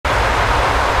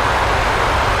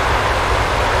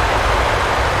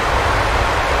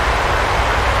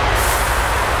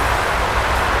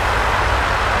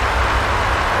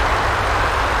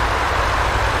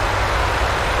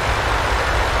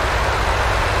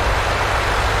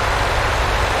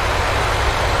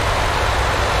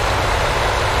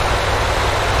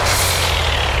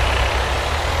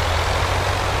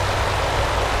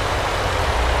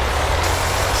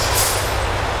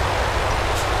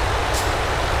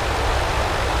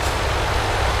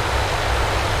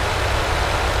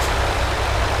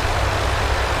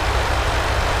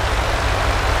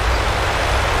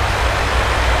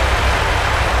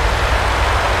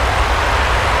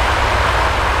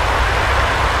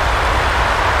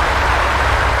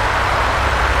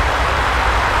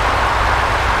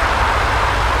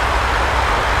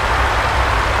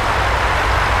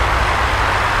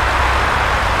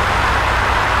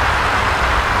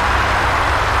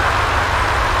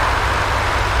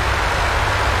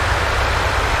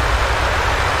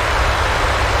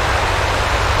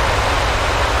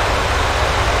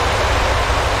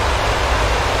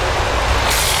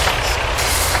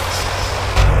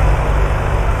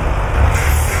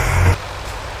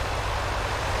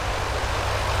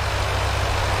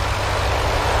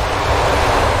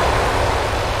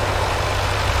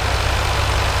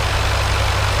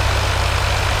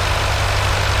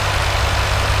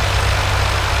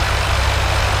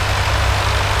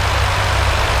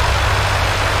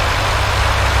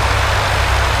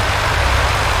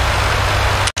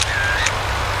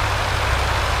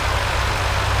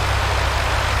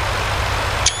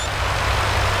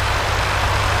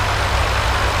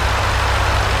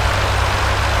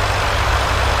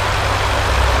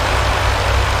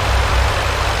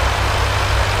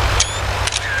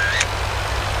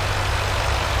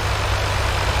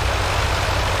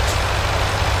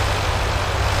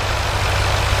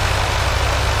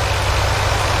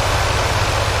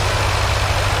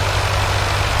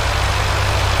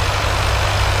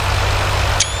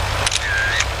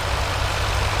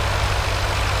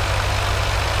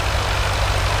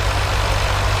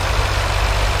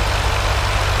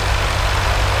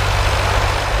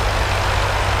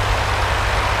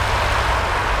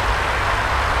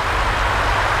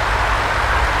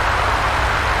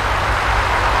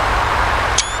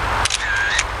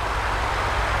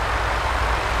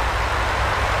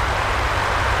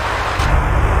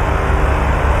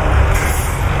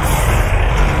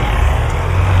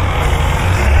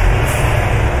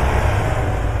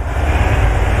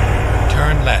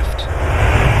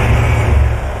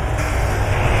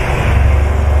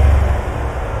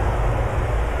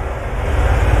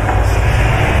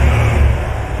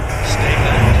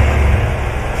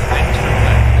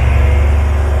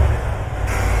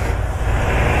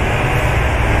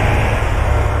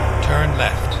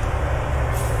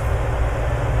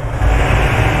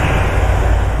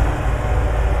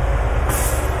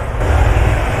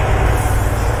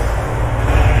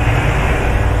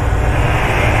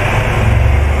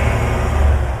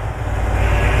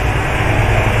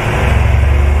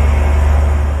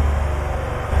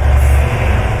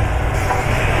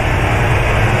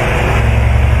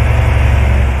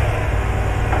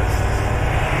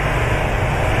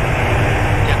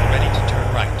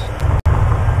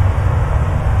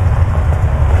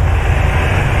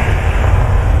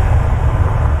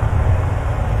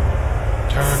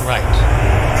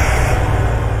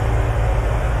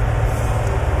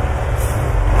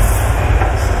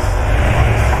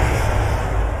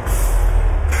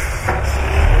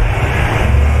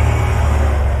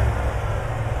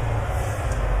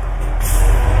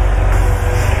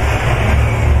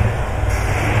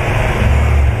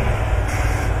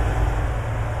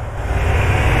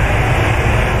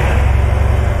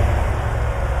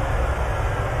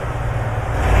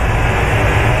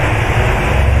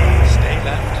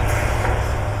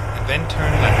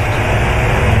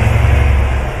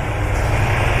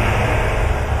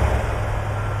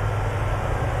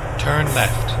Turn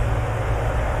left.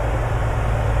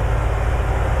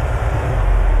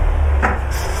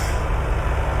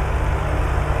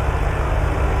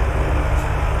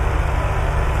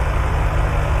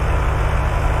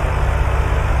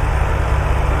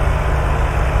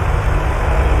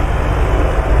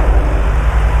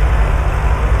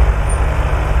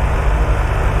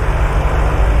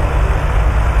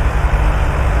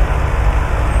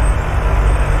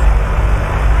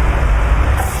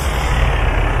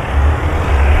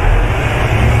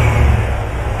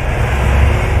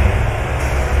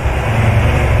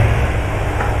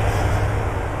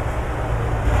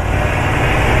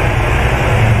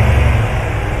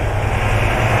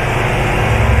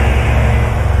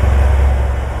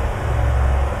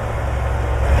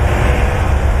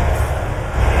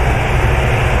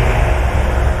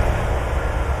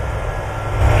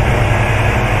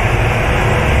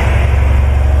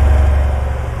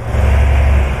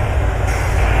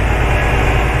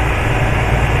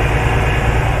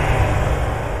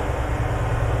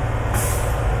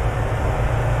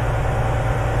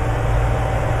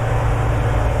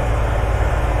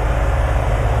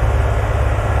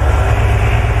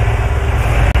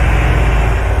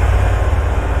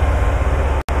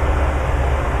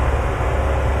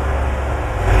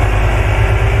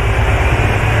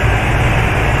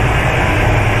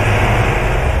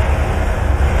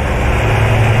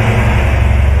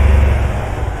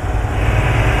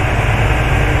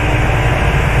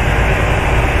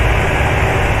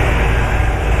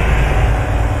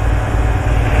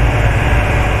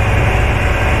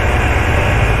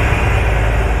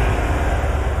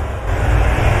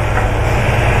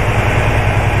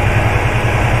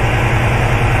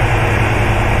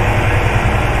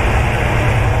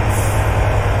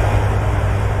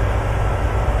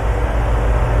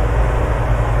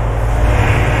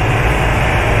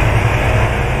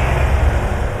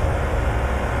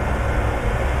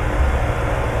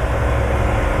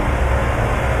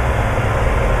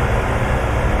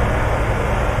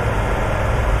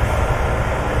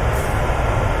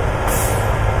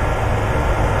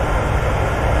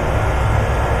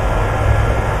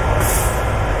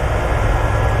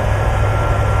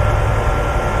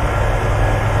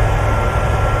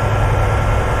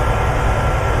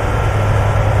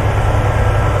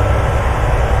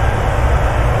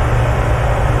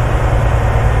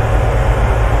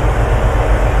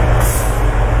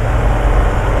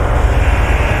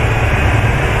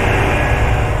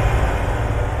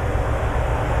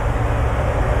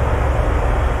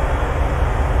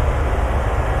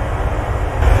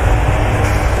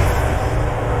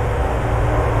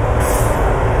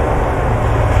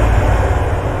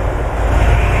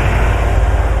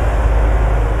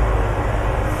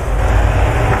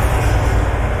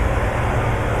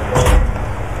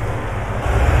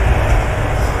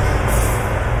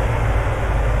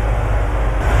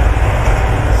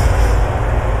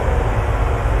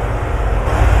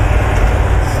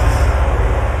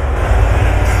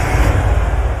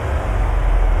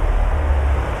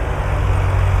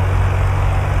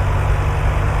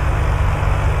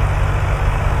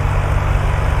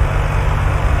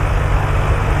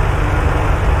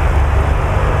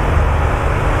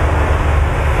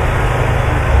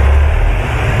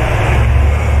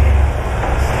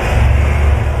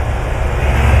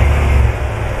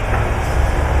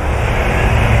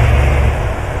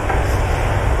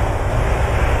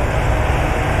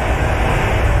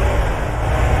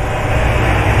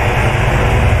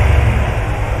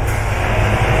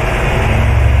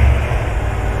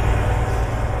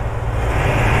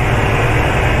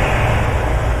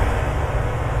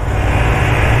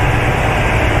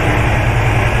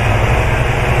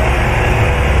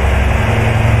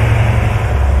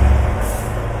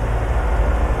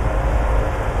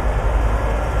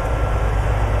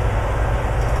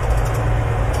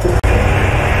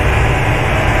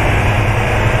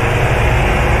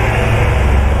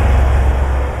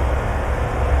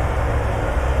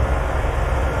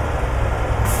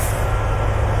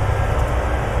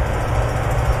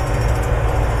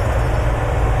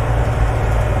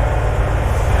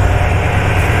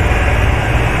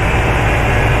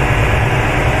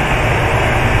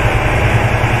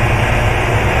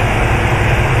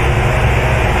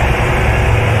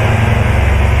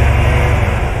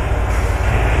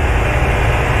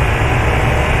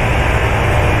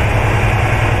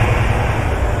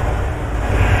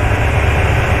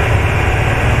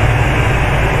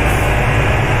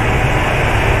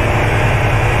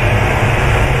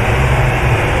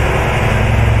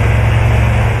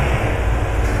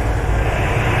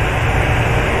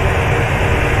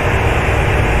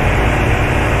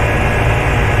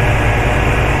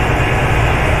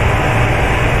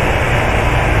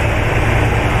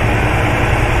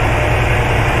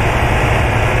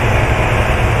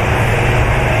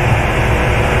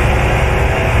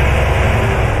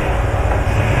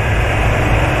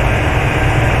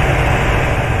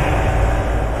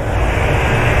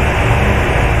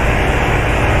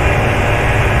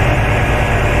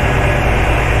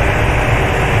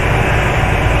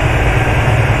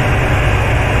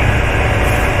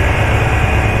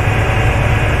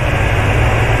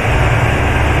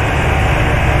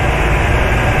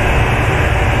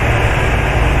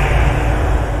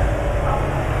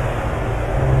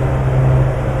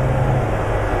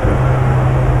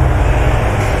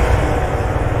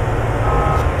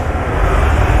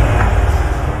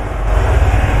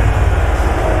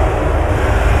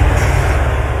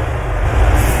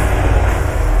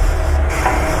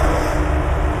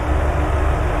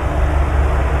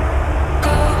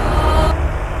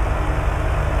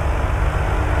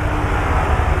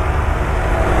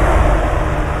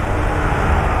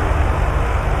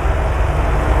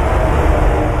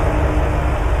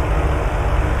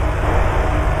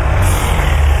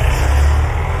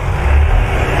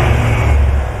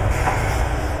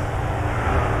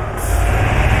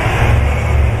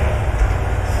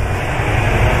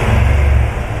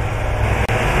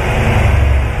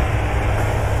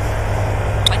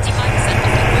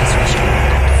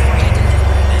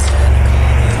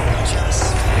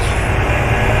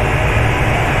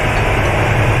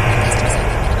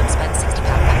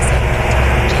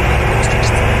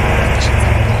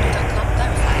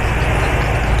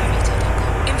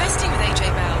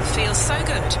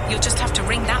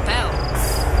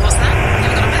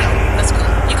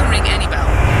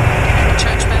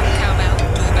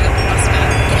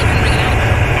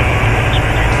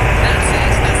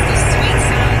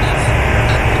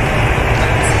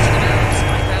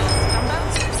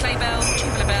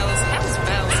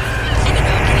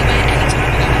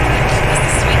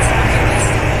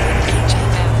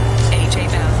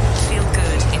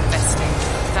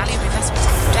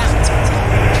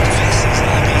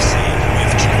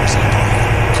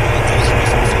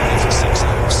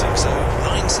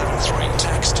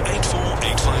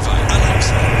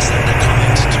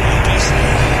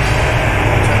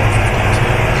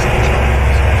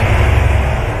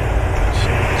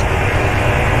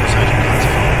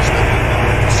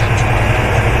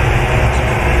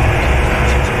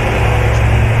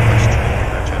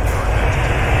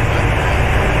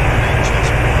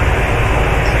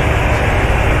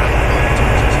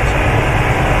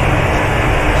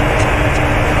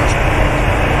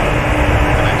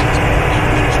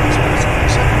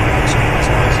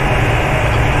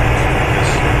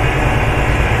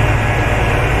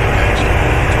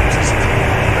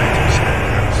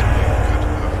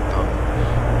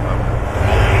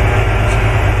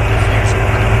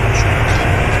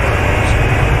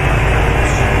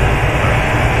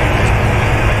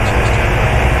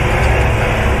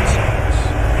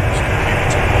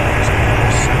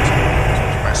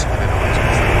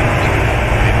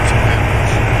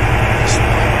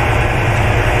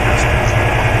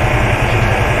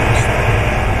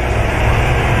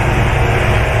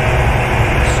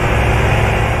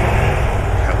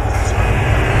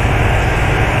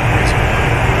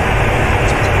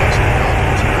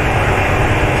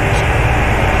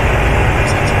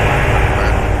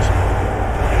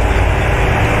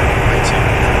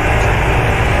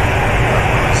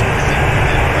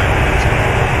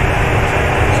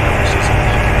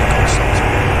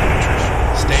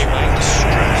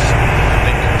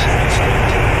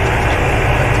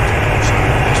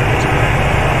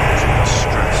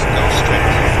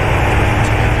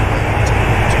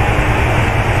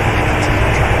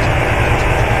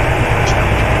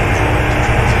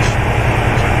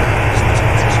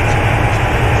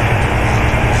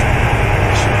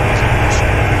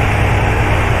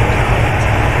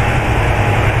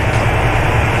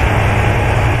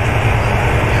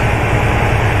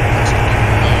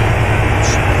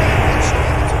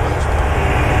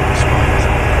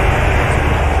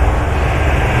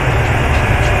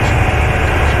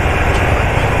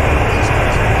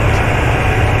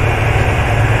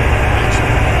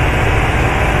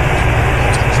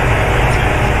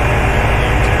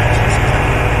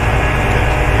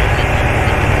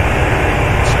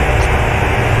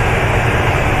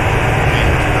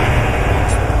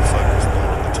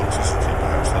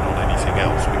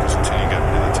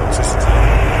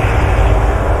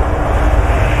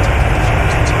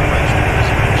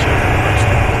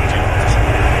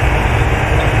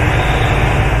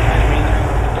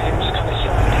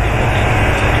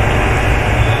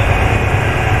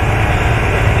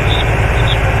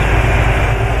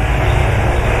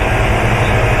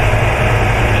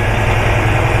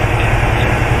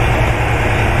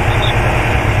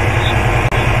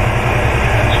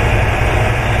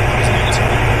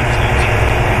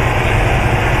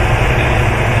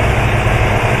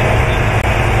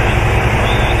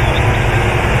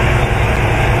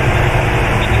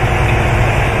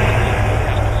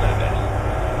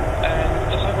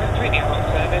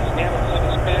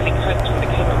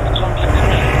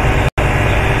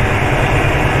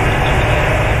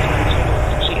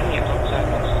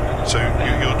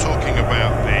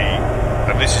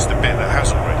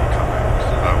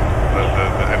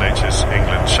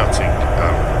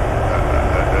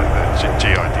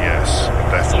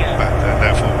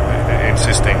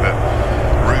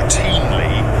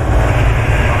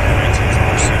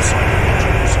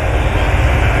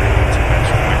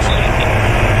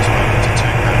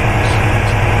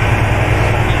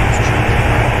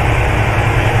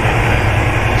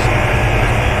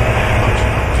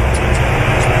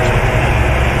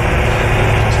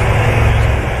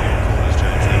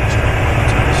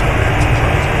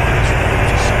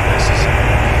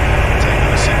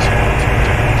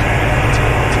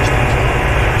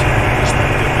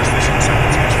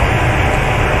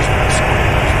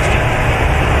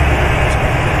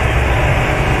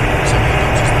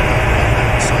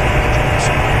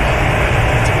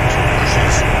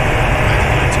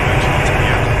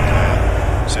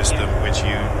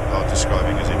 are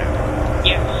describing as inadequate.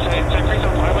 Yeah, so for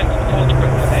example, I went to the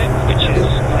Portobrook clinic, which is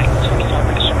like 25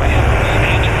 minutes from my house,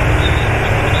 and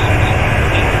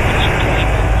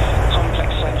complex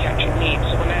psychiatric needs.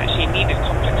 So when I actually needed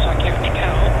complex psychiatric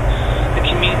help, the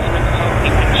community mental health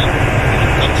team actually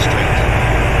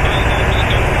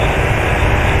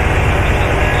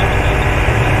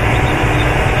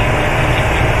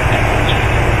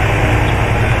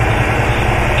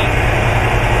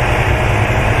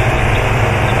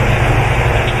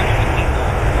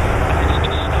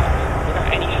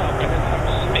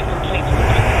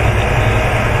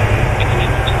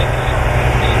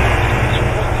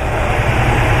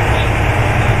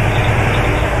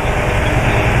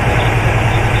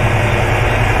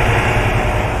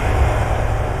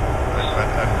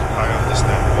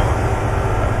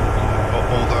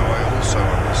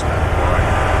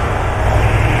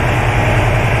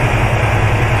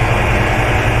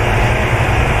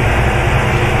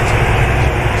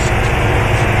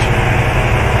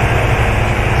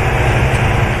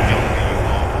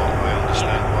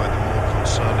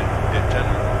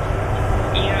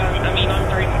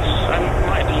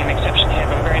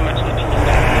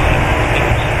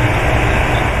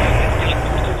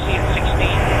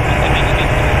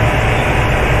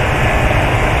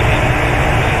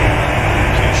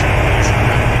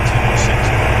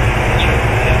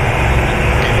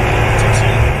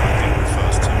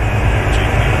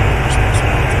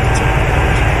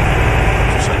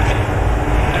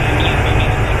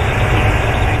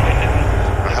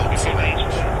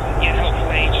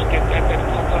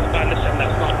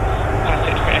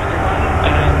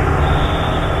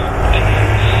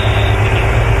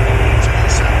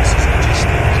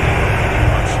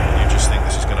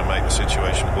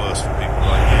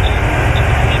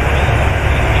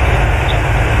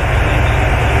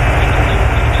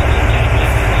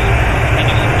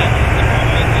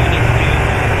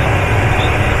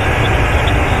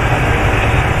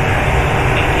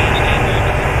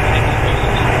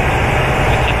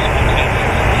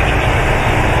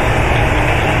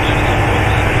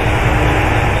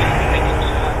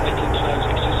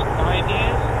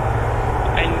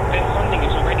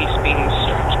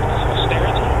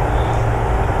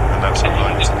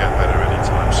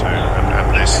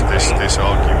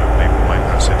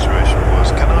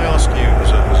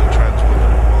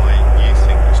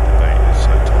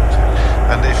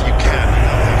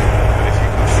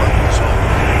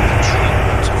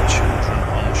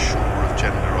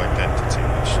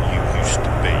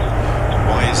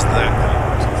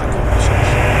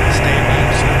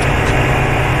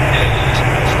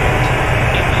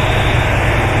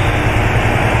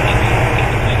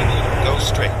Go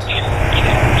straight.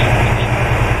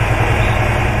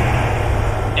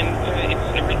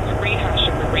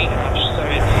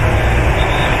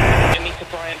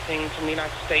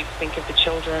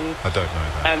 I don't know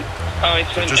that.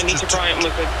 Anita Bryant was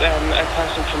a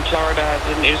person from Florida,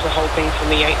 and it was the whole thing from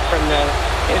the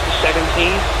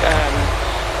 70s,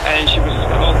 and she was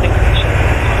the whole thing from the children.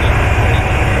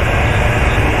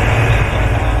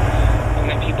 And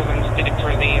then people then did it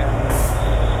for the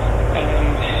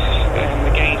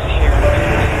gays here.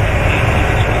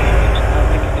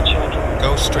 The children.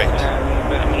 Go straight.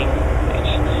 But I mean,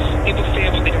 people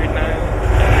fear what they don't know.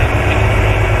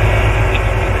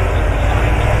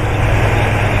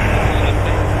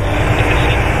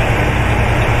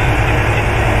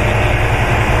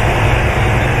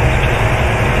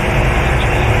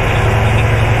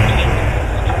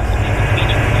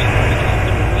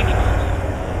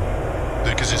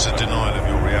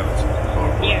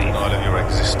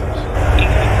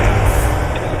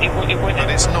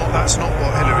 That's not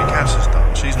what Hilary Cass has done.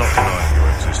 She's not denying your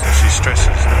existence. She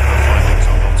stresses that her findings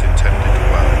are not intended,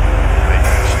 maybe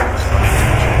she was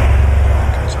unintentional,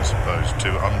 because I suppose, to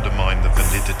undermine the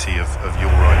validity of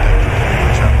your identity,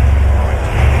 which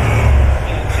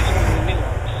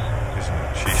isn't it?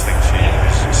 She thinks she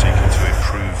is seeking to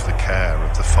improve the care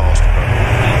of the fast-growing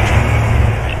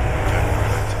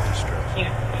gender-related distress.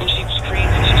 Yeah, and she's created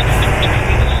a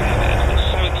service that's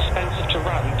so expensive to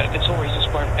run that the Tories just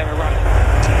won't ever run it.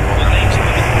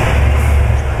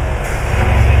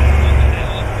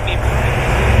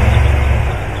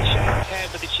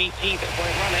 GP that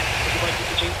won't run it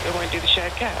because they won't do the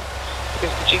shared care because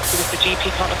the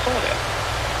GP can't afford it,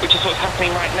 which is what's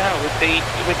happening right now with the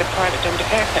private gender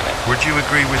care clinic. Would you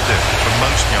agree with this? For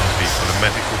most young people, a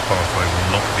medical pathway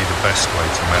will not be the best way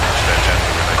to manage their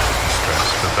gender-related distress.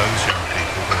 For those young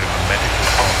people for whom a medical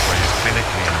pathway is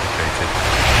clinically indicated,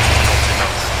 it is not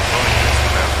enough to provide this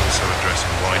without also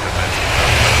addressing wider mental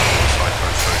health or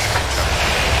psychosocial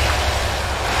challenges.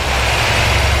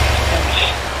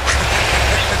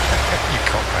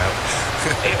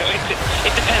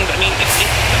 It depends. I mean, if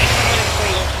someone is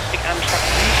very autistic and trans,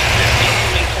 it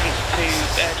doesn't make sense to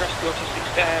address the autistic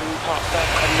part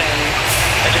first and then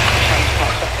address the trans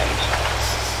part second.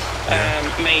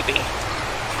 Maybe.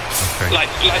 Okay. Like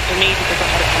for me, because I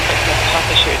had a complex mental health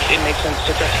issue, it made sense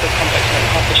to address the complex mental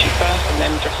health issue first and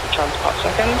then address the trans part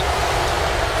second.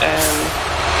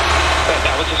 But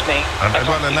that was just me. And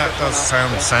that does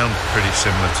sound pretty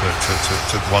similar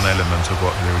to one element of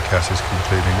what Lyricas is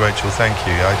concluding. Rachel, thank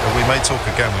you. We may talk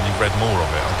again when you've read more of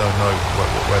it. I don't know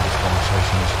where this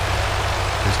conversation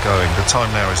is going. The time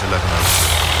now is 11:02.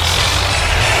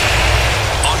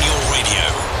 On your radio,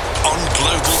 on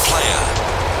Global Player,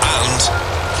 and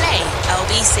Play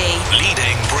LBC.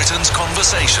 Leading Britain's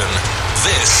conversation.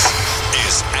 This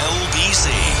is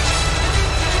LBC.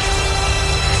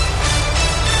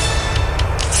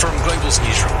 From Global's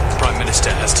newsroom, the Prime Minister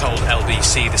has told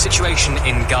LBC the situation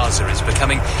in Gaza is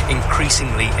becoming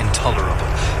increasingly intolerable.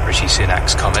 Rishi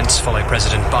Sunak's comments follow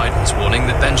President Biden's warning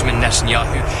that Benjamin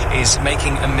Netanyahu is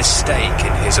making a mistake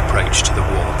in his approach to the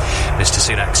war. Mr.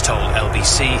 Sunak's told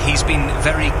LBC he's been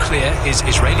very clear his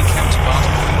Israeli counterpart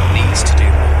needs to do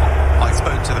more. I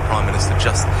spoke to the Prime Minister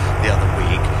just the other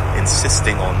week,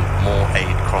 insisting on more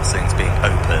aid crossings being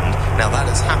opened. Now that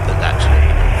has happened, actually.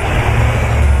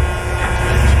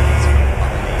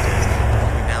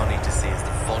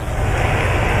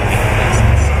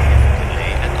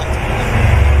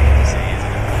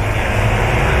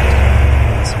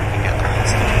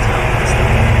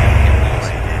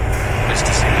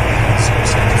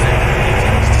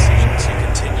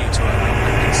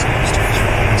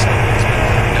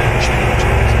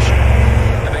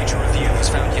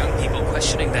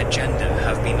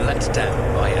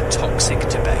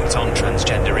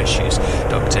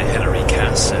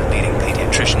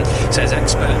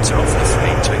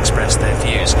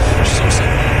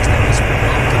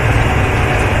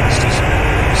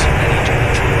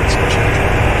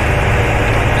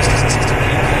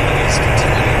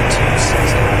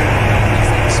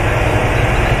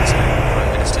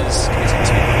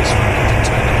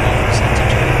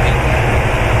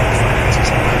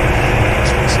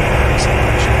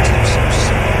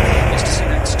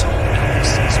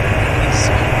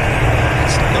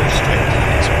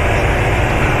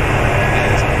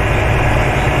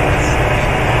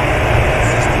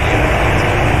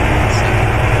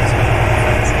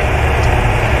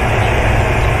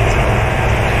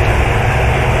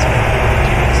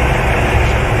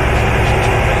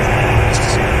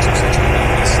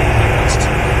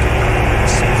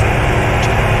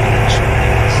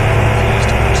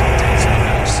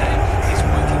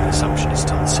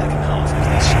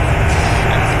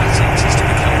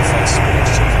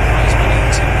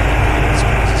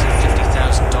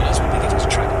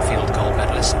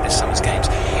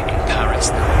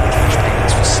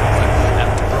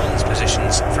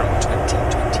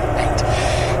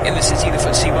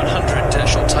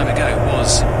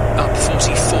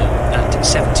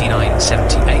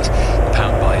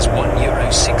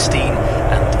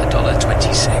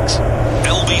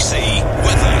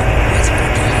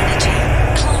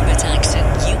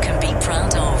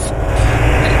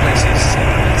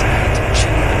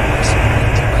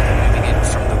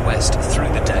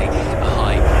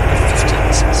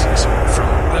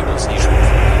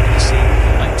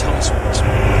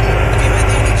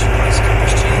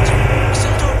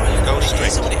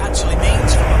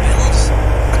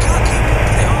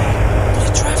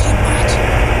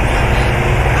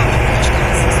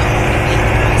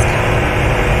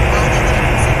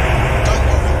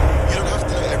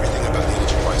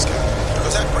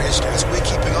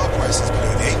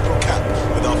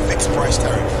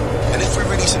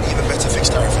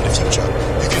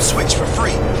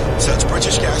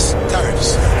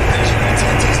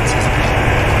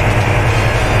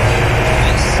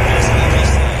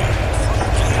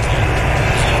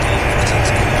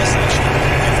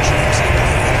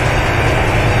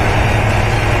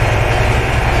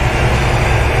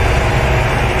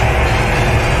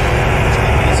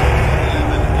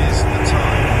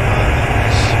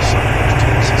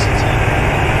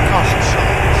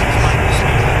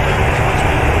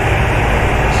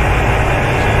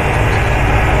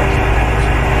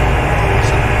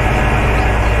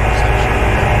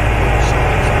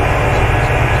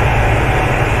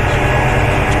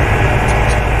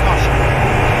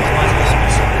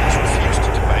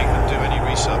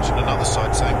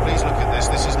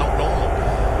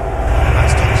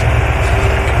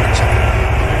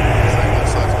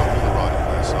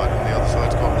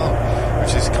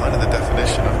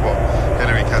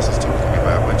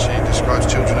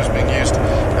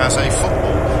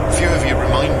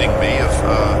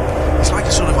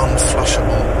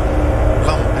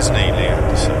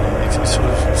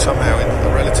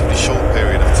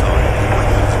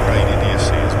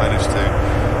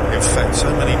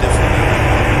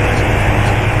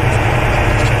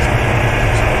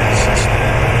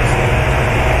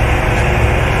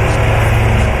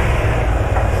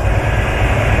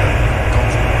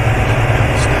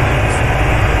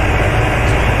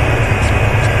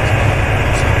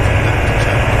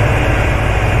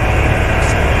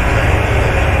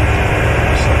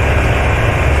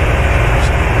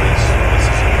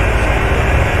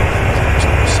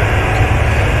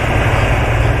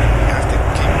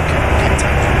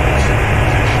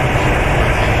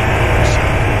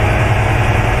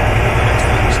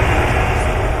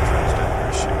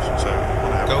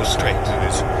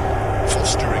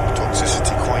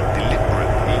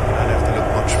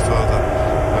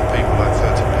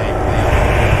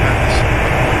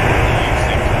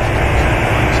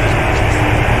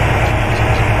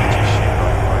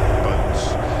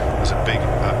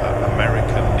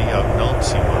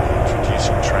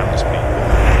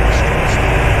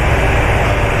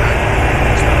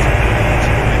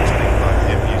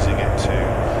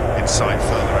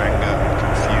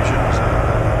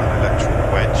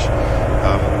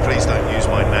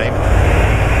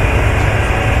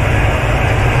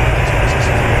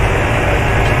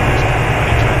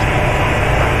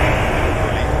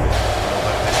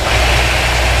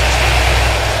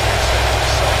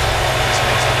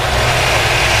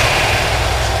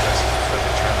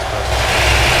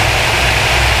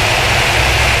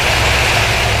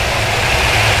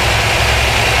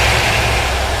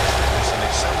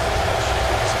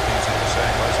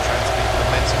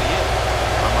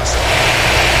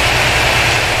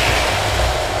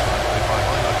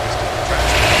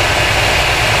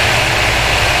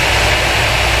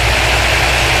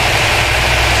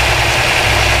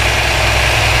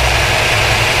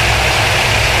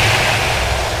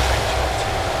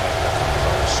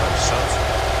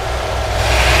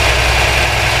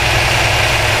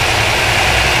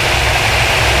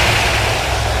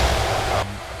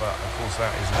 But of course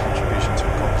that is a contribution to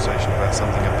a conversation about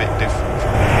something a bit different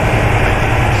from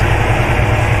making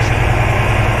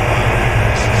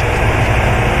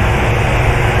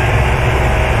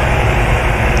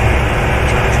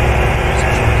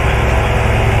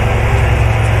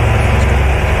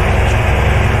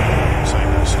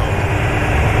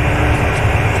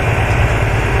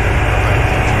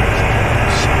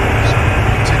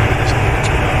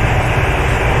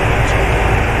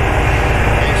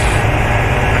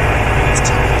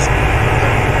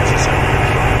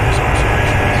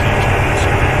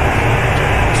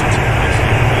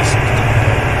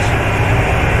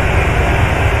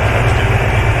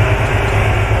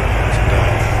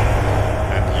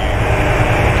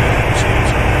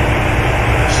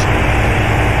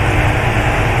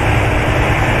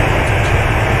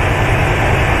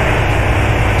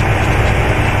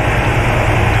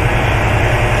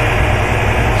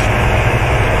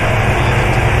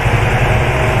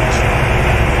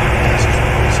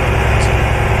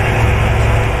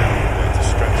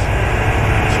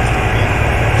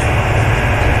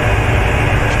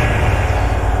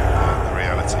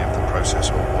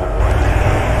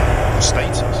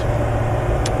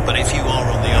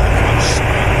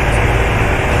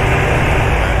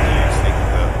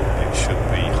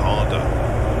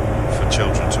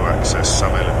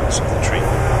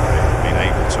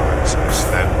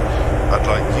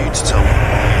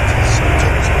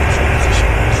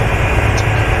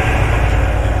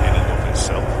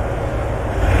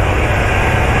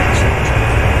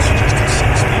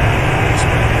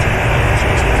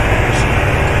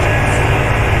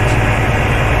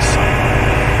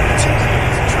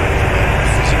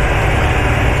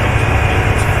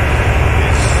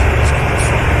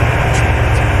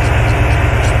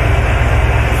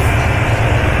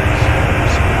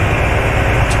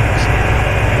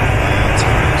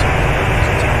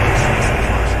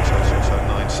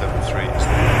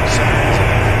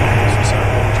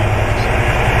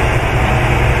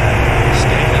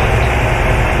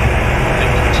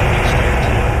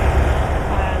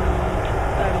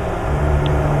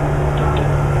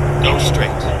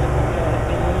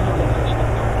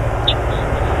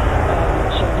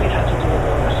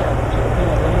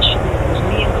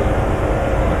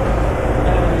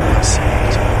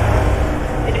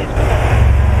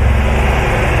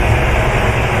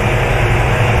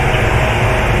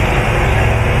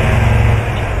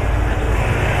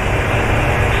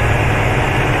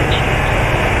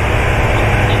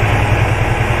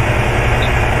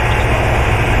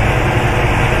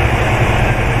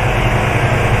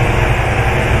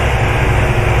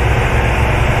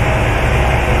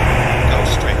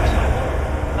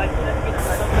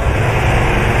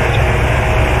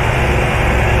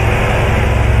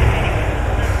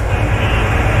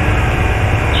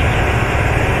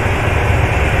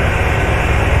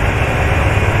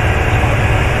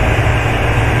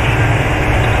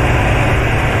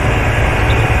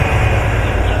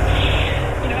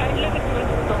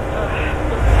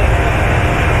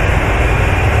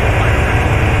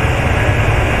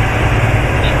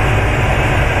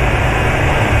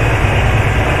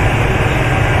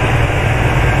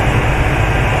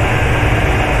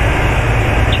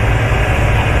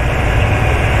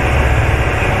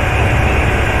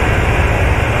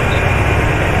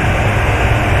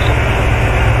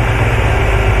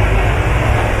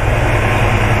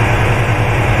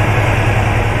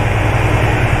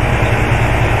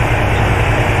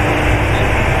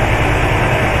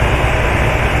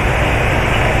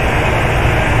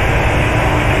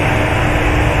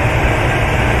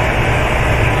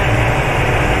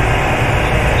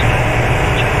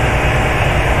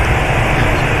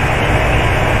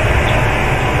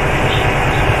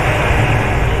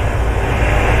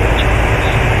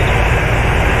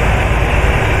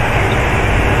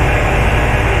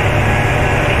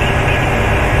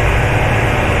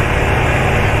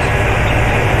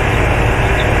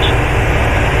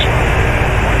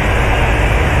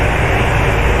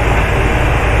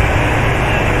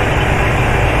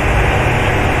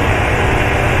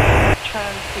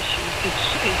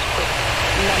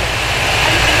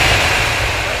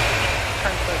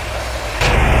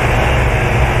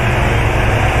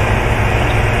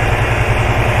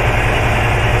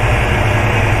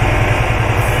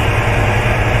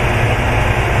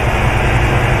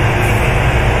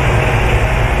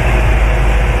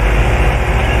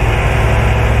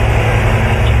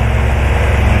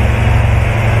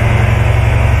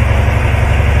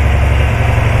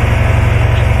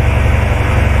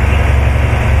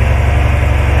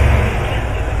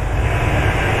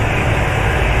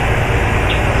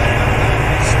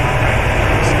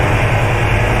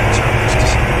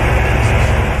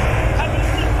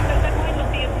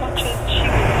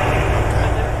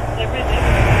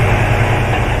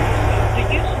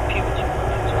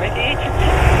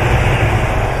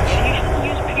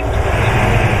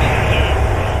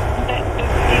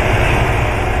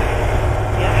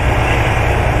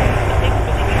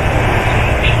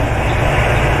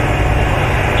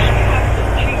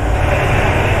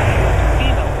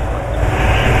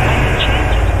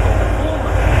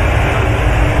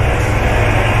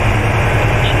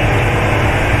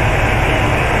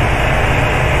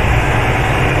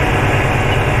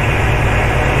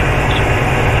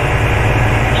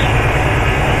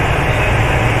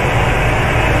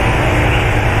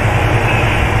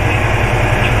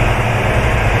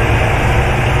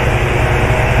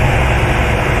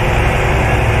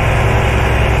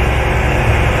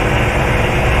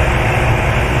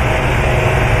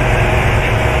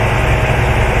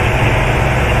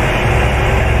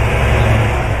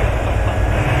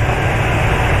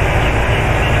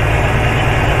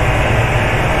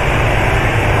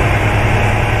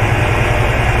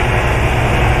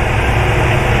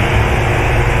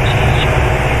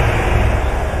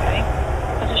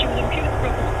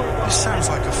This sounds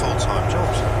like a full-time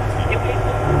job, sir.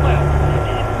 Well,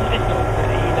 it's not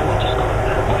really, you know, we just got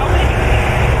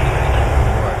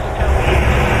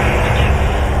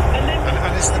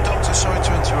And is the doctor, sorry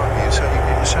to interrupt you, so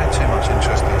you're saying too much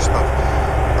interesting stuff.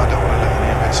 I don't want to let any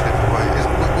of it slip away.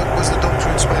 Was the doctor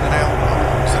in Spain an outlaw?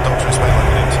 Was the doctor in Spain like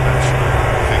an international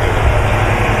figure?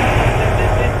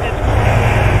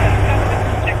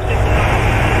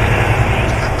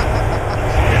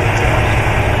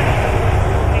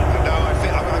 No,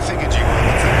 I figured you were.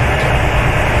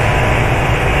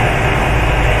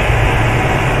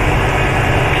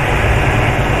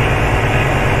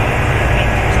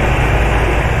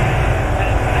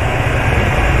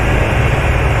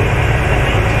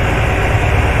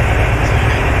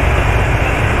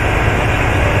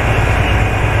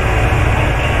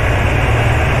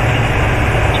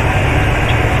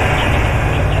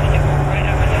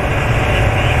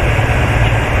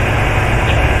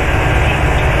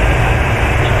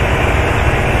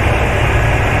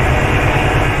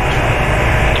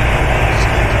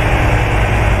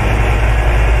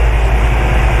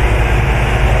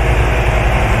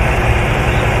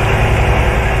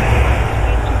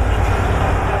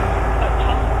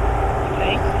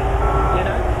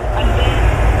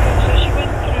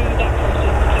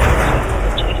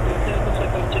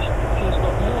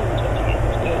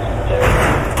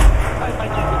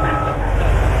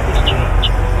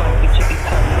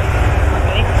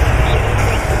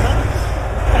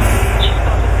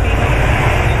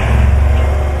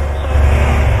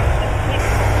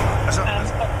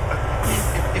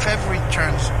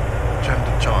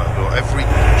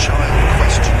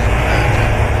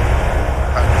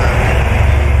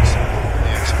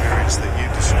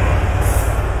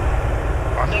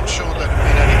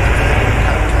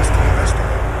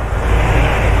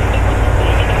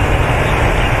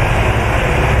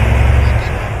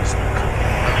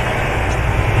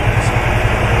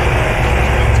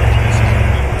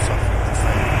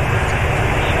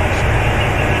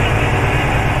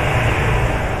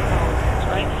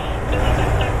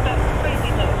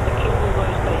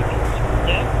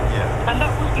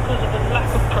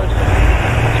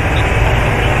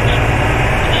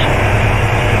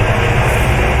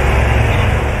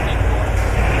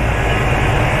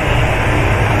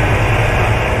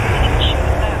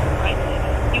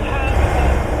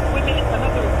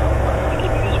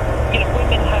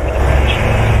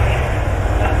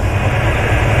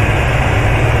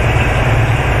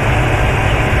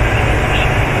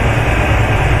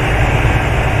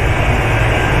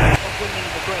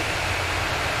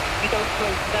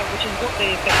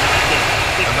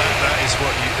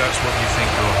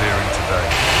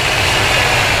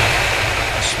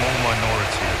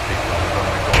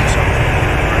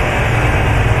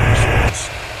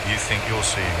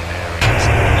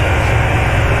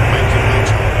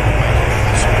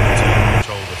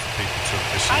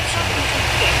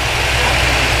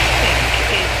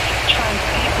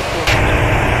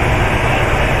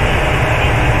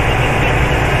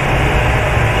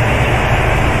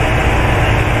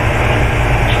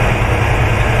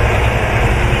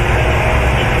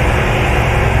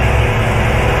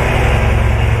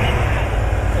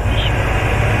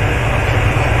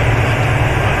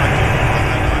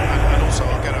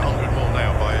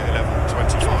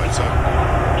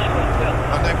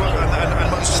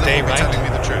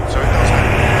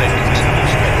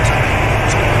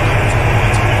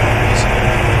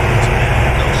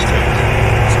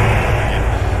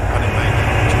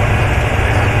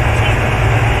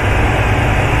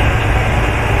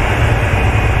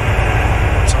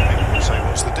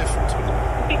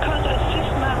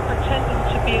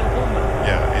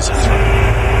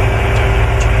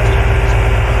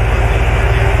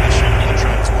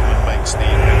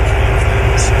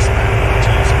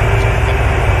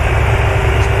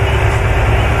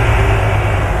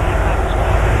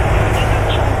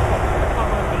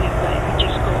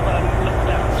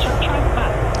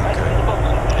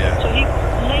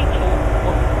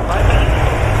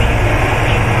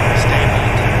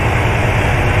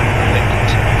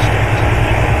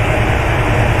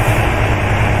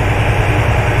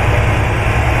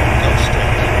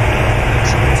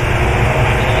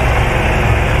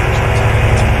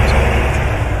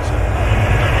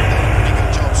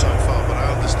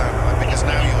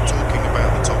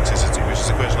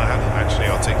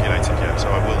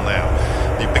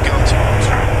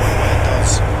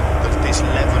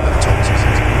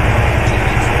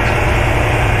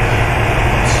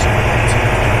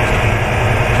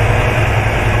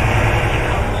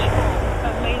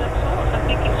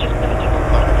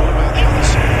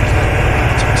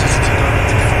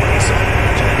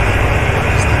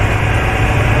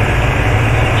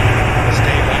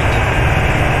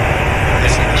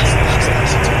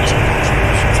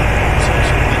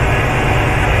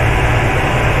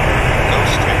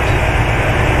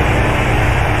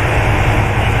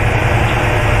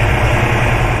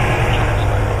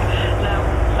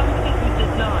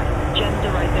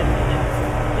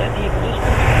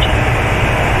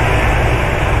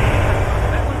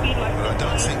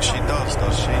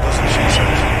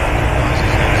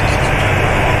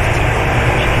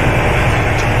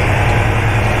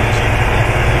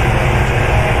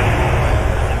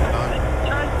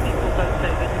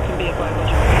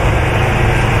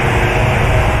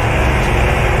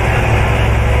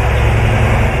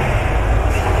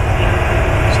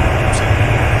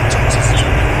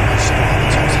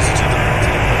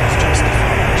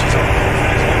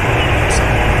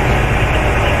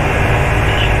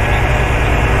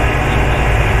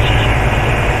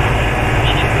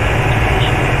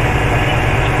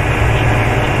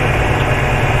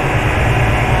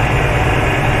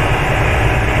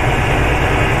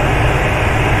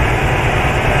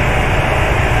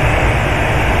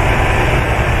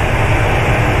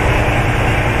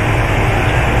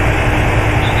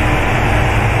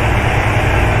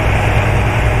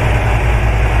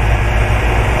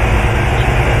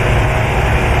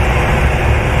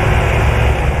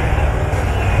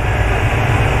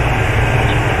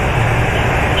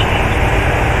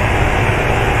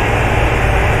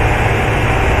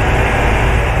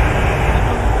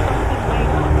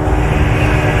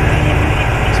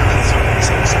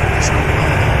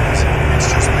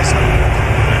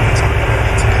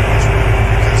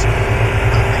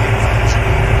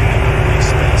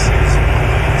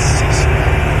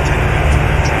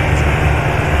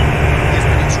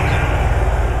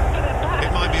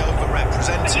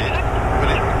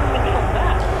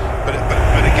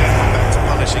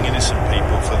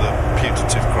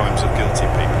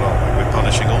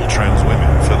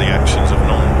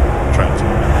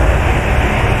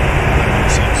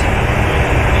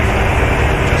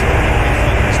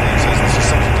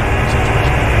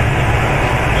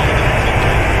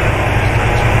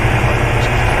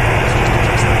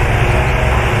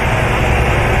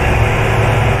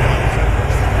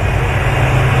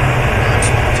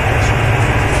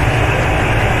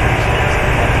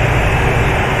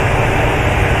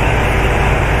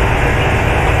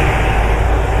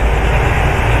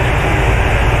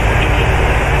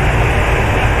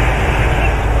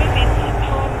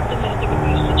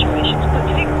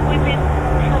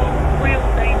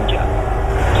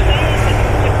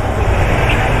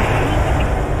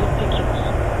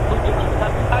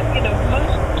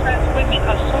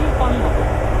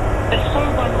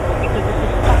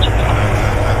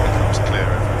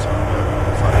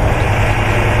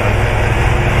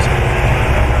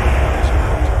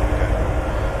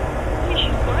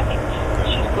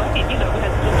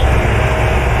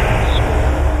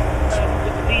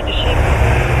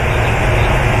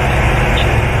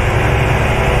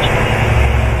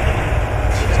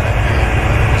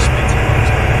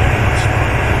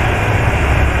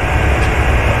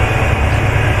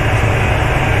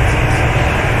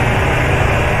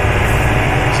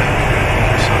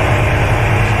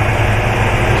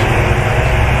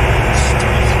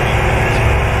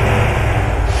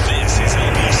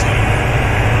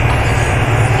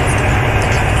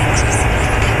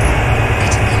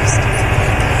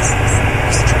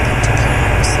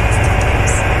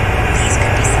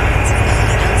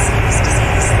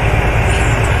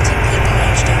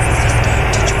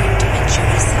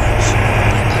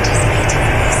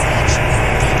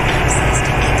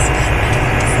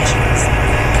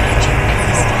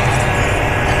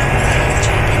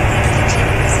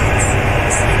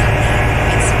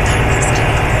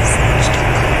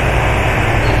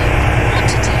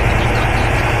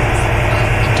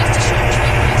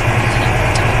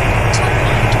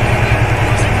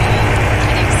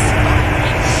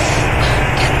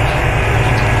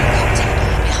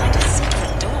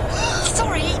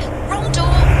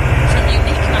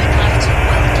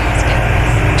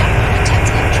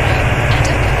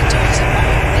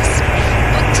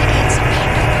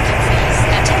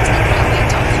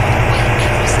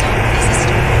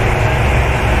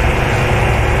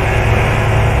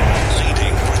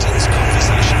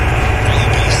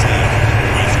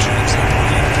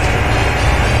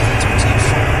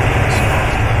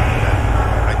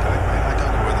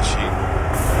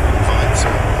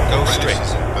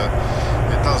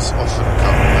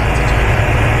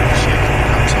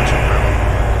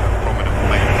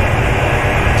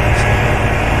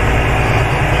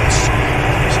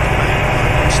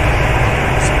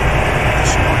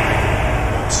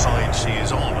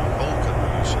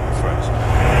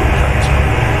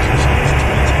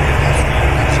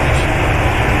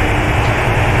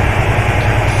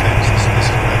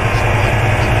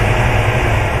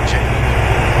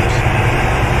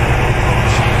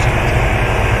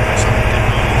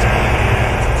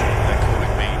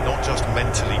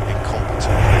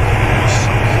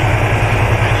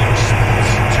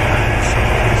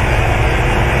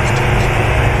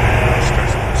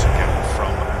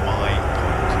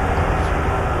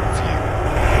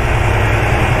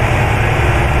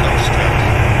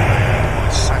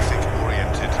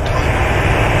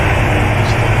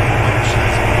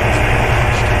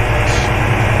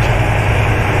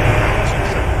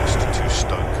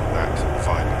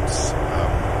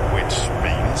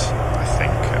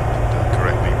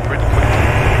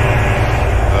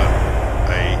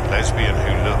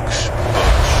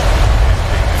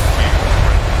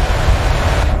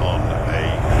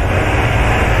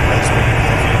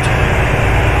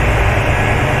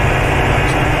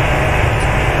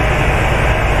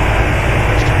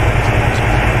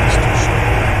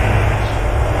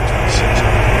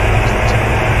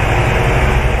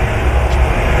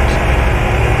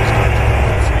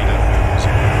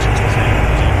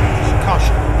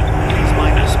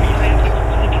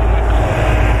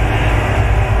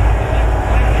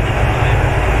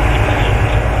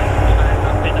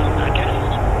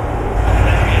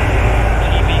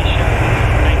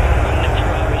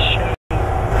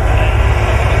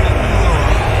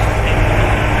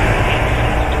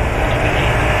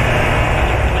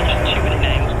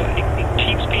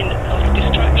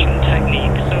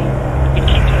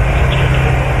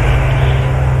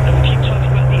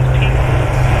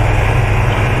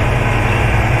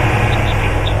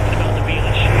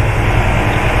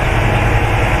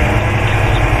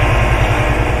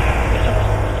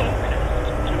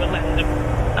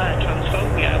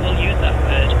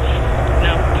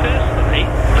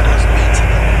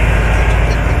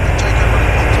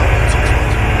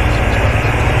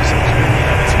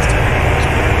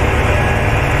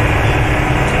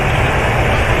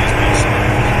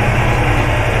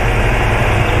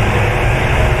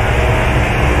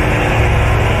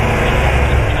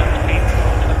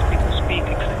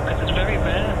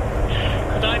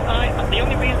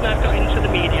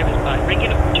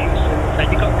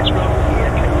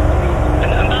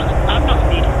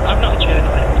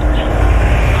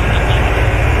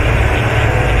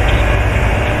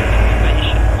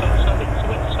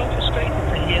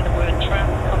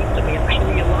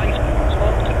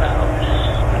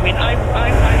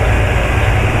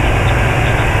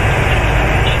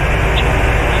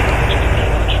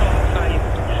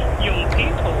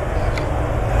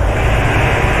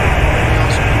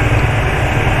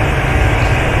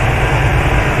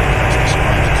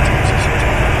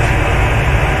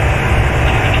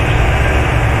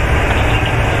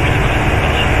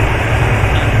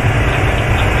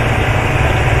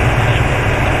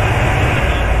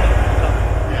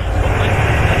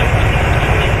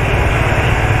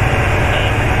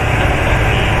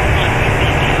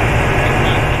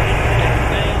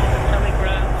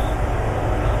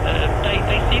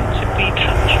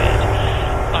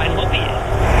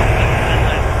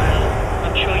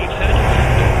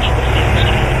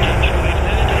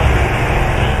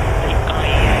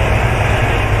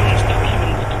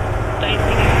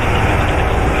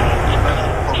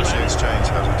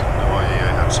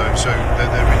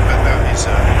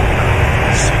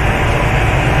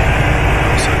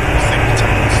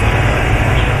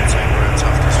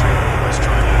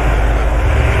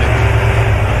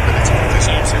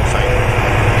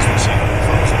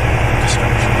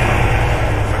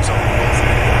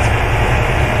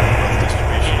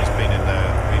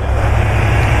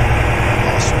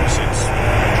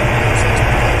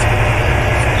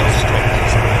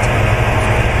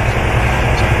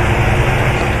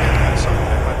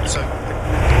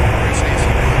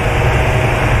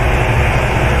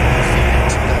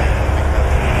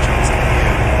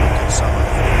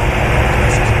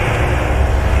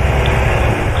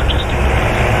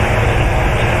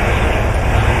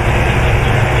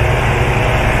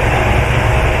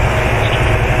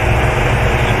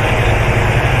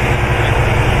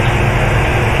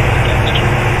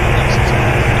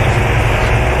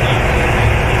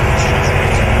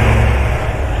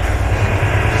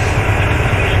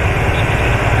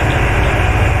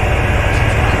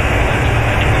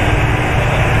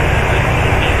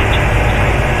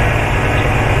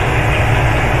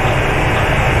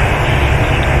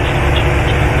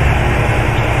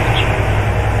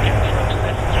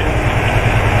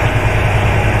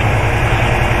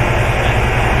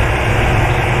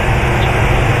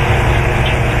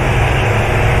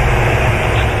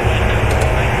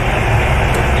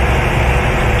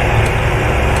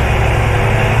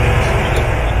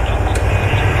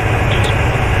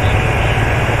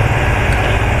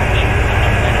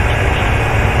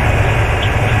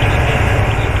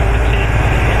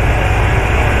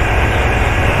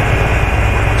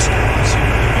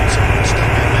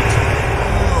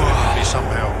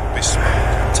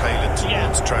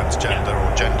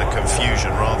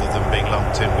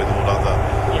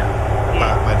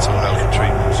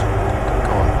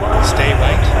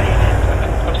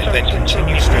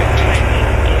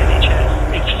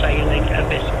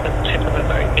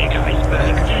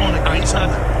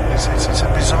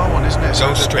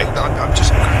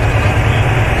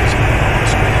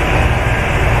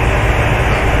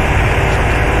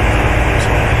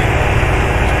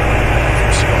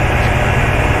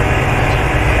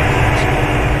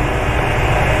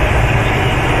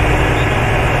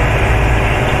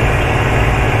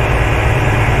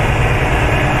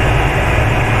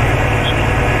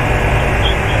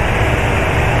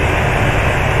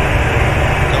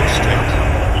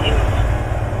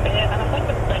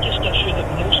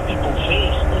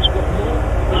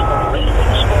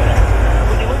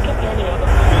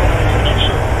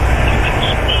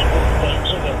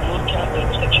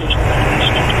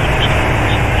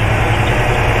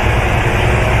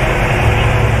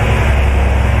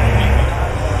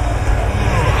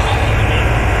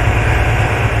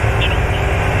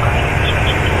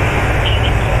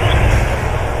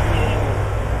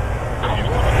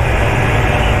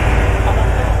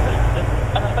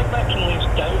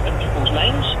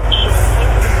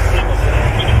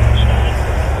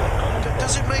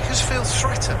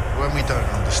 when we don't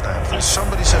understand things.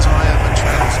 Somebody says, I am a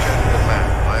transgender man,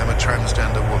 I am a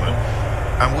transgender woman,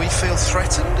 and we feel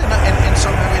threatened in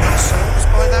some way in ourselves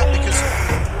by that, because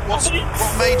what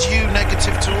made you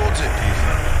negative towards it, do you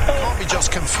think? It can't be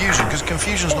just confusion, because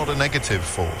confusion's not a negative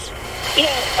force. Yeah,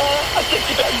 I think,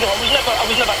 I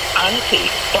was never anti,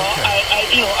 but okay.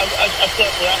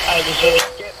 I was very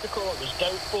sceptical, I was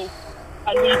doubtful.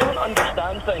 And when you don't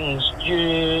understand things,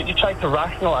 you try to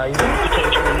rationalise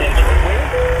potential in a negative way.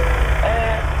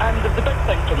 And the big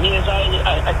thing for me is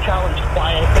I challenge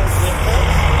why I think we're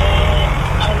important.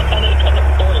 And it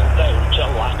boils down to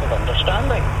a lack of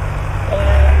understanding.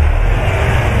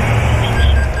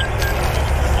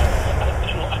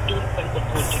 I don't think we're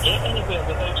going to get anywhere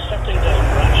without sitting down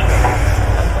rationally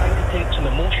and trying to take some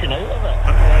emotion out of it.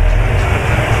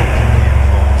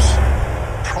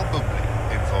 Probably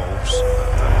involves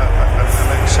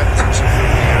an acceptance of the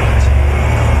reality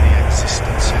of the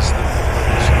existences that we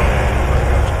describe in the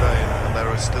radio today, and there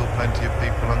are still plenty of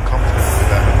people uncomfortable with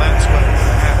that, and that's where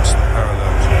perhaps the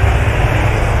parallels of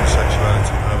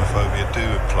homosexuality and homophobia do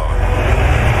apply.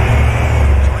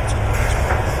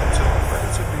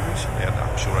 Relatively recently, and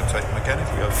I'm sure I'd take them again if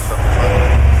we opened up the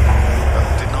phone,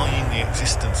 denying the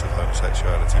existence of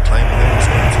homosexuality, claiming that it's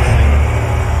going to think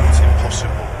it's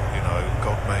impossible.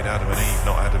 God made Adam and Eve,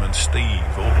 not Adam and Steve,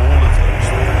 or all of those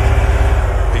things.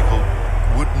 People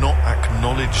would not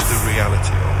acknowledge the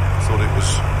reality of it, thought it was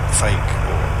fake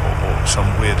or some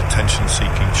weird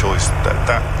attention-seeking choice.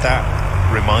 That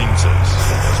reminds us,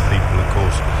 as people, of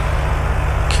course,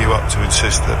 queue up to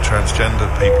insist that transgender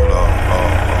people are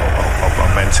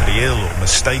mentally ill or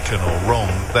mistaken or wrong.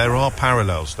 There are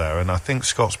parallels there, and I think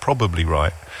Scott's probably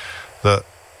right that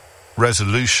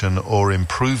resolution or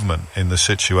improvement in the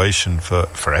situation for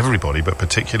everybody, but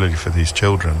particularly for these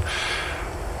children,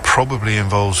 probably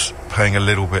involves paying a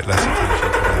little bit less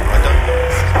attention to them. I don't know.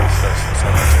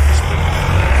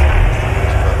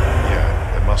 But yeah,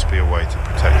 there must be a way to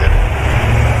protect everybody,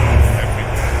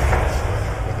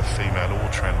 whether female or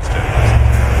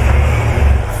transgender.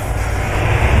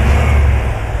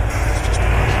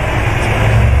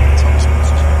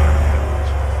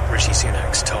 Rishi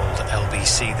Sunak's told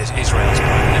LBC that Israel's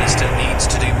Prime Minister needs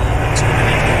to do more to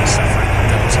alleviate suffering in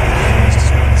Gaza, just as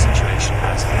well the situation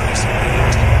has increasingly.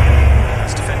 He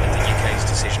has defended the UK's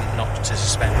decision not to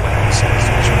suspend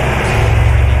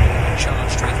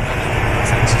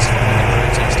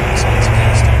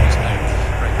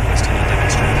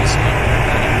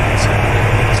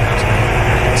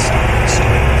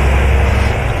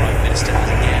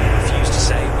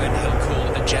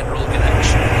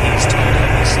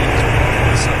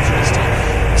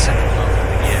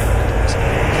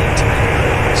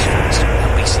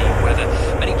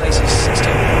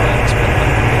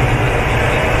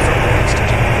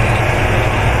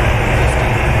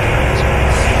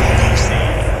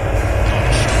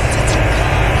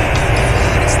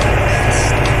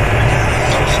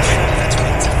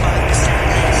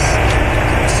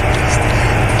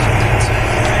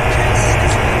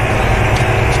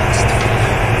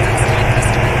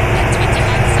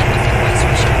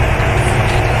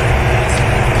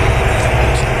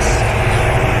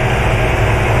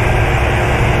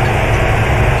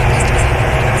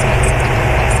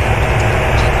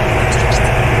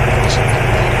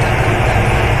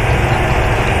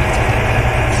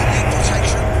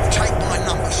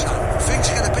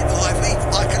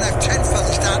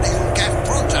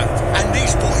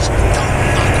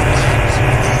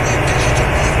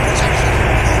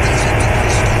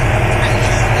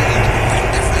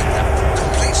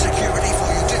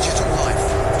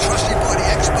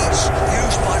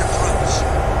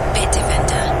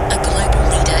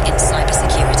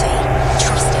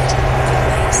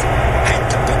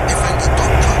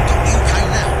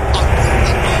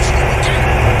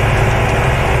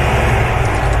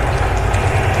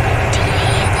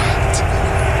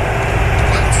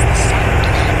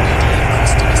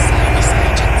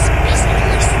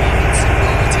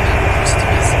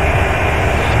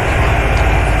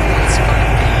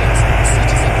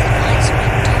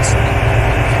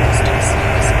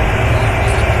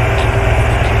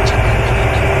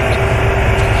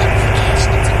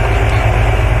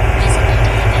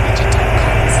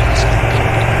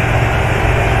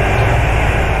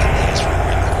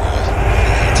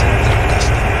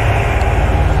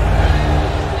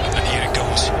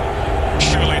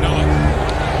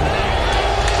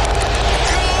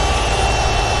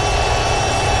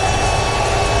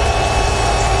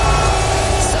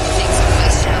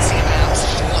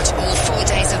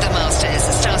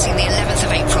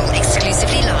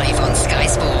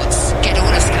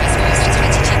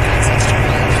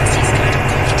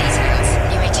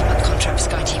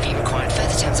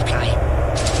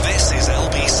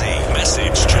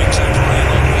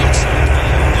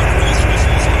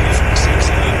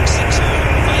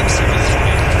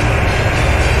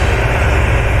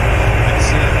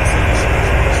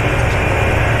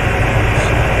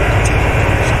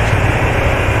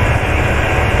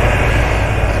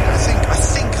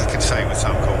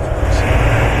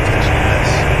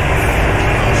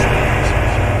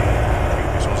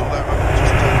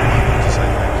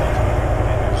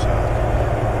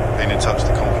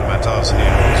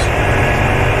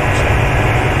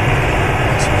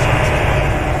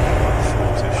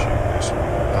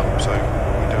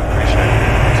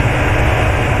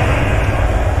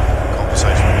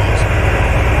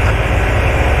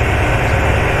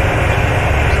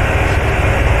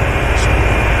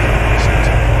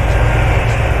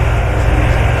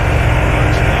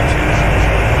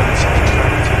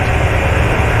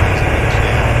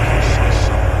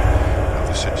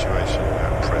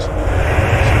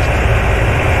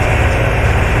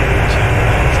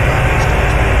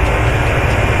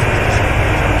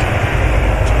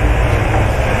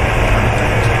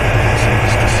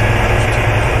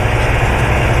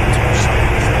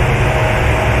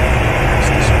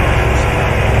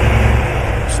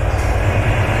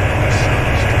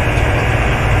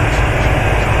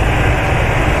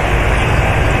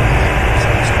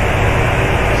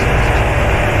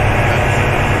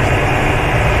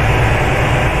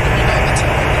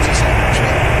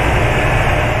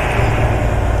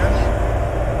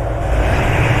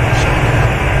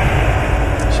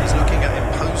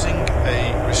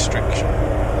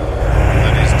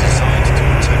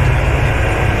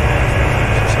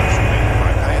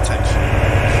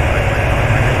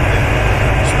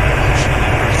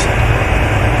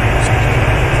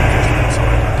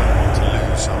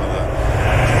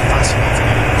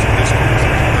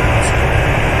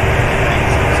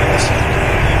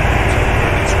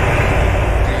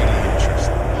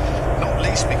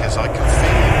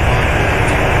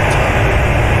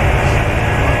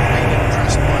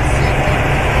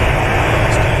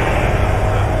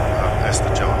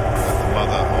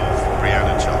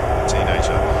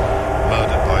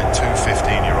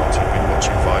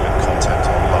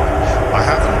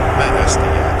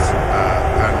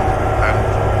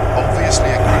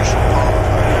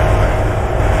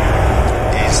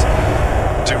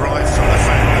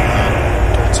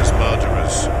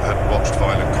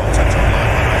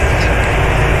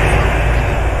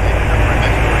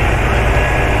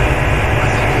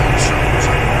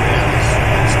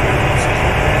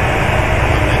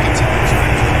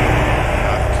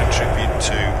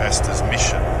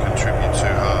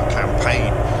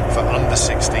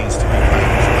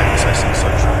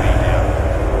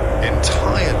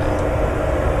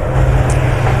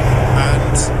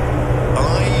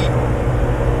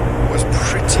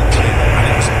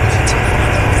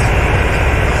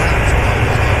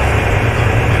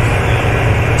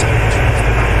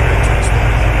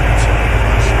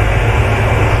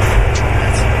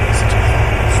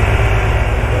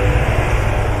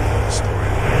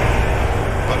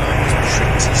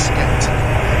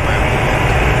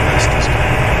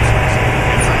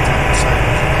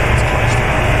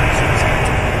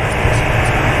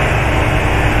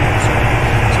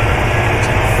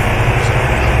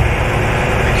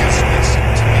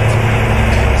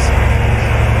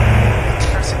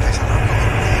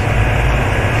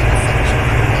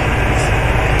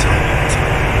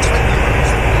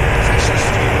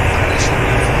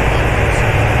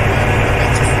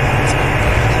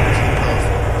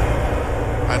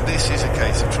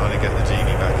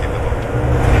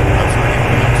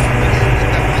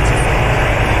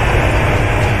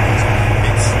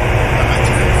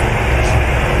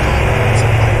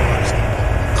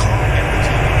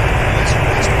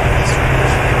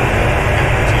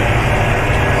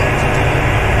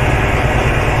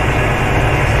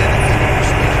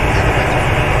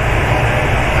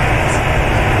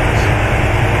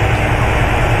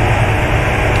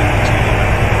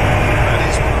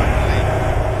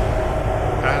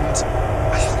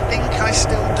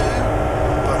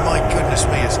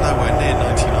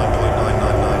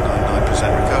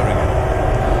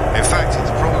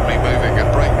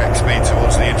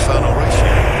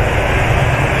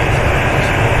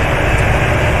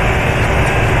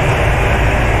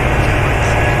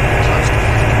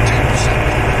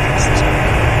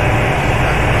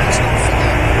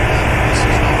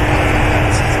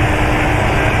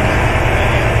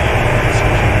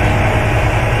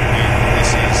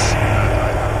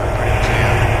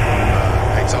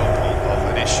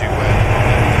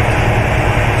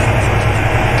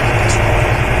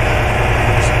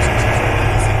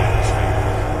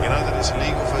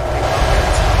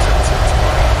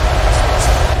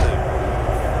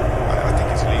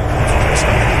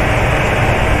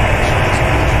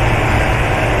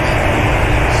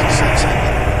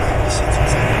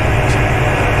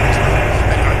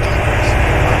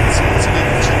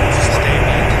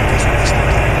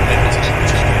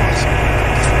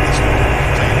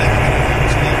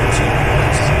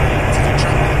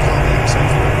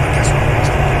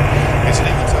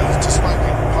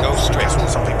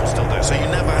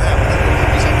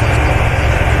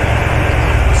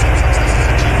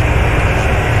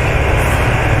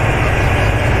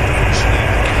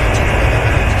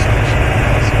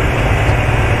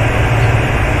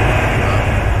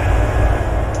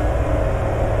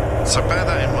So bear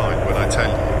that in mind when I tell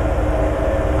you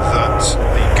that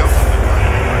the government,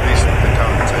 or at least the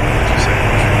current technology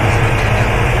secretary, is looking at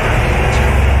banning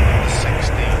children under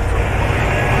 16 from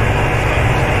buying mobile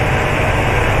phones.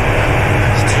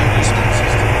 There's two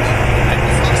responses to this. The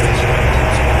first is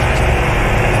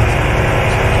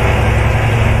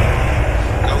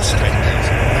and the second is,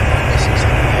 am I missing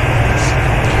something?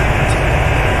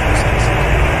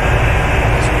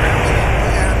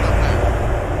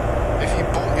 If you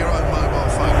bought your own mobile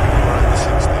phone when you were under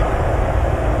 16,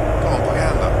 go on, put your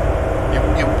hand up.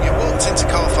 You walked into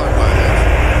car phone by head.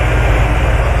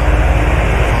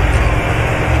 You walked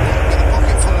with a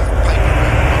pocket full of paper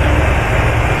round money.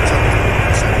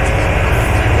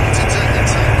 You walked into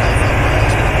car phone by head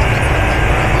with a pocket full of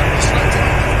paper round money. You slapped it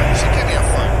on the phone. You said, give me your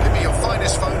phone. Give me your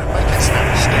finest phone and make it snap.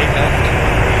 Stay left.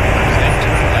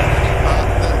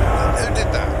 Who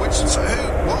did that? Who?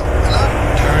 What? Hello?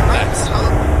 Turn left. Hello?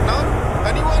 No?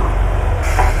 Anyone?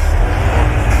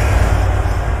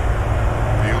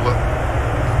 Bueller?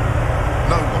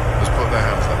 No one has put their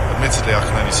hands up. Admittedly, I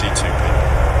can only see two people.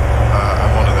 And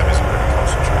one of them isn't really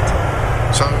concentrating.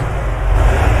 So,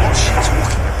 what's she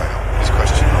talking about is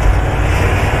question number one.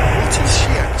 What is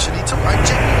she actually talking about? A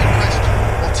genuine question.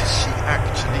 What is she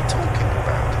actually talking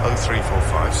about?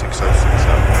 0345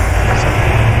 6060.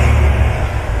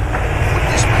 Would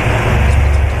this make a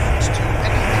difference to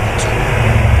anything at all?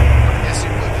 Yes,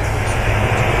 it would. It would.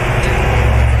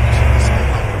 The same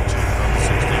number of children under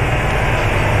 16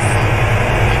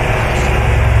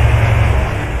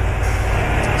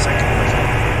 Second question.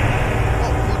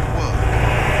 What would work?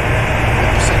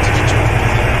 What percentage of children do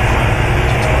you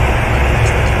think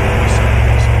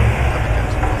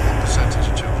what percentage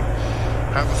of children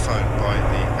have a phone by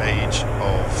the age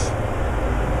of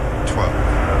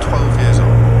 12 years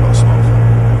old, not a smartphone?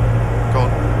 Go on.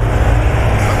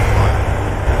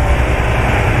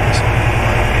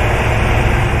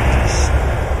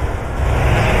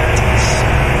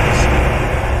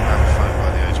 Have a phone by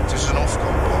the age of... This is an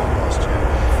Ofcom poll last year.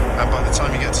 And by the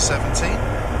time you get to 17,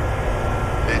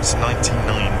 it's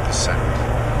 99%.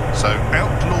 So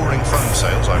outluring phone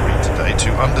sales, I read today, to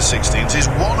under 16s is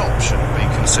one option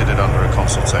being considered under a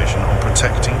consultation on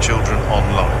protecting children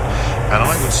online. And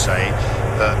I would say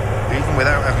that even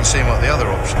without having seen what the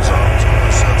other options are, it's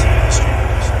almost certainly the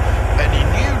stupidest. Any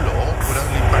new law would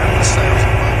only ban the sales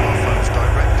of mobile phones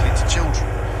directly to children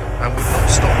and would not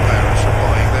stop parents from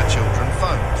buying their children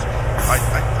phones.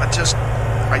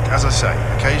 As I say,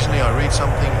 occasionally I read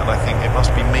something and I think it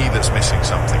must be me that's missing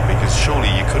something, because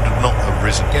surely you could not have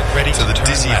risen to the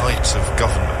dizzy heights of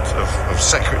government, of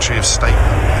Secretary of State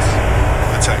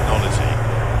for technology,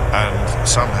 and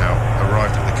somehow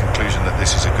arrived at the conclusion that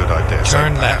this is a good idea.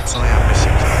 Turn perhaps left. I am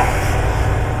missing something.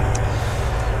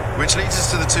 Which leads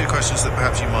us to the two questions that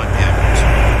perhaps you might be able to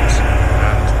answer.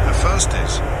 And the first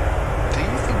is, do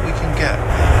you think we can get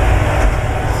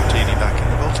the genie back in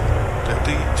the bottle?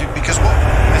 Because what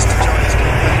Mr. Jai is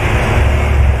campaigning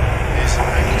is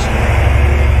actually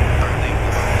banning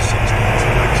the under 16s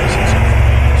from accessing social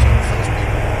media. So the first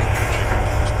people who can contribute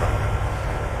to this program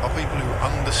are people who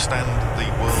understand the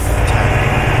world of tech.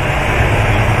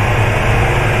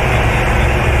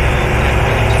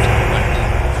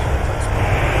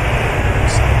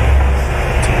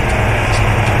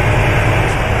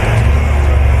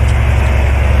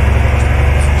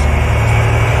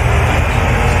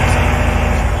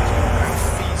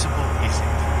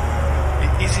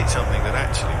 Something that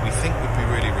actually we think would be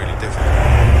really, really difficult.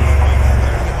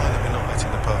 Bearing in mind that we're not letting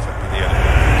the perfect be the enemy,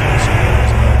 so there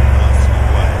is no earthly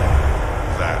way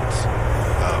that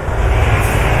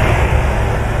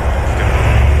you can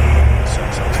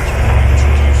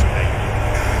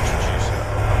introduce a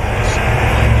policy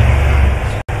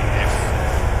if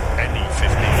any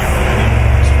 15-year-old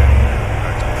anyone is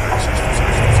access to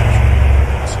social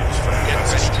policy is fair. Get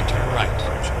ready to turn right.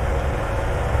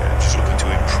 Just looking to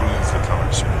improve the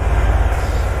current system.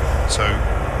 So,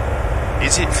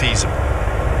 is it feasible?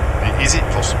 Is it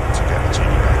possible to get the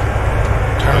genie back in?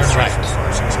 Turn right.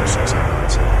 5, 6, 0, 6, 0, 9,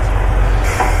 7.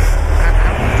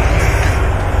 How would you do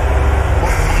it?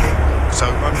 What might work?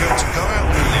 So, I'm going to go out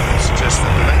on a limb and suggest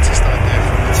that the latest idea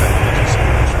from the technology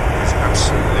secretary is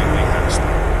absolutely hands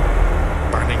down.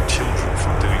 Banning children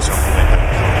from doing something they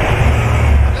don't do.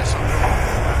 Unless I'm wrong,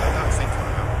 and I don't think I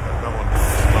am. No one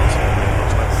has answered me.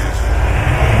 There's no reason.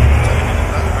 Telling me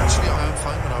that, no, actually I owned a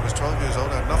phone when I was 12 years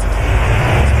old. I had nothing to do with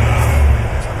it.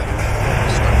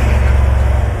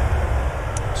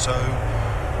 So,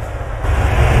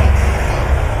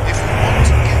 if we want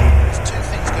to get, there's two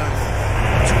things going on.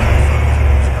 It's about phones,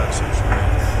 it's about social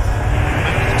media.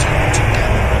 Maybe the two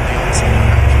together on the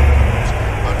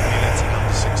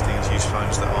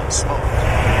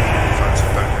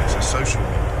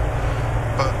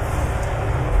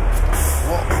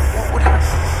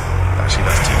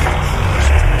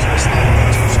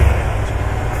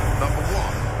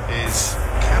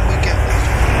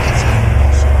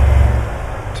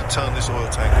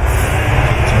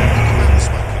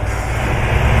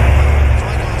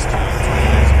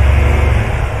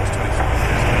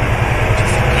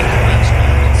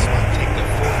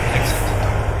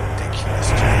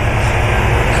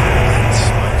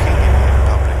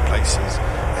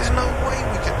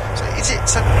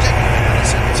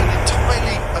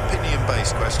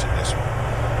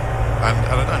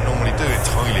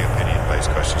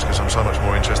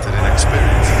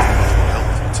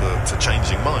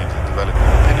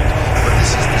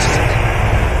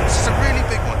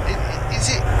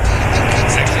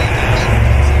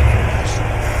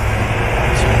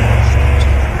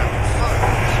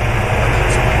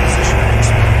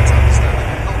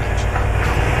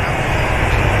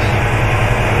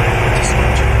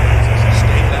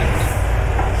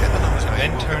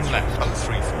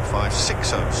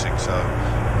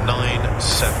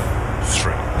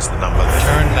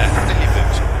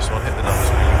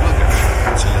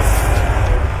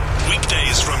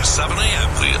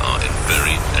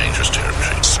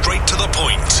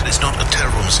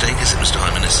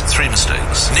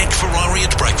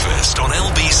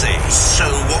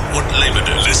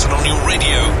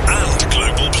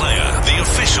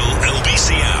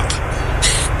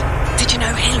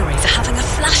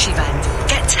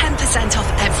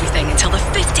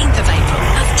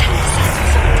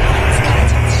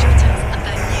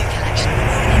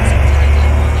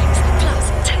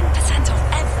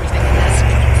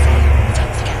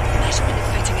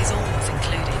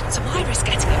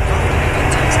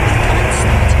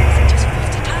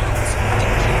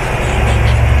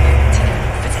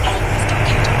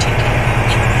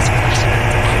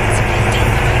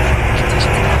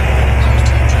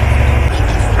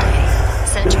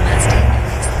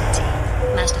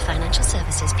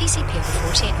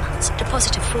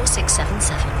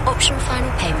Optional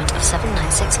final payment of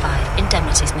 $7,965.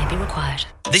 Indemnities may be required.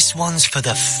 This one's for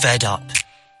the fed up.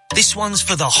 This one's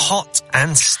for the hot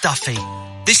and stuffy.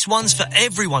 This one's for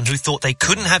everyone who thought they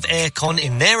couldn't have aircon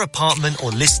in their apartment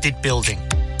or listed building.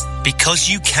 Because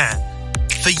you can.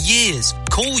 For years,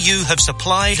 Call.U have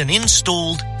supplied and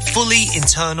installed fully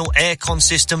internal aircon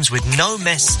systems with no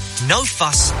mess, no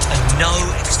fuss and no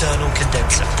external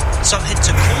condenser. So head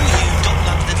to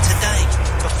callu.london today,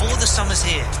 before the summer's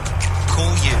here.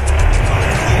 Call.U for a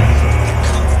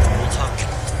cool, comfortable home.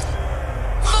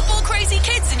 Football crazy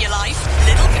kids in your life?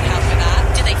 Little can help with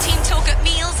that. Do they team talk at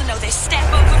meals and know they step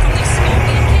over from their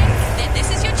scorpion kick? Then this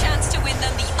is your chance to win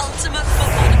them the ultimate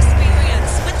football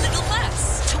experience with Little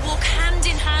Plus. To walk hand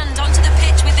in hand onto the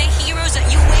pitch with their heroes at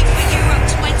You Wait for Euro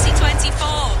 2024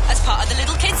 as part of the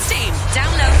Little Kids team.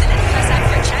 Download the Little Plus app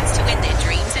for a chance to win their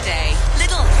dream today.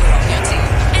 Little, we're on your team.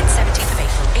 End 17th of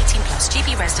April, 18 plus,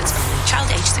 GB residents only.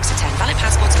 Child age 6 to 10. Valid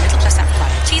passports and Little Plus app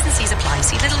required. T's and C's apply.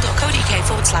 See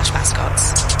little.co.uk/mascots.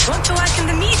 Want to work in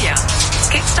the media?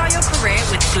 Kickstart your career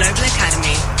with Global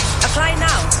Academy. Apply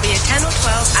now for year 10 or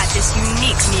 12 at this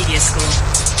unique media school.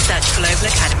 Search Global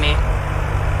Academy.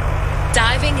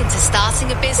 Diving into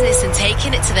starting a business and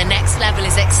taking it to the next level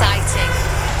is exciting.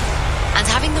 And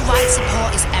having the right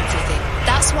support is everything.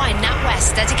 That's why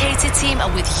NatWest's dedicated team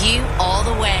are with you all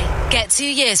the way. Get 2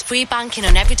 years free banking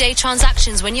on everyday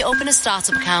transactions when you open a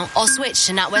startup account or switch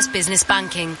to NatWest Business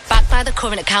Banking, backed by the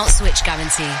current account switch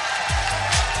guarantee.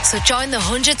 So join the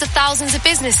hundreds of thousands of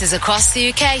businesses across the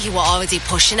UK who are already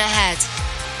pushing ahead.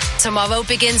 Tomorrow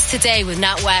begins today with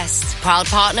NatWest, proud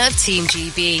partner of Team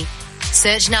GB.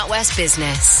 Search NatWest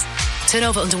Business.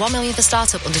 Turnover under 1 million for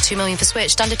startup, under 2 million for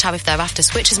switch. Standard tariff thereafter.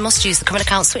 Switchers must use the current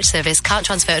account switch service. Can't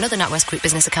transfer another NatWest Group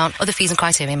business account. Other fees and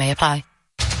criteria may apply.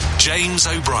 James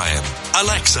O'Brien.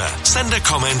 Alexa, send a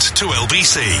comment to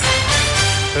LBC.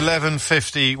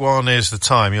 11:51 is the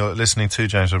time. You're listening to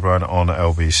James O'Brien on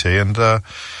LBC. And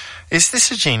is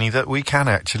this a genie that we can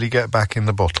actually get back in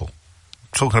the bottle?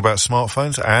 Talking about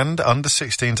smartphones and under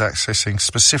 16s accessing,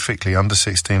 specifically under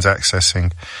 16s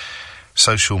accessing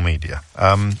social media.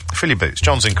 Philly Boots,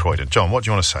 John's in Croydon. John, what do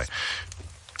you want to say?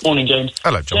 Morning, James.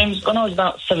 Hello, John. James, when I was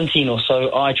about 17 or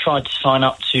so, I tried to sign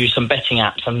up to some betting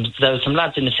apps, and there were some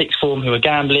lads in the sixth form who were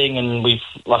gambling, and I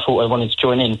thought I wanted to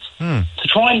join in. To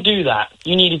try and do that,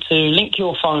 you needed to link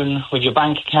your phone with your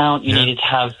bank account. You needed to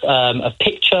have a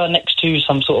picture next to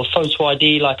some sort of photo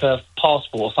ID, like a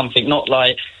passport or something, not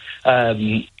like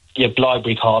your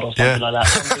library card or something like that.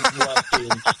 Something worth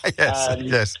doing.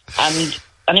 Yes.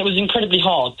 And it was incredibly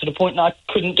hard to the point that I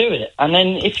couldn't do it. And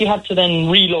then if you had to then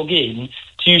re-log in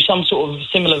to some sort of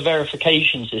similar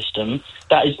verification system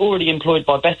that is already employed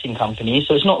by betting companies,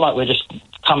 so it's not like we're just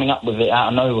coming up with it out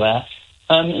of nowhere,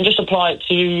 and just apply it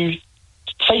to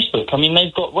Facebook. I mean,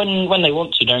 they've got, when they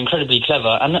want to, they're incredibly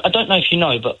clever. And I don't know if you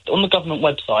know, but on the government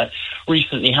website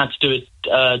recently had to do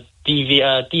a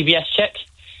DBS check.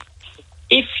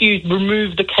 If you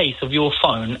remove the case of your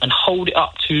phone and hold it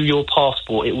up to your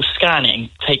passport, it will scan it and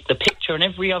take the picture and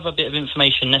every other bit of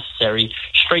information necessary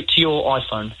straight to your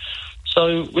iPhone.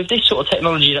 So with this sort of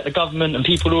technology that the government and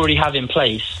people already have in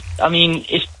place, I mean,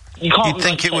 if you can't... You'd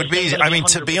think it would be easy. I mean,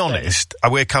 to be honest,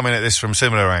 we're coming at this from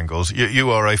similar angles. You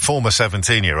are a former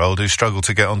 17-year-old who struggled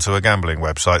to get onto a gambling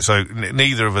website, so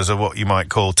neither of us are what you might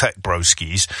call tech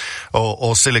broskies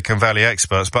or Silicon Valley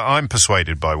experts, but I'm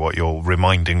persuaded by what you're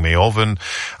reminding me of, and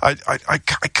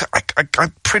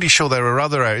I'm pretty sure there are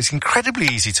other areas. It's incredibly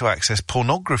easy to access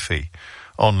pornography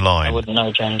online. I wouldn't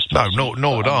know, James. No,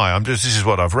 nor would I. This is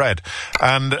what I've read.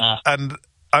 And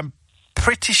I'm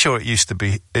pretty sure it used to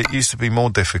be more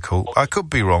difficult. I could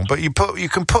be wrong, but you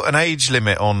can put an age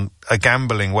limit on a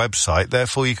gambling website,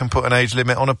 therefore you can put an age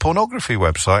limit on a pornography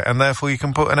website, and therefore you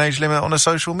can put an age limit on a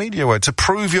social media website. To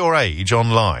prove your age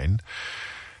online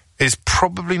is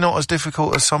probably not as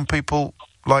difficult as some people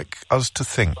like us to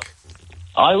think.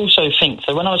 I also think,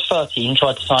 so when I was 13,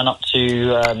 tried to sign up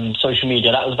to social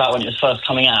media. That was about when it was first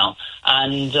coming out.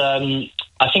 And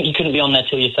I think you couldn't be on there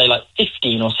till you say like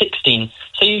 15 or 16.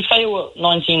 So you fail at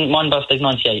 19. My birthday's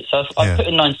 98. So if I put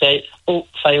in 98,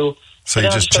 fail. So you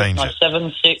just change it.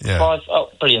 7, 6, 5. Oh,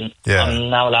 brilliant. Yeah. I'm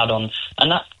now allowed on.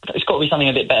 And it's got to be something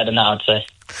a bit better than that, I'd say.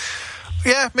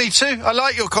 Yeah, me too. I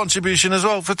like your contribution as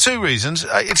well for two reasons.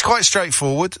 It's quite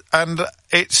straightforward, and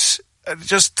it's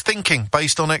just thinking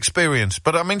based on experience.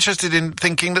 But I'm interested in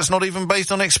thinking that's not even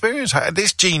based on experience. I think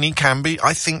this genie can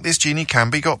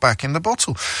be got back in the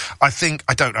bottle. I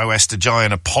don't owe Esther Jai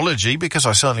an apology because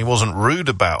I certainly wasn't rude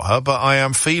about her, but I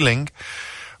am feeling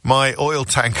my oil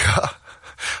tanker,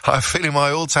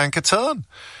 turn.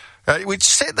 Which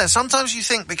sit there. Sometimes you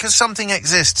think because something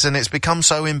exists and it's become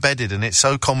so embedded and it's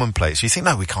so commonplace, you think,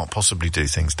 no, we can't possibly do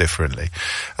things differently.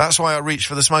 That's why I reached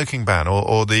for the smoking ban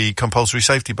or the compulsory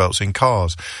safety belts in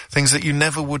cars. Things that you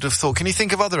never would have thought. Can you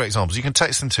think of other examples? You can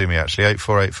text them to me, actually,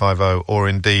 84850, or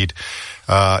indeed,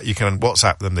 you can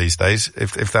WhatsApp them these days.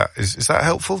 If that is that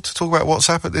helpful to talk about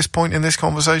WhatsApp at this point in this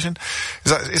conversation?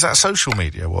 Is that social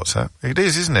media, WhatsApp? It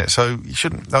is, isn't it? So you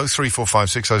shouldn't,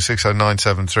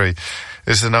 03456060973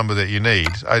 is the number that you need.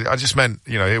 I just meant,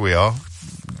 here we are,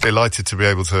 delighted to be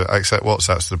able to accept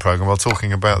WhatsApps to the programme while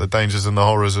talking about the dangers and the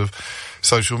horrors of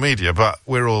social media. But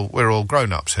we're all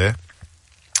grown-ups here,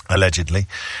 allegedly.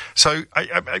 So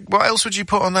what else would you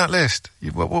put on that list?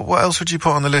 What else would you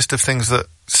put on the list of things that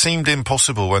seemed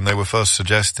impossible when they were first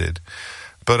suggested,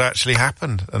 but actually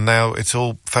happened, and now it's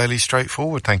all fairly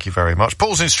straightforward? Thank you very much.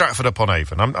 Paul's in Stratford upon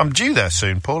Avon. I'm due there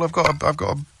soon, Paul. I've got a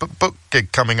book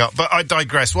gig coming up, but I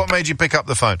digress. What made you pick up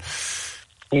the phone?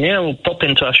 Yeah, we'll pop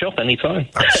into our shop anytime.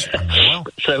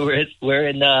 So we're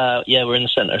in the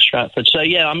centre of Stratford. So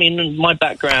yeah, I mean, my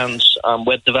background's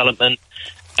web development.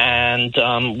 And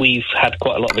we've had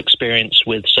quite a lot of experience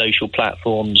with social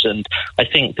platforms, and I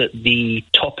think that the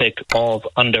topic of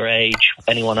underage,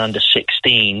 anyone under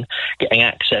 16, getting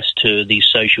access to these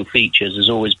social features has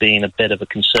always been a bit of a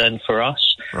concern for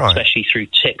us, right, especially through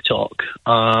TikTok.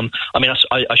 I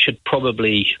should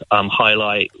probably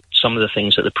highlight some of the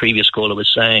things that the previous caller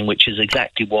was saying, which is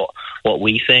exactly what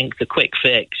we think. The quick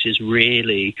fix is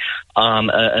really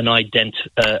an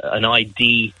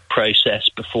ID process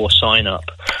before sign up.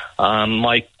 How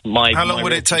long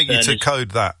would it take you to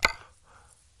code that?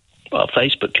 Well,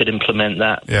 Facebook could implement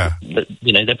that. Yeah, but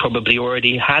they probably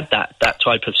already had that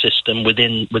type of system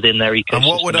within their ecosystem. And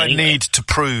what would I need to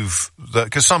prove that?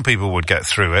 Because some people would get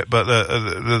through it, but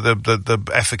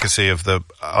the efficacy of the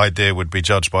idea would be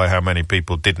judged by how many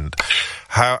people didn't.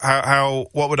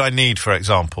 What would I need, for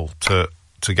example, to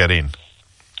get in?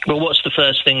 Well, what's the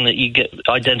first thing that you get?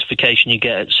 Identification you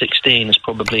get at 16 is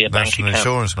probably a bank account. National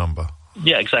insurance number.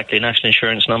 Yeah, exactly. National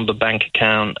insurance number, bank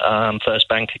account, first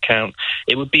bank account.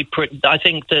 It would be I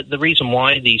think that the reason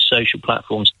why these social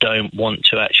platforms don't want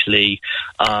to actually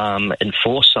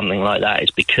enforce something like that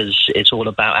is because it's all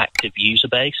about active user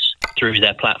base through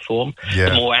their platform. Yeah.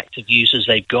 The more active users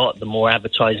they've got, the more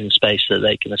advertising space that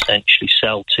they can essentially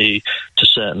sell to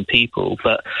certain people.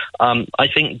 But I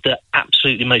think the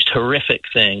absolutely most horrific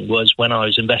thing was when I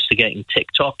was investigating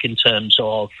TikTok in terms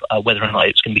of whether or not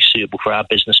it's going to be suitable for our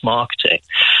business marketing.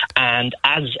 And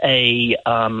as a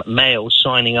male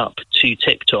signing up to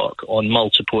TikTok on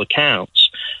multiple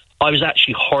accounts, I was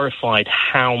actually horrified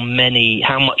how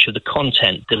much of the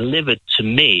content delivered to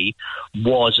me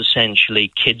was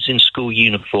essentially kids in school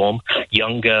uniform,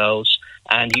 young girls,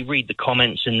 and you read the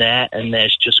comments in there, and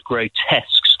there's just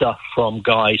grotesque stuff from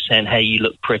guys saying, hey, you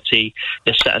look pretty,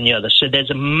 this, that, and the other. So there's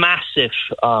a massive,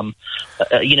 So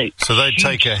they'd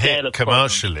take a hit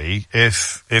commercially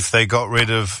if they got rid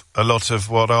of a lot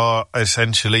of what are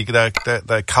essentially their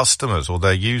customers or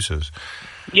their users.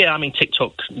 Yeah, I mean,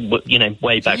 TikTok,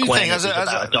 way back when, it was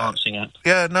about a dancing app.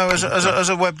 Yeah, no, as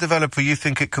a web developer, you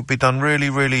think it could be done really,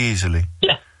 really easily?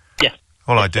 Yeah.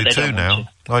 Well, I do too now.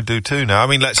 I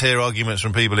mean, let's hear arguments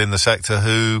from people in the sector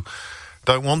who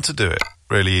don't want to do it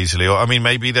really easily. Or, I mean,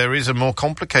 maybe there is a more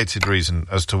complicated reason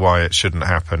as to why it shouldn't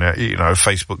happen. A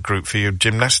Facebook group for your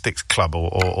gymnastics club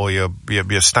or your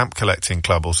stamp collecting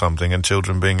club or something, and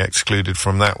children being excluded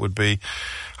from that would be...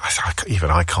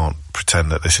 Even I can't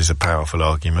pretend that this is a powerful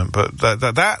argument, but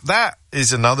that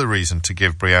is another reason to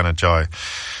give Brianna Jai,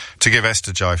 to give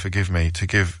Esther Jai, to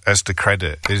give Esther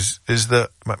credit, is that,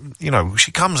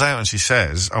 she comes out and she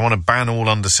says, I want to ban all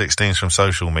under 16s from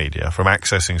social media, from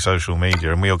accessing social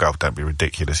media, and we all go, don't be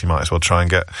ridiculous, you might as well try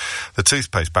and get the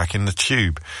toothpaste back in the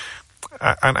tube.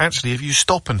 And actually, if you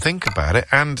stop and think about it,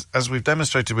 and as we've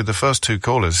demonstrated with the first two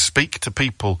callers, speak to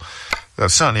people,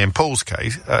 certainly in Paul's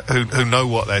case, who know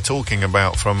what they're talking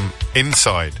about from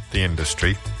inside the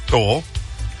industry, or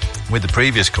with the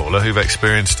previous caller who've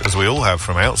experienced, as we all have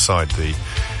from outside the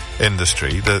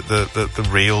industry, the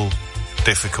real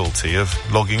difficulty of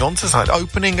logging onto site,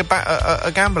 opening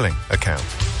a gambling account.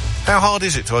 How hard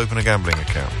is it to open a gambling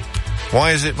account?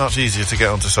 Why is it much easier to get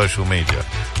onto social media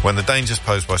when the dangers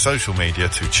posed by social media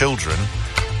to children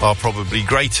are probably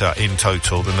greater in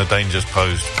total than the dangers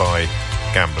posed by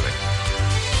gambling?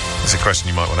 It's a question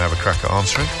you might want to have a crack at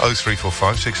answering.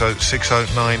 0345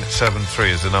 60973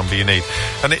 is the number you need.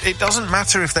 And it doesn't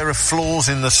matter if there are flaws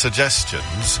in the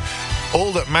suggestions.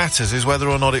 All that matters is whether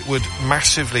or not it would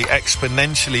massively,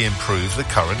 exponentially improve the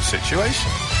current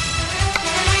situation.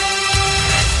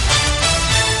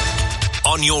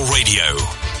 On your radio,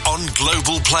 on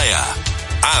Global Player.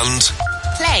 And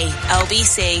Play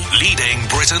LBC. leading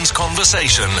Britain's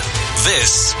conversation.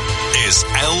 This is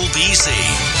LBC.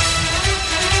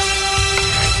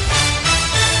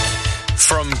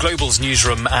 From Global's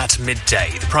newsroom at midday,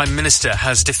 the Prime Minister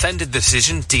has defended the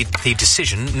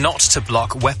decision not to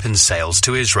block weapons sales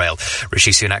to Israel.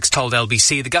 Rishi Sunak's told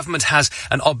LBC the government has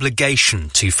an obligation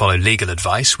to follow legal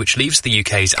advice, which leaves the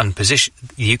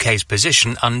UK's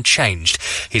position unchanged.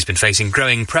 He's been facing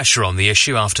growing pressure on the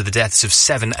issue after the deaths of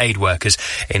 7 aid workers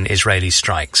in Israeli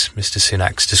strikes. Mr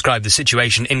Sunak described the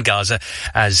situation in Gaza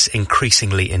as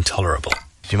increasingly intolerable.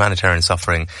 Humanitarian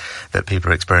suffering that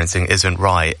people are experiencing isn't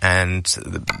right, and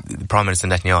the Prime Minister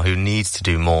Netanyahu needs to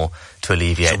do more to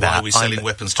alleviate that. So why are we selling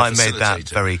weapons to facilitate I made that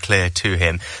very clear to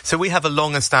him. So we have a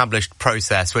long-established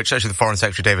process, which actually the Foreign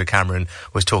Secretary David Cameron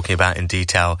was talking about in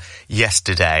detail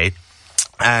yesterday.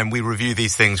 And we review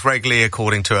these things regularly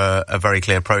according to a very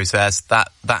clear process.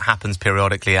 That happens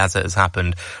periodically, as it has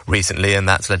happened recently, and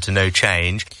that's led to no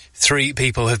change. 3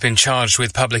 people have been charged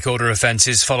with public order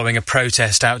offences following a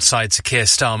protest outside Sir Keir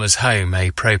Starmer's home.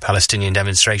 A pro-Palestinian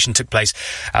demonstration took place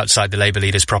outside the Labour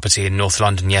leader's property in North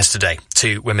London yesterday.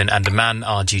 2 women and a man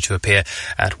are due to appear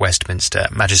at Westminster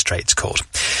Magistrates Court.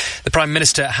 The Prime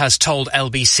Minister has told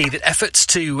LBC that efforts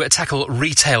to tackle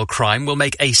retail crime will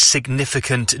make a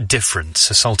significant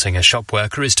difference. Assaulting a shop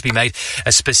worker is to be made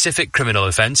a specific criminal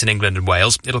offence in England and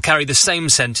Wales. It'll carry the same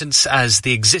sentence as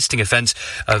the existing offence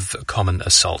of common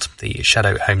assault. The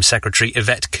Shadow Home Secretary,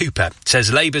 Yvette Cooper,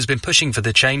 says Labour's been pushing for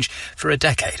the change for a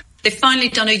decade. They've finally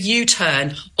done a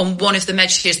U-turn on one of the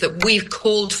measures that we've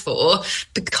called for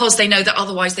because they know that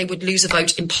otherwise they would lose a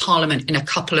vote in Parliament in a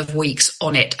couple of weeks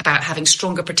on it about having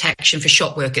stronger protection for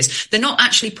shop workers. They're not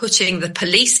actually putting the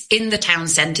police in the town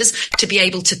centres to be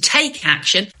able to take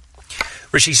action.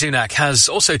 Rishi Sunak has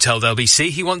also told LBC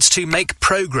he wants to make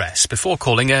progress before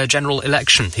calling a general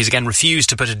election. He's again refused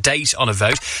to put a date on a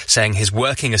vote, saying his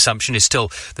working assumption is still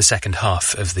the second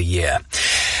half of the year.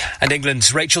 And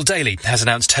England's Rachel Daly has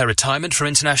announced her retirement from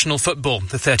international football.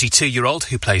 The 32-year-old,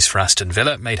 who plays for Aston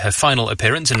Villa, made her final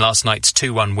appearance in last night's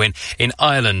 2-1 win in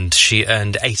Ireland. She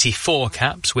earned 84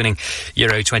 caps, winning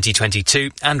Euro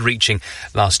 2022 and reaching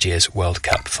last year's World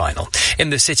Cup final.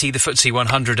 In the city, the FTSE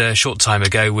 100 a short time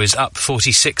ago was up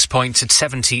 46 points at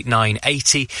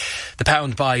 79.80. The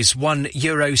pound buys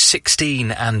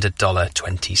 €1.16 and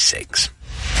 $1.26.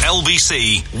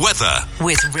 LBC Weather.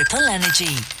 With Ripple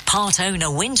Energy. Part own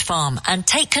a wind farm and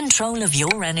take control of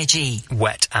your energy.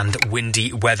 Wet and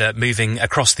windy weather moving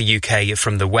across the UK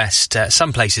from the west.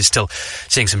 Some places still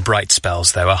seeing some bright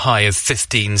spells, though. A high of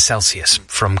 15 Celsius.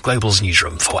 From Global's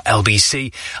newsroom for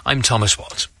LBC, I'm Thomas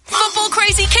Watt. Football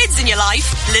crazy kids in your life?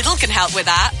 Lidl can help with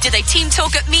that. Do they team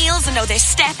talk at meals and know their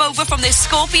step over from their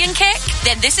scorpion kick?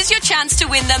 Then this is your chance to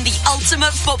win them the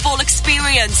ultimate football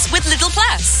experience with Lidl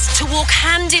Plus. To walk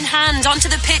hand in hand onto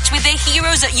the pitch with their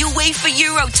heroes at UEFA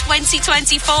Euro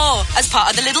 2024 as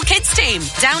part of the Lidl Kids team.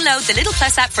 Download the Lidl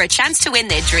Plus app for a chance to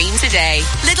win their dream today.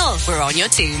 Lidl, we're on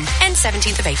your team. End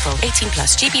 17th of April. 18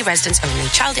 plus. GB residents only.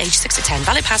 Child age 6 to 10.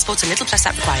 Valid passports and Lidl Plus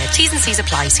app required. T's and C's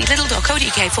apply. See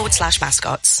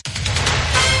lidl.co.uk/mascots.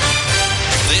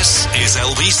 This is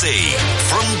LBC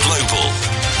from Global,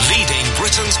 leading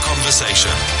Britain's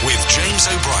conversation with James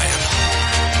O'Brien.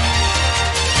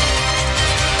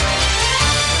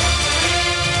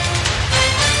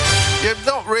 You're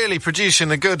not really producing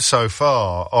the good so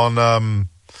far on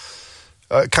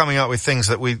coming up with things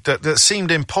that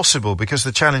seemed impossible because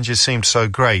the challenges seemed so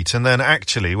great, and then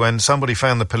actually when somebody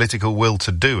found the political will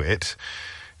to do it,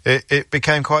 it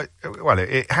became quite, well,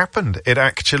 it happened. It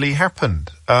actually happened.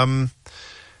 And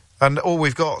all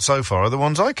we've got so far are the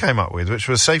ones I came up with, which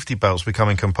was safety belts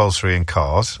becoming compulsory in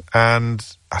cars, and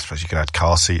I suppose you could add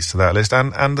car seats to that list,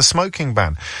 and the smoking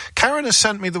ban. Karen has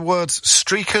sent me the words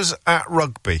streakers at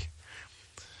rugby.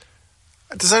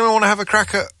 Does anyone want to have a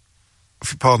crack at,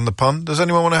 if you pardon the pun, does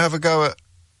anyone want to have a go at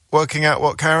working out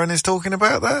what Karen is talking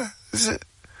about there? Is it,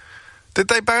 did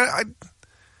they ban...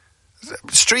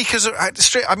 Streakers are...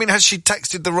 I mean, has she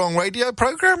texted the wrong radio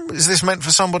programme? Is this meant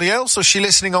for somebody else? Or is she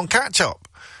listening on catch-up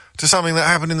to something that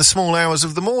happened in the small hours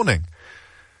of the morning?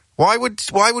 Why would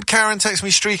Karen text me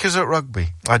streakers at rugby?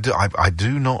 I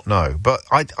do not know. But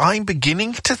I'm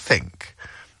beginning to think,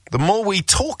 the more we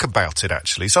talk about it,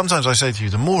 actually, sometimes I say to you,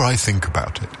 the more I think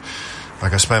about it,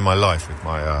 like I spend my life with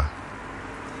my...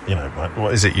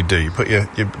 what is it you do? You put you're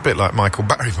a bit like Michael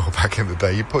Barrymore back in the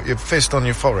day. You put your fist on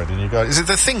your forehead and you go, is it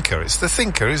the thinker? It's the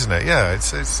thinker, isn't it? Yeah,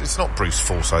 it's not Bruce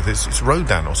Forsyth, it's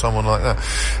Rodin or someone like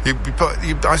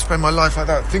that. I spend my life like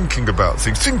that, thinking about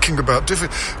things, thinking about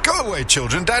different... Go away,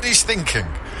 children, Daddy's thinking.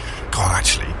 God,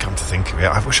 actually, come to think of it,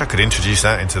 I wish I could introduce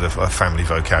that into the family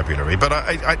vocabulary, but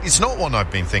it's not one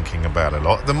I've been thinking about a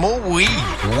lot. The more we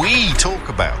talk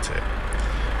about it,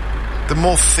 the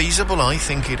more feasible I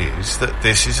think it is that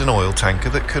this is an oil tanker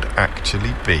that could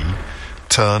actually be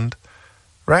turned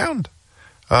round.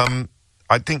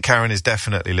 I think Karen is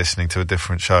definitely listening to a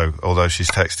different show, although she's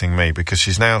texting me, because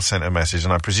she's now sent a message,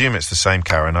 and I presume it's the same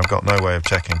Karen, I've got no way of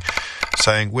checking,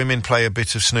 saying women play a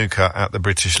bit of snooker at the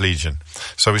British Legion.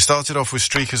 So we started off with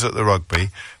streakers at the rugby,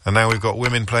 and now we've got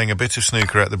women playing a bit of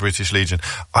snooker at the British Legion.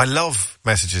 I love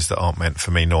messages that aren't meant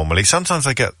for me normally. Sometimes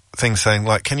I get things saying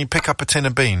like, can you pick up a tin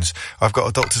of beans? I've got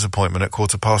a doctor's appointment at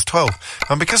 12:15.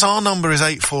 And because our number is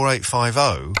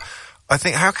 84850, I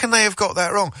think, how can they have got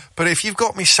that wrong? But if you've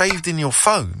got me saved in your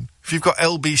phone, if you've got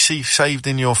LBC saved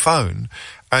in your phone,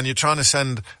 and you're trying to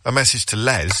send a message to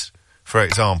Les, for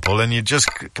example, and you're just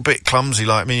a bit clumsy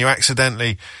like me, you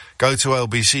accidentally go to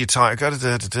LBC, you type,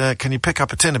 can you pick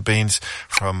up a tin of beans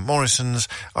from Morrison's?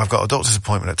 I've got a doctor's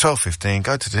appointment at 12:15,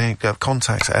 go to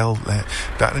contacts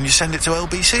and you send it to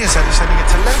LBC instead of sending it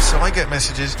to Les. So I get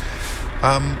messages,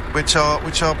 which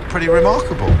are pretty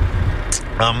remarkable.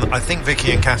 I think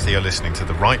Vicky and Kathy are listening to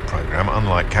the right programme,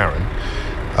 unlike Karen,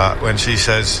 when she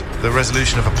says the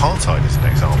resolution of apartheid is an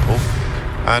example.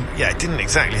 And, yeah, it didn't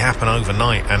exactly happen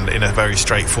overnight and in a very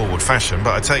straightforward fashion,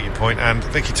 but I take your point. And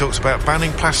Vicky talks about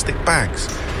banning plastic bags.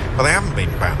 Well, they haven't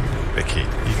been banned, Vicky.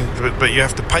 But you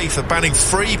have to pay for banning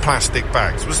free plastic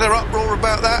bags. Was there uproar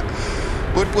about that?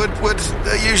 Would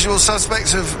the usual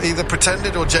suspects have either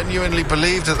pretended or genuinely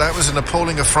believed that was an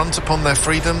appalling affront upon their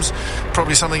freedoms?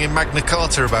 Probably something in Magna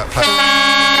Carta about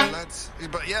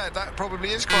plastic. But yeah, that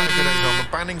probably is quite a good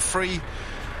example. Banning free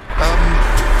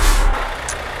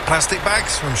plastic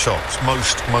bags from shops,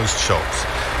 most shops.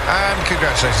 And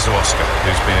congratulations to Oscar,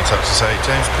 who's been in touch to say,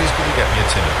 James, please could you get me a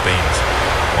tin of beans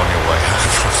on your way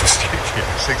home from the studio?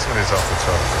 6 minutes after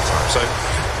 12 at the time. So,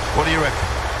 what do you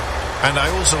reckon? And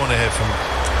I also want to hear from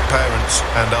parents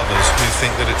and others who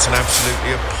think that it's an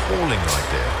absolutely appalling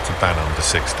idea to ban under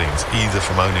 16s, either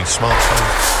from owning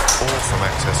smartphones or from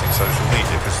accessing social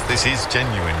media, because this is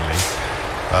genuinely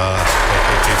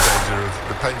in danger of,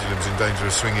 the pendulum's in danger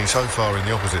of swinging so far in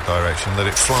the opposite direction that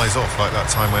it flies off, like that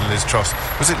time when Liz Truss...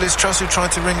 Was it Liz Truss who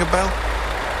tried to ring a bell?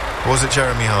 Or was it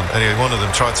Jeremy Hunt? Anyway, one of them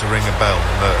tried to ring a bell,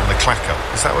 and the clacker.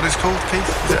 Is that what it's called, Keith?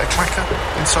 Is it a clacker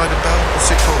inside a bell?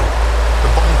 What's it called? The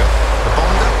bonga. The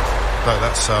bonga? No,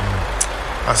 that's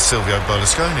Silvio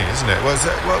Berlusconi, isn't it? What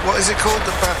is it called?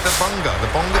 The bonga. The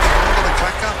bonga, the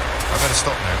clacker? I better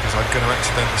stop now, because I'm going to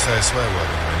accidentally say a swear word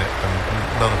in a minute, and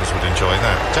none of us would enjoy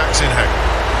that. Jack's in Hackney.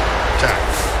 Jack,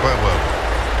 where were we?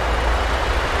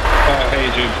 Hey,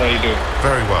 James, how you doing?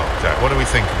 Very well, Jack. What do we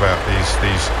think about these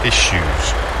issues?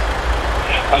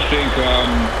 I think,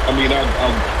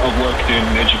 I've worked in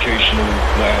educational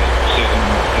setting,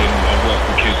 and I've worked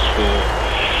with kids for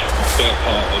the better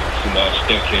part of the last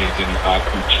decade, and I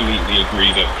completely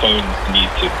agree that phones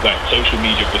need to, social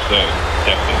media for certain,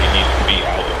 definitely needs to be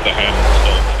out of the hands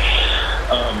of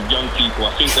young people.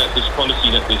 I think that this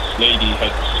policy that this lady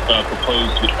has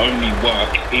proposed would only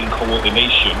work in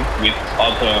coordination with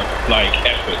other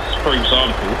efforts. For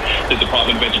example, the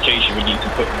Department of Education would need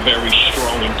to put very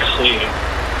strong and clear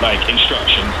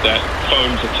instructions that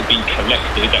phones are to be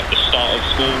collected at the start of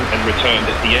school and returned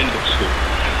at the end of school.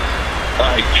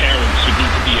 Parents would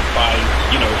need to be advised,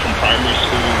 from primary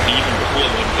school, even before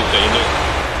then, to say, look,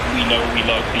 we know we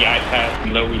love the iPad, we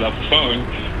know we love the phone,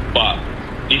 but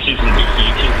this isn't good for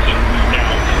your kids, and we now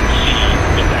can see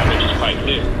the damage is quite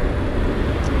clear.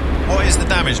 What is the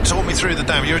damage? Talk me through the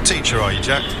damage. You're a teacher, are you,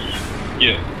 Jack?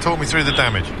 Yeah. Talk me through the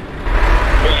damage.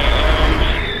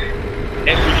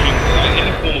 Everything,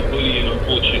 any form of bullying,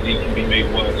 unfortunately, can be made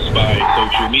worse by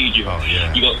social media. Oh,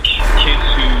 yeah. You got kids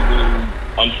who will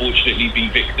unfortunately be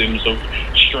victims of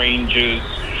strangers.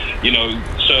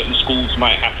 Certain schools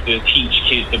might have to teach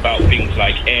kids about things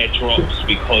like airdrops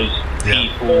because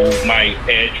people might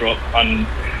airdrop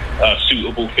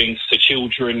unsuitable things to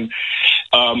children.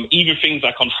 Even things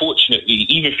like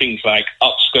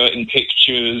upskirting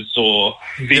pictures or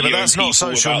videos. Yeah, but that's not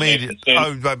social media.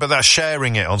 But that's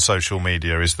sharing it on social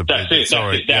media is the big...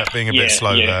 Sorry, being a bit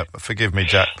slow there. Forgive me,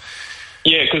 Jack.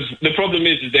 Yeah, because the problem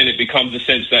is then it becomes a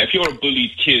sense that if you're a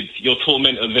bullied kid, your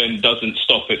tormentor then doesn't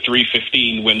stop at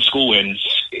 3:15 when school ends.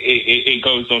 It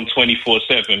goes on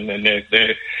 24/7, and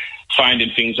they're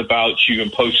finding things about you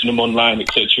and posting them online,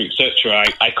 etc., etc.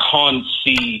 I can't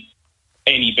see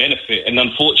any benefit, and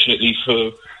unfortunately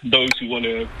for those who want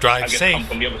to come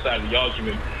from the other side of the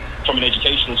argument, from an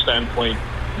educational standpoint,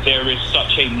 there is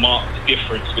such a marked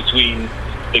difference between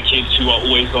the kids who are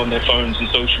always on their phones and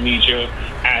social media,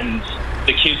 and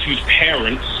the kids whose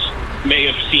parents may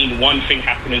have seen one thing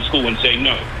happen in school and say,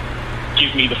 no,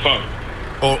 give me the phone.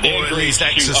 Or at least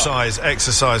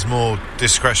exercise more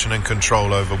discretion and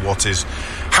control over what is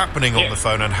happening on the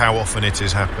phone and how often it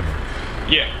is happening.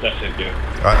 Yeah, that's it,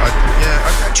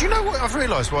 yeah. Do you know what I've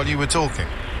realised while you were talking?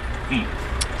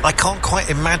 I can't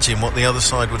quite imagine what the other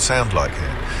side would sound like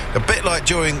here. A bit like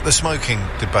during the smoking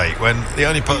debate, when the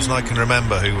only person I can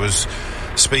remember who was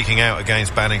speaking out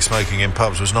against banning smoking in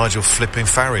pubs was Nigel flipping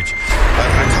Farage.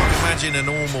 I can't imagine a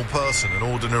normal person, an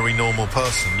ordinary normal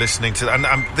person, listening to... And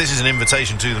this is an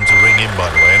invitation to them to ring in, by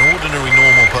the way. An ordinary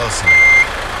normal person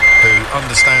who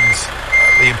understands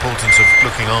the importance of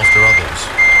looking after others,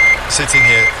 sitting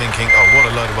here thinking, oh, what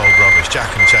a load of old rubbish.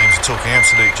 Jack and James are talking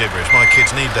absolute gibberish. My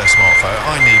kids need their smartphone.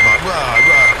 I need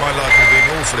my life would have been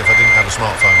awful if I didn't have a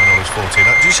smartphone when I was 14.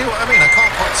 Do you see what I mean? I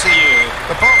can't quite see,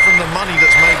 apart from the money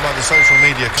that's made by the social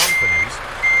media companies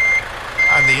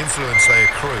and the influence they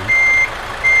accrue,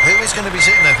 who is going to be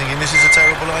sitting there thinking this is a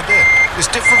terrible idea?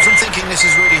 It's different from thinking this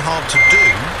is really hard to do,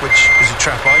 which is a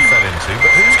trap I fell into,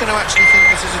 but who's going to actually think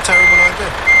this is a terrible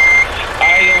idea?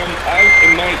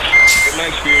 In my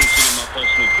experience and in my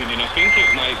personal opinion, I think it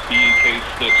might be a case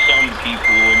that some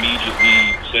people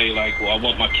immediately say, like, well, I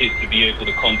want my kids to be able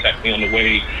to contact me on the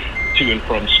way to and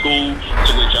from school,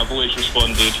 to which I've always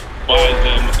responded, buy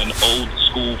them an old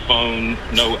school phone,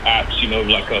 no apps,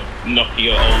 like a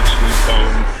Nokia old school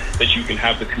phone that you can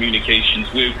have the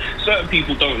communications with. Certain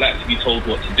people don't like to be told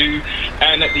what to do,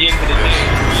 and at the end of the day,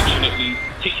 unfortunately,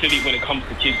 particularly when it comes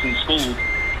to kids in schools,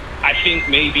 I think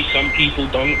maybe some people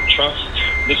don't trust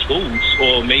the schools,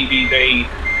 or maybe they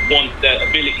want the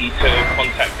ability to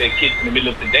contact their kids in the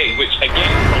middle of the day, which, again,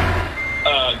 from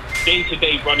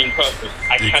day-to-day running purpose,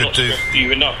 I cannot stress to you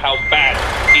enough how bad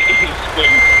it is when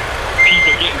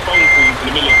people are getting phone calls in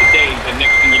the middle of the day, and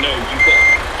next thing you know, you've got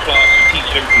class, your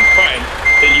teacher, everything's fine,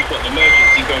 then you've got an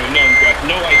emergency going on, you have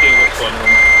no idea what's going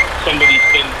on. Somebody's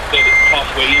been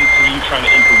halfway into you trying to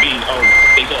intervene. Oh,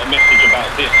 they got a message about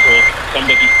this, or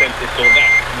somebody sent this or that,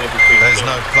 and everything. There's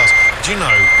no plus. Do you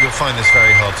know, you'll find this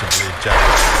very hard to believe, Jack.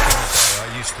 Back in the day, I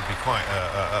used to be quite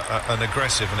an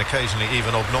aggressive and occasionally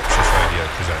even obnoxious radio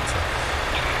presenter.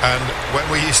 And when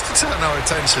we used to turn our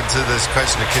attention to this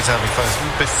question of kids having phones,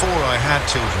 before I had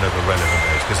children of a relevant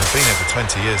age, because I've been here for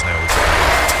 20 years now,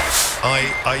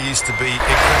 I used to be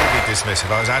incredibly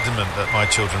dismissive. I was adamant that my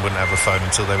children wouldn't have a phone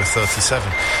until they were 37.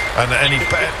 And any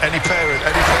parent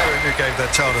who gave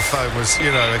their child a phone was,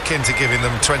 akin to giving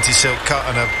them 20 silk cut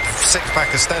and a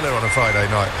 6-pack of Stella on a Friday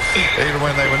night, even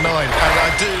when they were 9. And I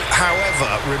do,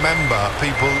 however, remember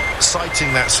people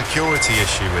citing that security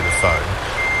issue with a phone.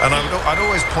 And I'd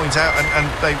always point out, and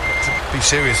they, to be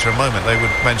serious for a moment, they would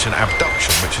mention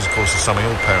abduction, which is, of course, is something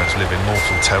all parents live in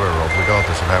mortal terror of,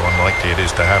 regardless of how unlikely it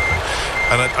is to happen.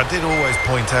 And I did always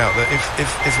point out that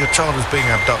if your child was being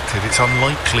abducted, it's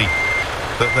unlikely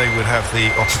that they would have the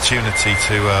opportunity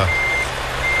to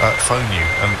phone you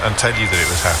and tell you that it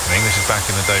was happening. This is back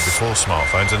in the day before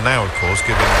smartphones, and now, of course,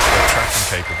 given the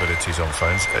tracking capabilities on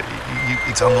phones,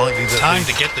 it's unlikely that time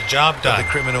to get the job done. The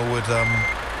criminal would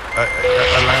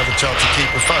allow the child to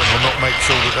keep the phone, or not make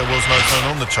sure that there was no phone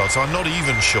on the child. So I'm not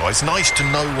even sure. It's nice to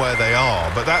know where they are,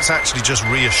 but that's actually just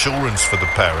reassurance for the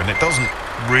parent. It doesn't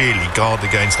really guard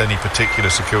against any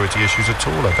particular security issues at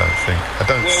all, I don't think.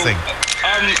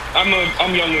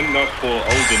 I'm young enough or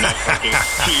old enough, I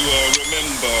guess, to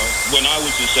remember when I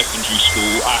was in secondary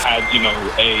school, I had,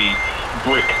 a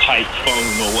brick-type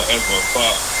phone or whatever,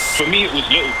 but for me it was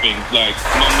little things, like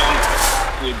my mum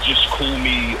would just call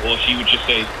me, or she would just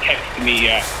say, text me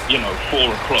at, 4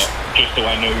 o'clock, just so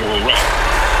I know you're all right.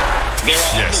 There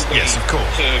are other ways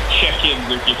to check in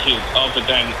with your kids other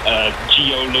than a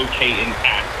geolocating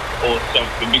app or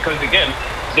something, because again,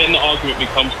 then the argument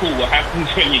becomes, cool, what happens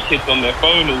when your kid's on their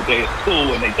phone all day at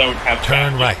school and they don't have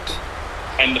turn right,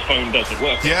 and the phone doesn't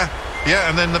work? Yeah,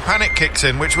 and then the panic kicks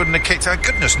in, which wouldn't have kicked out.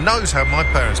 Goodness knows how my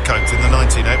parents coped in the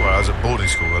 1980s. Well, I was at boarding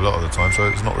school a lot of the time, so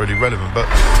it's not really relevant. But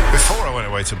before I went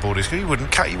away to boarding school, you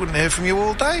wouldn't hear from you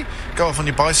all day. Go off on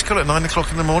your bicycle at 9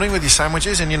 o'clock in the morning with your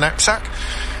sandwiches in your knapsack,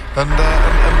 and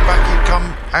back you'd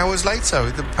come hours later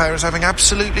with the parents having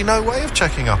absolutely no way of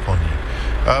checking up on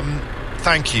you.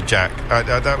 Thank you, Jack.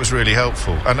 That was really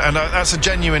helpful. And that's a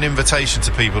genuine invitation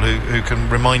to people who can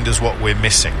remind us what we're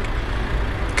missing.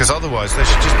 Because otherwise, they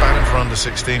should just ban them for under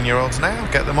 16-year-olds now.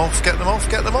 Get them off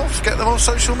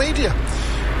social media.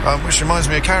 Which reminds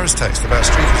me of Kara's text about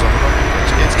streakers on the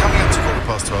road. It's coming up to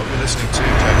 12:15. You're listening to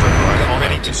James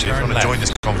O'Brien. If you want to join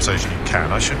this conversation, you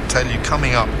can. I should tell you,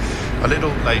 coming up a little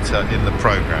later in the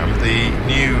programme, the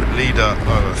new leader,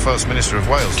 First Minister of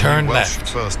Wales, Turn Welsh left.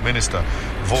 First Minister,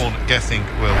 Vaughan Gething,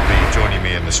 will be joining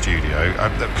me in the studio.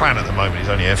 The plan at the moment, he's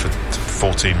only here for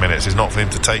 14 minutes, is not for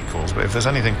him to take calls, but if there's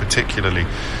anything particular that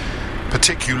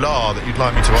you'd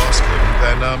like me to ask him,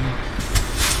 then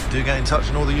do get in touch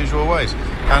in all the usual ways.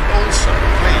 And also,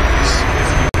 please,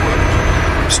 if you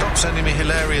would, stop sending me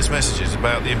hilarious messages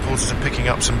about the importance of picking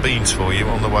up some beans for you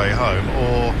on the way home,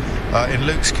 or in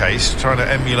Luke's case, trying to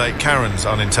emulate Karen's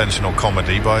unintentional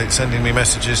comedy by sending me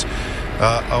messages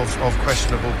of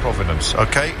questionable provenance.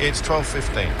 Okay, it's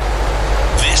 12:15.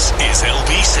 This is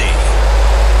LBC.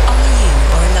 Are you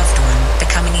or a loved one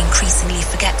becoming increasingly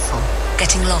forgetful,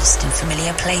 getting lost in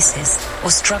familiar places,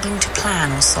 or struggling to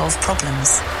plan or solve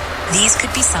problems? These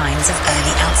could be signs of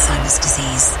early Alzheimer's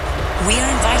disease. We are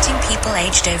inviting people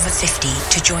aged over 50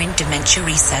 to join dementia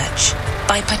research.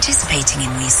 By participating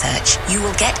in research, you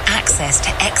will get access to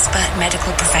expert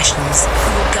medical professionals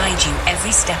who will guide you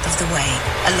every step of the way,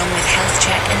 along with health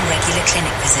check and regular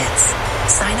clinic visits.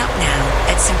 Sign up now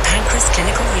at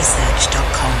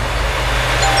stpancrasclinicalresearch.com.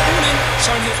 Morning.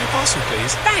 Sign here for your parcel,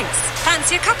 please. Thanks.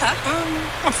 Fancy a cuppa?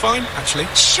 I'm fine, actually.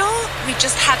 Sure. We've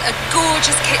just had a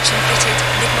gorgeous kitchen fitted,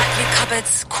 midnight blue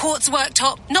cupboards, quartz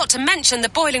worktop, not to mention the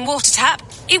boiling water tap.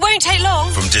 It won't take long.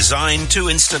 From design to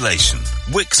installation,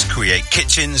 Wix create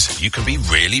kitchens you can be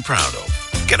really proud of.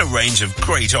 Get a range of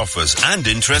great offers and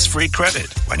interest-free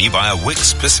credit when you buy a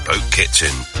Wix bespoke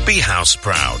kitchen. Be house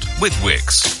proud with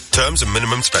Wix. Terms and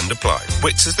minimum spend apply.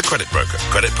 Wix is the credit broker.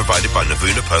 Credit provided by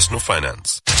Navuna Personal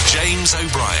Finance. James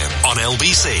O'Brien on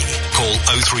LBC. Call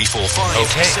 0345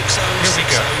 Okay, 60 here we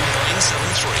go.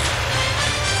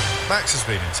 973. Max has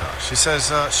been in touch. He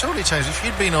says, surely, James, if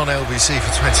you'd been on LBC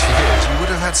for 20 years, you would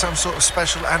have had some sort of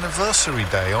special anniversary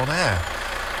day on air.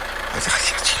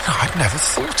 I'd never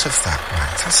thought of that,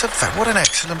 Max. What an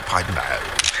excellent pipe. No,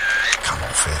 come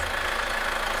off it.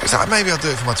 Maybe I'll do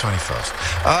it for my 21st.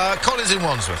 Colin's in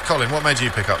Wandsworth. Colin, what made you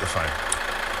pick up the phone?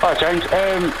 Hi, James.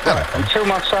 Until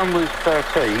my son was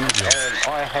 13,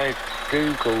 I had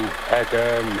Google had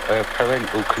a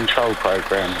parental control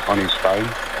program on his phone,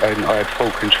 and I had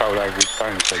full control over his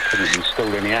phone, so he couldn't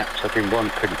install any apps I didn't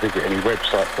want, couldn't visit any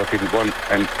websites I didn't want,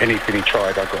 and anything he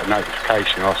tried, I got a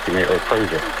notification asking me to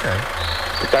approve it. Okay.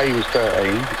 The day he was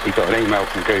 13, he got an email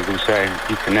from Google saying,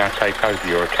 you can now take over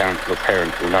your account, your parent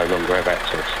will no longer have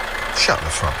access. Shut the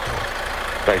front door.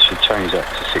 They should change that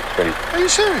to 16. Are you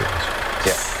serious?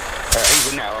 Yeah.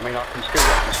 Even now, I mean, I can still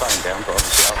let the phone down, but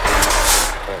obviously I've been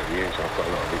for 30 years, I've got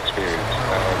a lot of experience.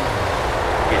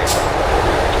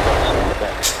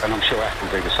 And I'm sure Apple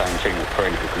do the same thing with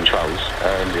parental controls.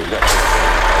 It was actually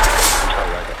control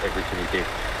over everything he did,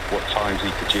 what times he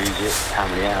could use it, how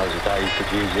many hours a day he could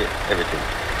use it, everything.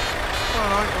 All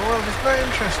right, well, it's very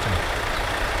interesting.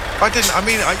 I have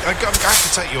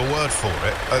to take your word for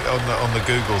it on the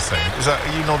Google thing.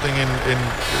 Are you nodding in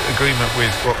agreement with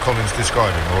what Colin's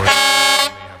describing, or is he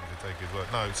having to take his word?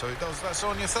 No, so it does. That's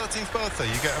on your 13th birthday.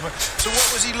 You get. So what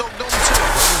was he logged on to?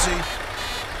 What was he?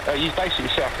 You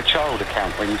basically set up a child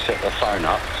account when you set the phone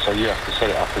up, so you have to set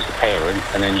it up as the parent,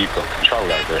 and then you've got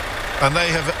control over it. And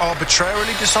they have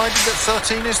arbitrarily decided that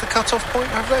 13 is the cut-off point,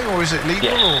 have they? Or is it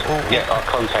legal? Yes. Or yeah, I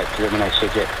contacted them and they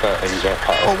said, 13 is our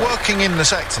cut-off. Well, working in the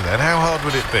sector then, how hard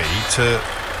would it be to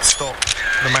stop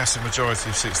the massive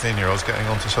majority of 16-year-olds getting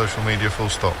onto social media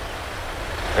full stop?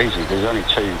 Easy. There's only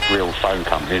two real phone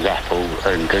companies, Apple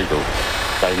and Google.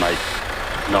 They make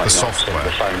 99% of the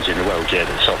phones in the world, the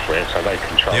software, so they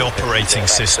control the operating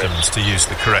systems, to use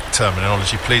the correct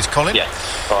terminology, please, Colin. Yeah,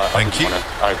 thank you. I don't want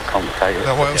to overcomplicate it.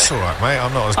 No, well, it's all right, mate.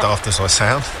 I'm not as daft as I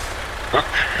sound. But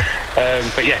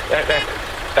yeah,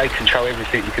 they control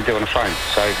everything you can do on a phone.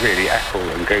 So really, Apple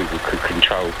and Google could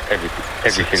control everything.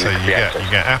 So you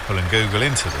get Apple and Google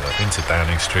into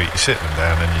Downing Street. You sit them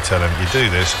down and you tell them you do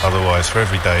this. Otherwise, for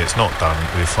every day it's not done,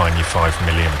 we'll fine you £5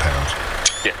 million.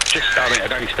 Yeah, I'd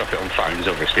only stop it on phones,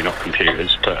 obviously, not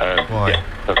computers, but... why? Yeah,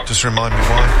 just remind me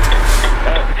why.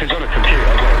 Because on a computer,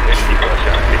 you've got to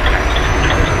set up different access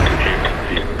controls on a computer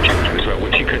for your children as well,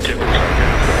 which you could do also.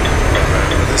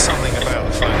 But there's something about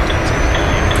the phone.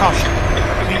 Caution.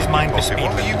 Please mind the speed.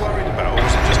 What were you worried about, or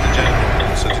was it just a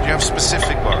general? So did you have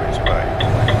specific worries about it?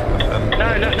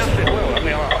 No, nothing. Well, I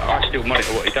mean, I still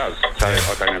monitor what he does, so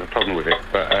I don't have a problem with it,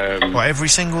 but... every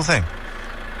single thing?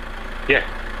 Yeah.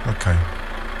 Okay.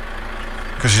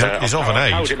 Because he's of an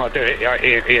age. I told him I'd do it.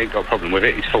 He ain't got a problem with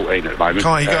it. He's 14 at the moment.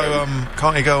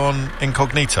 Can't he go on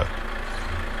incognito?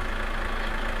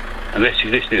 Unless he's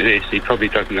listening to this, he probably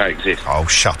doesn't know it exists. Oh,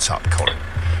 shut up, Colin.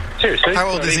 Seriously? How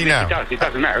old is he now? It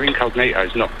doesn't matter. Incognito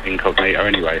is not incognito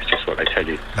anyway. It's just what they tell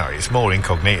you. No, it's more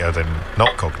incognito than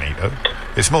not cognito.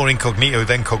 It's more incognito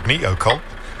than cognito, Col.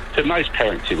 To most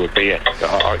parents, it would be,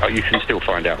 yeah. You can still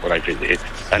find out what they visited,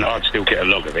 and I'd still get a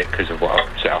log of it because of what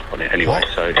I've set up on it anyway,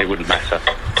 so it wouldn't matter.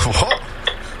 What?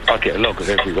 I'd get a log of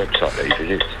every website that he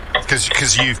visits.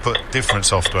 Because you've put different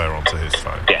software onto his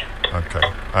phone? Yeah. Okay.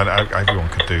 And everyone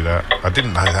could do that. I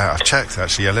didn't know that. I've checked,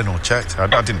 actually. Eleanor checked. I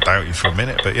didn't doubt you for a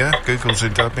minute, but yeah, Google's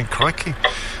in. I've been crikey.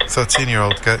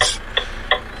 13-year-old gets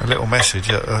a little message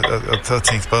at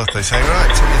 13th birthday saying,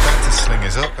 right, tell your dad to sling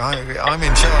his hook. I'm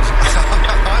in charge.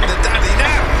 I'm the daddy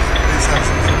now. This has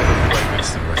a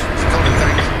Winston reference. Colin,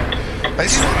 thank you.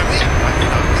 This is what I mean.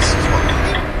 This is what I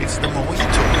mean. It's the more you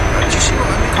talk about. Do you see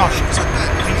what I mean? Caution.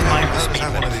 Please mind the speed.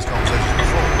 I've had one of these conversations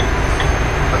before.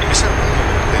 But yourself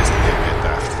appears to get a bit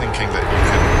daft, thinking that you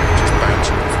can just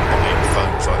bounce them from buying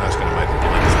phones like that's going to make the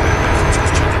blindness a bit difference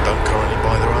because children don't currently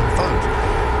buy their own phones.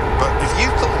 But if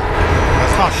you thought,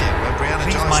 when Brianna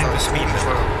Jai started calling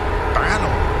for a ban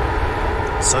on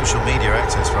social media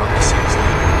access for under 16, you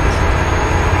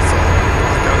thought,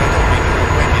 I don't mean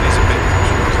maybe it is a bit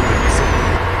controversial, but you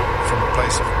thought from a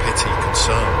place of pity,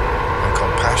 concern and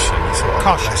compassion, you thought,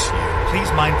 oh, bless you, please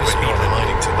mind the speed. You're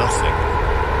hiding to nothing.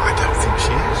 I don't think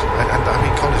she is. And I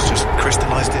mean, Colin's just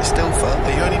crystallised it still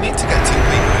further. You only need to get two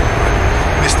people in,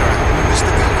 Mr. Apple and Mr.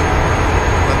 Google.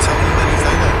 They'll tell you that if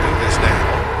they don't do this now,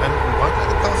 then we won't let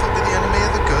the perfect be the enemy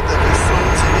of the good. There'll be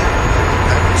flaws in it.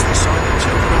 Parents that sign their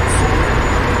children up for it,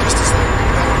 just as there will be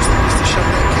parents that used to show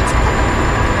their kids porn.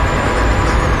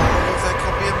 They were part of their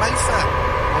copy of Mayfair,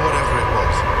 or whatever it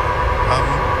was.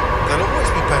 There'll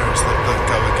always be parents that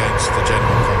go against the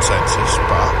general consensus,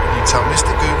 but you tell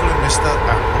Mr. Google and Mr.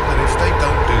 Apple that if they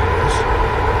don't do this,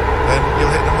 then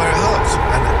you'll hit them where it hurts.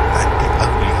 And it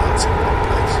only hurts in one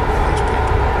place, those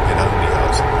people. It only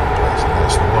hurts in one place, and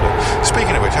that's the water.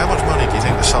 Speaking of which, how much money do you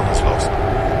think the Sun has lost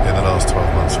in the last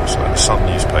 12 months or so? The Sun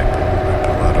newspaper,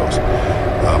 Rupert Murdoch's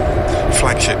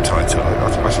flagship title.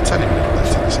 I should tell you a little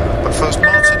later this hour. But first,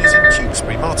 Martin is in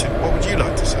Tewkesbury. Martin, what would you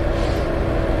like to say?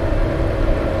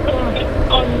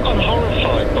 I'm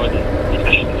horrified by the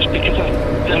discussions because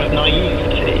that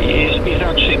naivety is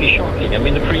absolutely shocking. I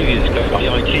mean, the previous guy, the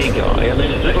IT guy, I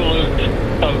mean, the level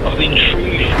of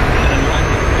intrusion and lack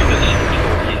of privacy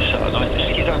for his son, I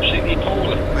think is absolutely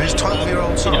appalling. His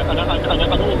 12-year-old son? And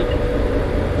all the...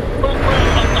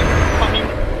 I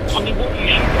mean, what you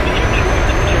should be...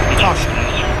 Caution.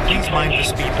 Please mind the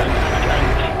speed limit.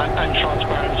 And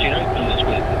transparency and openness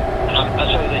with them,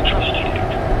 so they trust you.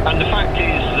 And the fact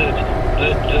is that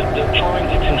trying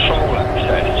to control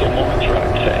access or monitor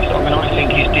access, I mean, I think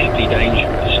is deeply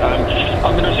dangerous. I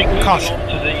mean, I think moving Caution. on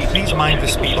to the... Please mind the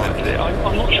speed limit.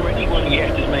 I'm not sure anyone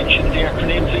yet has mentioned the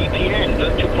acronym VPN,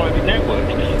 Virtual Private Network.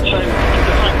 So the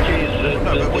fact is that...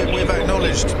 No, but we've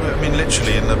acknowledged, I mean,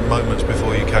 literally in the moments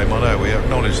before you came on air, we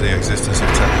acknowledged the existence of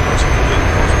technological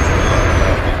loopholes that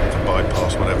allow people to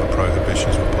bypass whatever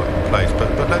prohibitions were put in place.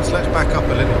 But let's back up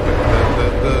a little bit.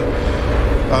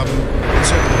 The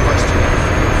simple question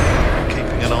of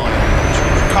keeping an eye on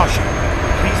children. Caution.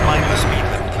 Please mind the speed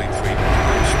limit. Complete freedom to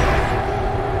do so.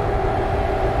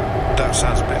 That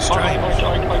sounds a bit strange. I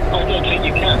don't think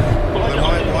you can. Well,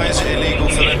 then why is it illegal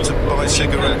for them to buy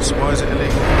cigarettes? Why is it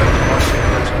illegal for them to buy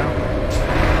cigarettes now?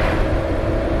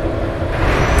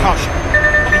 Caution.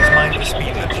 Please mind the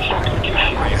speed limit.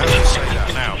 You have to say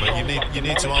that now, but you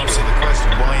need to answer the question.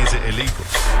 Why is it illegal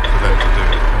for them to do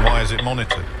it? And why is it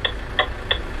monitored?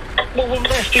 Well,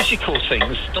 they're physical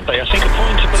things, don't they? I think the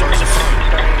point about it's a phone.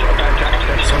 About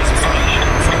access So it's a phone.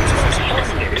 A phone's a physical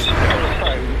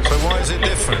thing. So why is it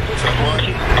different? Why is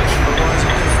it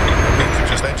different? We could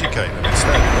just educate them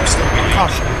instead.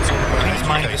 Caution. Please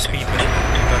mind the speed limit.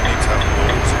 You don't need to have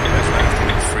laws. They don't have to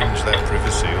infringe their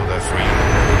privacy or their freedom.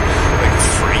 They're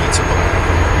free to buy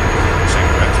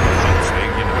cigarettes, but hopefully,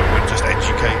 we'll just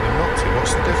educate them not to.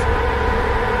 What's the difference?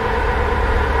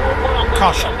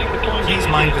 Caution. Please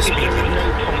mind the speed limit. There's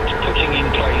no point putting in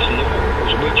place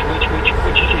laws which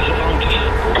it is designed to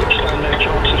withstand no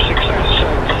chance of success.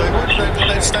 So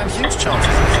they stand huge chances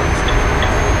of success.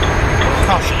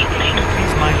 Caution.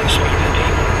 Please mind the speed limit.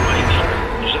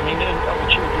 I mean, are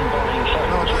children buying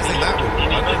phones? No, I don't think that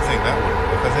would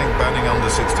work. I think banning under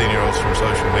 16-year-olds from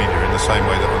social media in the same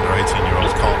way that under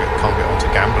 18-year-olds can't get onto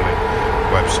gambling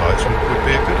websites would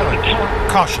be a good idea.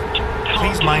 Caution.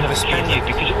 Please mind the speed limit.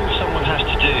 Because all someone has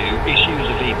to do is use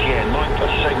a VPN. My boys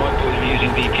are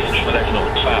using VPNs for their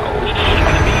not valves,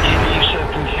 and immediately you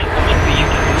circumvent the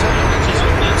UK.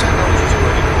 The technology's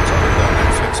already built up with that.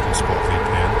 Netflix can spot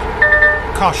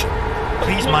VPNs. Caution.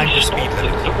 Please mind the speed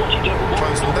limit.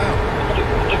 Close them down.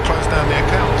 Close down the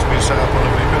accounts we set up on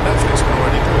a VPN. Netflix can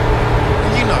already do it.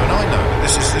 And you know, and I know that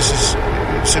this is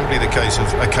simply the case of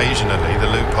occasionally the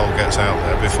loophole gets out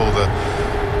there before the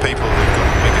people who've got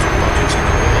the biggest budgets in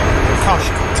the world.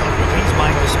 Caution, please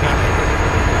mind the speed limit.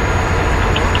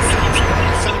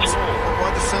 Why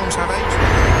do films have age?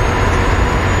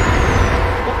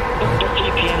 But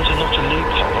VPNs are not a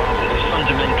loophole, are they? They're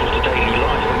fundamental to daily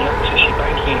life. When you access your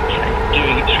banking account,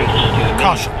 doing it through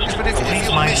caution. But if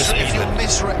you're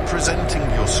misrepresenting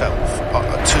yourself to a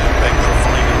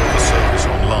provider of a service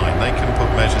online, they can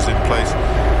put measures in place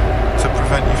to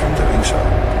prevent you from doing so.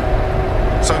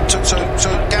 So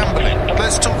gambling.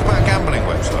 Let's talk about gambling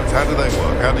websites. How do they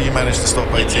work? How do you manage to stop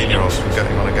 18-year-olds from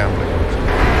getting on a gambling website?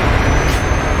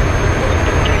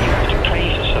 You have to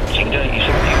pay for something, don't you? You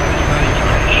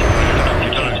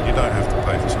don't have to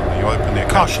pay for something. You open the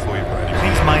account before you pay.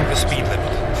 Please mind the speed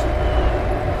limit.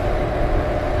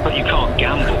 But you can't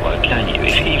gamble, though, can you?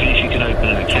 Even if you can open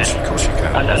an account. Of course you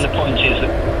can. And the point is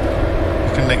that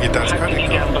you can nick your dad's credit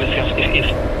card. Gamble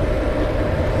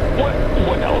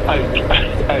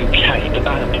okay, but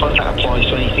that applies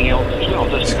to anything else as well,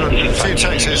 doesn't it? A few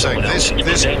texts saying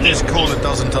this caller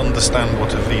doesn't understand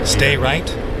what a VPN is. Stay right,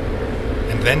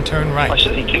 and then turn right. I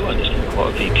certainly do understand what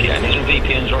a VPN is, and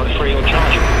VPNs are free or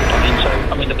chargeable.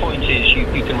 I mean, the point is you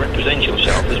can represent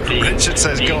yourself as being... Richard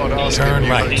says, go on, ask turn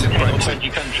him. Right. You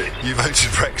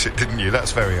voted Brexit, didn't you?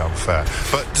 That's very unfair.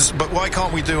 But why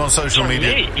can't we do on social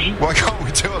media? Why can't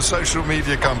we do on social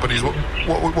media companies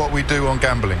what we do on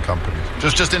gambling companies?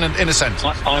 Just in a sense.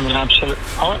 I'm an absolute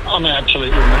Romanian.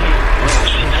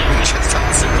 Just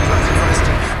answer the bloody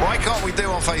question. Why can't we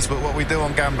do on Facebook what we do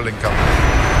on gambling companies?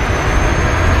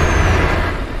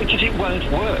 Because it won't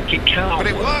work. It can't. But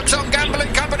it works on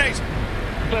gambling companies.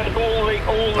 But all the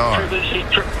privacy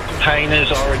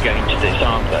campaigners are against this,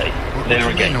 aren't they? They're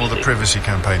against all the privacy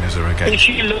campaigners are against. If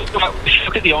you look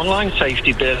at the online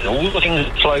safety bill, all the things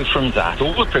that flow from that,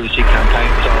 all the privacy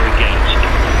campaigns are against it.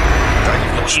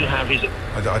 What you have is...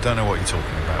 I don't know what you're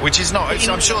talking about. Which is not...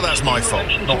 I'm sure that's my fault.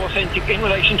 In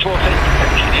relation to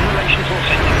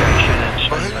authentication.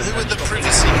 But who are the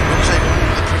privacy... When you say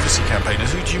all the privacy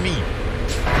campaigners, who do you mean?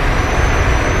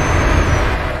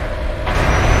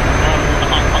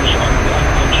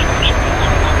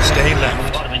 Stay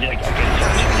left.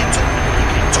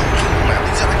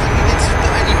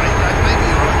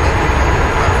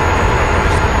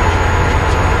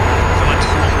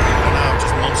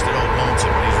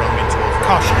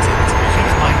 Caution.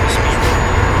 Please mind the speed.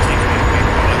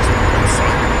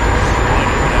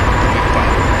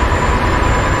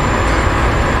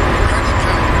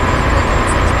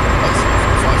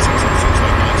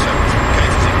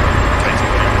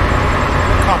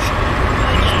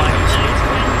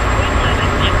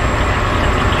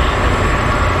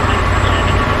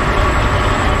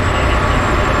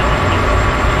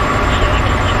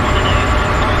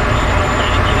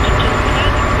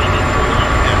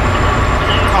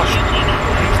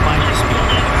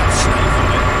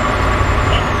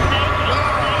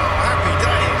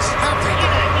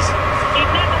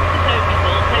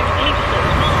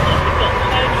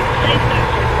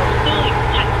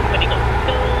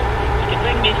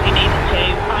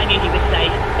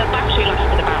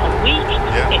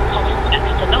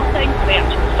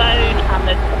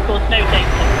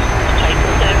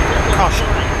 Caution.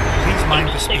 Please mind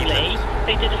the speed.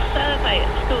 They did a survey at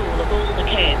school of all the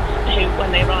kids who, when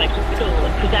they arrived at school,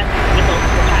 and presented the results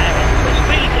to the parents. It was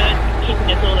really good, keeping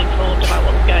us all informed about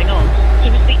what was going on. He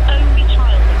was the only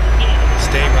child in the year.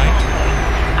 Stay right.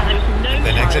 And there was no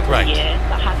then child exit right. in the year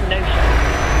that had no phone.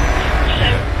 So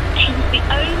he was the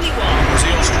only one. Was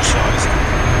he ostracised?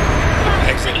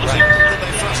 Exit right. Did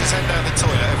they flush his head down the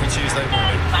toilet every Tuesday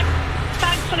morning?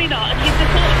 Thankfully not. And he's the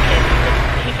sort of kid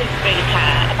who didn't really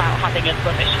care about having a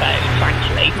rubbish phone,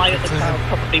 frankly. My other child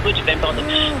probably would have been bothered.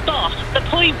 But the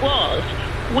point was,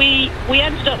 we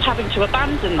ended up having to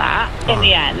abandon that in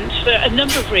the end for a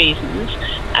number of reasons.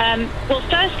 Well,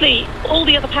 firstly, all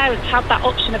the other parents had that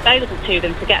option available to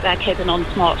them to get their kid an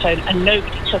on-smartphone, and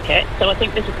nobody took it. So I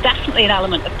think there's definitely an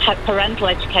element of parental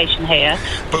education here.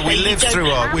 But we live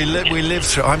through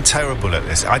I'm terrible at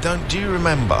this. Do you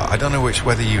remember, I don't know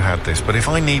whether you had this, but if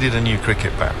I needed a new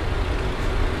cricket bat,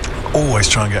 always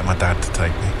try and get my dad to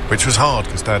take me, which was hard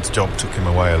because Dad's job took him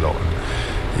away a lot.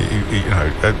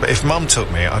 And if Mum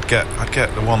took me, I'd get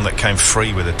the one that came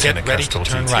free with a tin of Castrol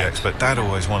TTX. Right. But Dad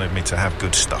always wanted me to have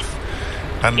good stuff.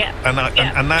 And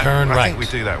that turn I think we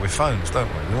do that with phones, don't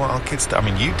we? We want our kids to. I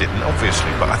mean, you didn't, obviously,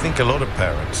 but I think a lot of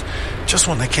parents just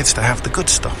want their kids to have the good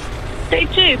stuff. They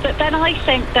do, but then I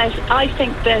think there's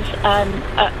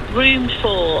room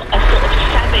for a sort of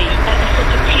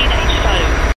teenage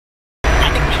phone.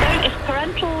 If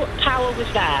parental power was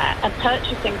was there and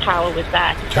purchasing power was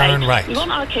there to Turn say, right. we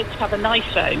want our kids to have a nice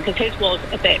phone, because his was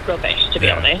a bit rubbish, to be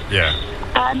honest. Yeah.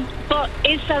 But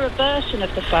is there a version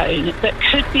of the phone that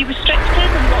could be restricted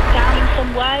and locked down in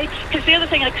some way? Because the other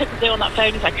thing I couldn't do on that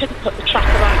phone is I couldn't put the tracker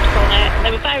apps on it. And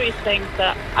there were various things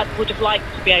that I would have liked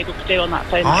to be able to do on that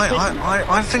phone.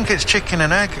 I think it's chicken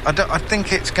and egg. I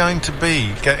think it's going to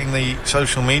be getting the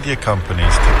social media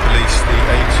companies to police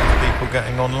the age of people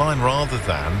getting online rather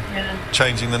than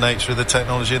changing the nature of the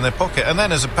technology in their pocket. And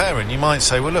then as a parent, you might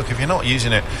say, well, look, if you're not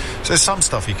using it, so there's some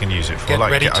stuff you can use it for. Get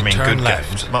ready to turn good left.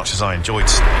 games, much as I enjoyed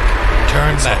Snake.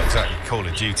 Turn it's left. not exactly Call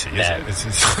of Duty, is it?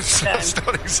 It's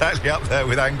not exactly up there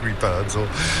with Angry Birds or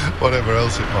whatever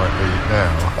else it might be now.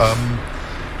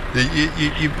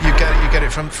 You get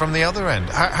it from the other end.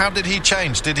 How did he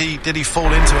change? Did he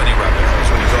fall into any rabbit holes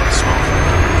when he got a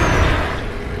smartphone?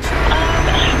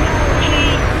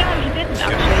 No, he didn't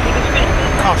actually. He was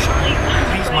really Caution.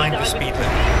 Please mind the speed limit.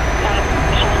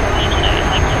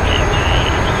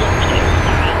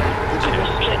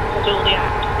 All the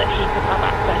apps that he could have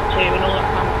access to and all that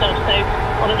kind of stuff. So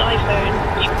on an iPhone,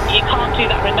 you can't do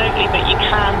that remotely, but you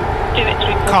can do it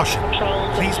through Caution.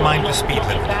 controls. Please mind the speed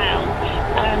limit.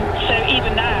 So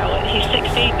even now, he's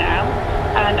 16 now,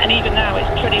 and even now it's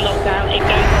pretty locked down. It goes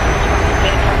on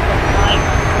automatically at 10 at night,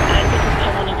 and it doesn't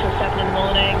come on until 7 in the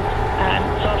morning.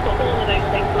 So I've got all of those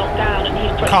things locked down, and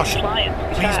he's pretty compliant.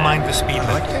 Please mind the speed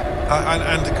limit.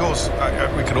 And of course,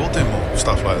 we could all do more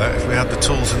stuff like that if we had the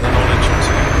tools and the knowledge to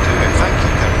do it. Thank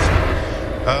you, Kate.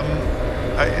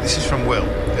 This is from Will.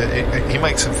 He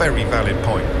makes a very valid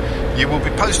point. You will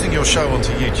be posting your show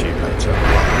onto YouTube later.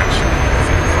 Well, actually, I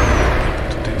think quite a lot of people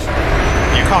to do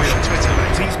that. You can be on Twitter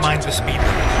later. Please mind the speed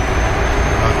limit.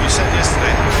 You said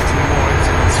yesterday that you need to be more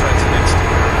active on Threads and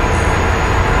Instagram.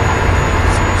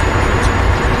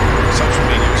 Social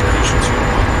media is crucial to your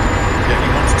mind. Yet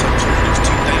you want to tell children it's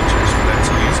too dangerous for them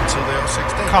to use until they are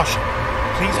 16. Caution.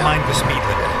 Please mind the speed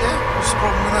limit. Yeah, what's the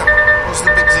problem with that? What's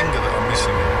the big zinger that I'm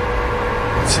missing here?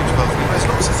 It seems perfectly. There's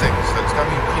lots of things that's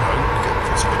going, driving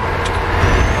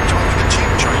a cheap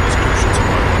train is crucial to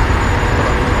my life. But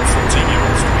I want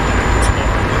 14-year-olds to be doing it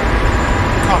tomorrow.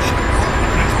 Caution.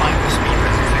 Please mind the speed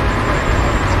limit.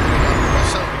 I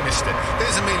certainly missed it.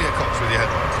 There's Amelia Cox with your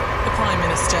headlines. The Prime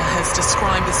Minister has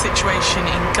described the situation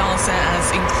in Gaza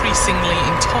as increasingly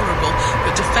intolerable,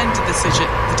 but defended the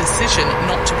decision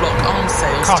not to block arms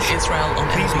sales to Israel on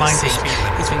NBC.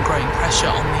 There's been growing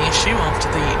pressure on the issue after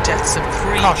the deaths of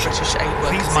 3 British aid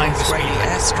workers in Israeli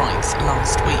airstrikes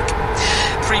last week.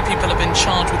 3 people have been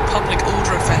charged with public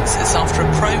order offences after a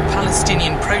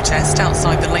pro-Palestinian protest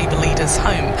outside the Labour leader's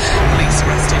home. Police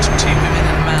arrested 2 women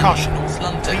and a man in North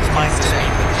London yesterday.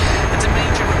 And a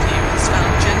major review has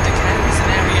found gender care is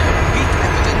an area of weak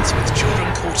evidence, with children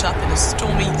caught up in a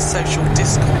stormy social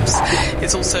discourse.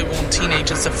 It's also warned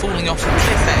teenagers are falling off a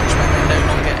cliff edge when they're no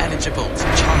longer eligible for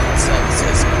child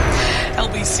services.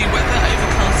 LBC weather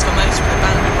overcast for most, with a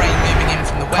band of rain moving in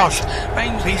from the west.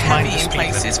 Rain will be heavy in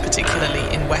places, particularly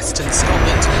in western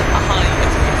Scotland, a high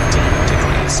of 15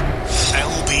 degrees.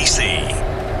 LBC.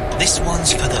 This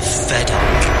one's for the fed up.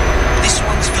 This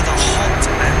one's for the hot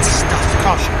and stuffy.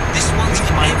 Caution. This one's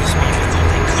for everyone who thought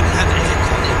they couldn't have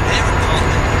aircon in their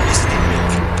apartment or listed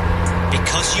building.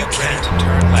 Because you can.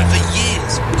 For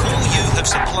years, Call-U have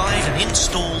supplied and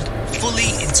installed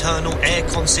fully internal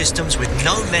aircon systems with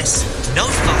no mess, no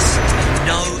fuss, and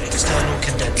no external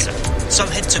condenser. So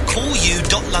head to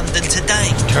callu.london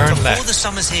today. Before the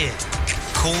summer's here.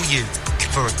 Call-U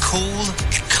for a cool,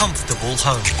 comfortable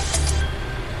home.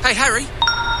 Hey, Harry.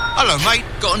 Hello, mate.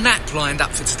 Got a nap lined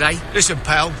up for today. Listen,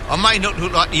 pal, I may not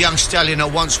look like the young stallion I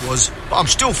once was, but I'm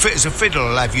still fit as a fiddle,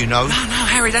 I'll have you know. No,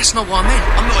 Harry, that's not what I meant.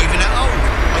 I'm not even that old.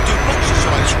 I do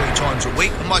exercise 3 times a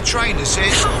week, and my trainer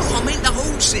says... No, I mean the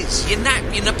horses. Your nap,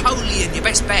 your Napoleon, your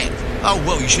best bet. Oh,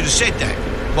 well, you should have said that.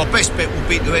 My best bet would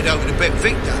be to head over to Bet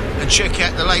Victor and check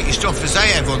out the latest offers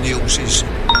they have on the horses.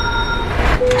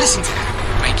 Listen to me.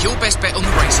 Make your best bet on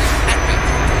the racing at Victor.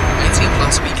 18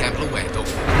 plus, be gamble aware, dog.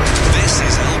 This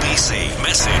is LBC.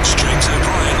 Message James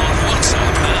O'Brien on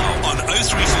WhatsApp now on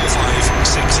 0345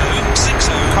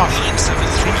 6060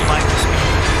 973.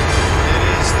 It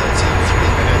is 33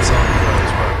 minutes on the road,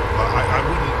 but I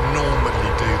wouldn't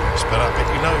normally do this, but I'm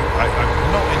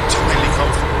not entirely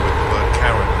comfortable with the word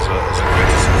Karen as a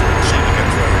criticism. She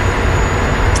gets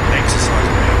very exercise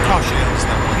me. She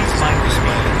understand what please mind the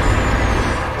male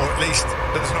equivalent, or at least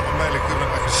there's not a male equivalent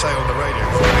I could say on the radio.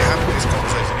 We had this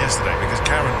conversation yesterday because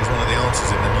Karen was one of the answers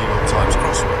in the New York Times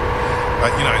crossword.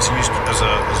 It's used as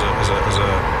a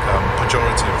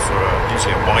pejorative for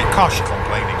usually a white person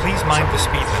complaining. Please mind the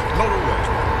speed limit. Not always.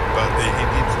 but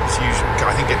it's usually,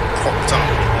 I think, getting propped up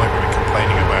either in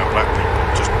complaining about black people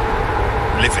just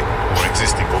living or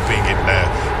existing or being in their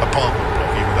apartment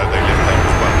block, even though they live there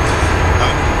as well.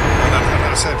 And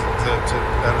I said to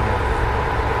Eleanor,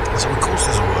 I said, of course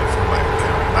there's a word for a male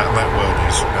cow. That word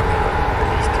is, a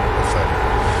fairly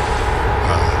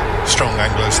strong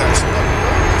Anglo-Saxon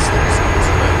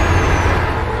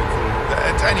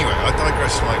Anyway, I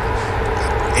digress slightly.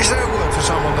 Is there a word for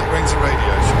someone that brings a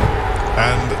radio show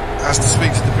and has to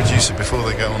speak to the producer before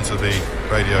they get onto the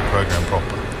radio programme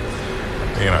proper?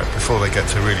 Before they get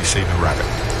to really see the rabbit,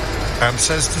 and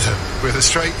says to them with a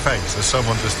straight face, as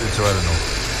someone just did to Eleanor,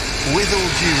 with all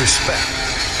due respect,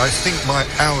 I think my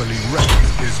hourly rate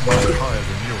is much higher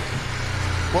than yours.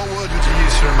 What word would you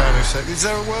use for a man who said, is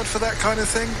there a word for that kind of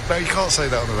thing? No, you can't say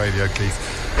that on the radio, Keith.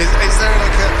 Is there an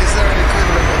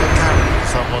equivalent of a Karen,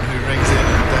 someone who rings in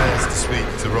and dares to speak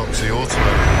to Roxy or to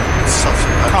her in such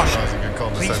a patronising and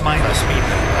condescending fashion,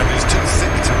 and is too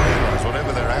thick to realise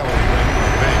whatever their hourly rate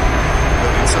would be,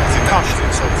 that insulting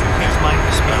insulting. Please mind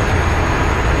the speed.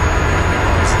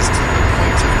 Rises to the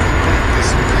point of complete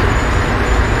disappearance.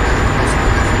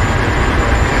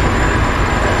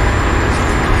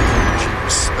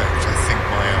 Respect, I think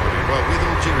my hourly. Well, with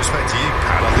all due respect to you,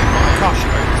 Pat, I think my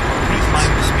hourly rate is please mind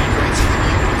the speed. Greater than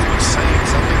you if you're saying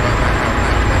something like that out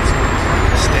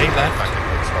loud. Stay left,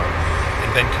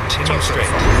 and then continue straight.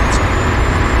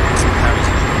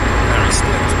 Harry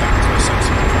slipped back to a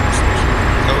sensible conversation.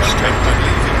 Go straight and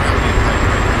leave your hourly pay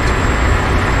rate.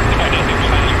 I don't think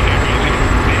hourly pay rate is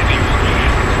really.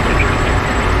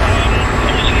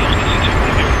 Obviously, I was listening to one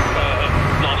of your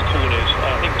last callers.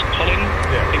 I think it was Colin.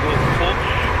 He was before.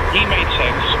 He made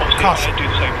sense. Obviously, I do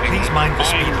the same thing. Please mind the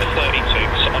speed. I'm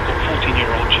 36. I've got a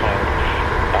 14-year-old child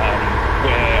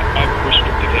where I've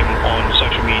restricted him on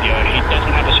social media. He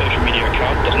doesn't have a social media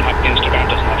account, doesn't have Instagram,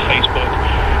 doesn't have Facebook.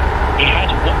 He has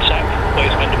WhatsApp, but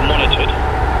it's under monitored,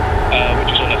 which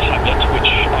is on a tablet, which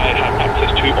I have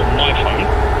access to on my phone,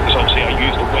 because obviously I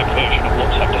use the web version of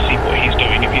WhatsApp to see what he's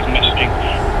doing if he's messaging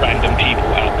random people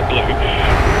out of the blue.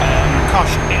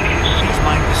 Caution, please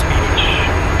mind the speed.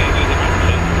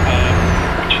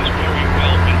 Which is very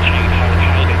well maintained,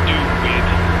 how they do with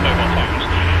mobile phones.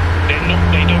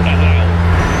 They don't allow.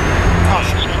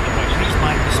 Caution, please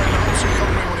mind the speed. So you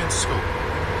can't bring one into school?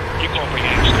 You can't bring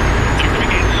it into school. If you bring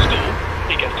it into school,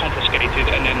 it gets confiscated,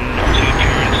 and then obviously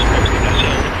parents, obviously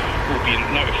myself, will be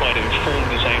notified and informed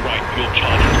and say, right, your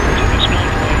child has brought in a smart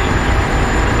device.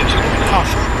 This is what it is.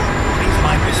 Caution, please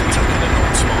mind the speed. Taking a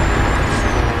non-smart device.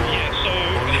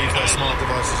 Or leave their smart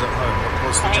devices at home.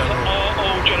 What's the general? Our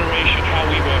old generation, how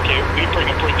we work here, we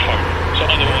bring a brick phone. So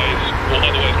otherwise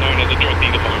known as a drug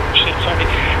dealer phone. Sorry.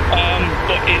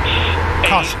 But it's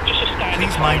just a standard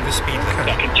please phone mind the speed limit.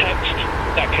 that can text,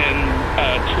 that can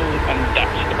call, and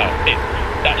that's about it.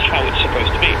 That's how it's supposed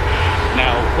to be.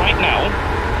 Now, right now,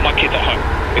 my kid's at home.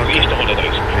 It's Easter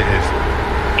holidays. It is.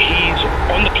 He's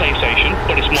on the PlayStation,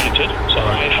 but it's monitored, so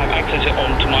I have access it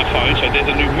onto my phone. So there's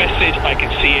a new message, I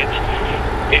can see it.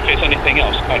 If there's anything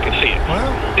else, I can see it. Wow.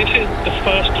 This is the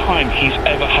first time he's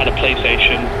ever had a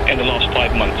PlayStation in the last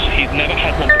 5 months. He's never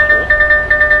had one before.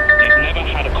 He's never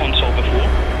had a console before.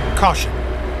 Caution,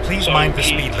 please mind the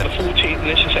speed limit.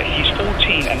 Let's just say he's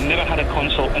 14 and never had a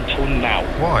console until now.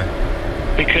 Why?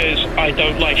 Because I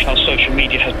don't like how social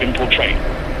media has been portrayed.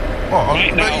 Well,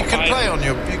 but you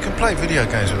can play video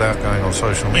games without going on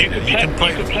social media. You can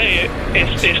play it.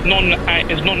 It's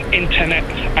non-internet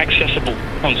accessible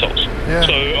consoles. Yeah.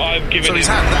 So I've given. So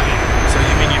he's had that. So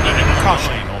you mean you've let him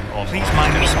caution on please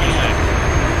mind the speed limit.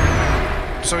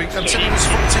 So until he was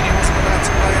 14, he wasn't allowed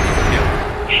to play any video.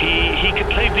 He could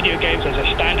play video games as a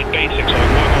standard basic, so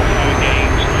mobile phone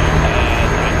games.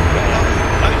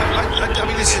 I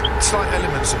mean, there's slight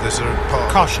elements of this are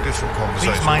part of a different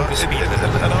conversation. Please mind the speed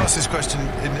limit. And ask this question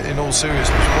in all seriousness.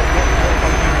 What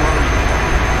are you worried about?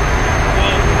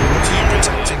 What are you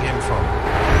protecting him from?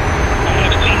 I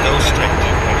have seen go straight.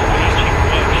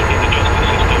 In the justice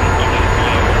system,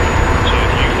 so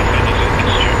if you offend as a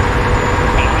student,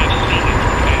 and I have seen it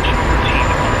from age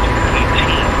 14 up to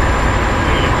 18,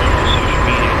 who are on social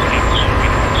media to get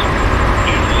consuming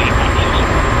easily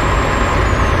accessible.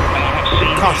 And I have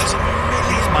seen caution.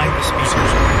 Please mind the speed. Yeah,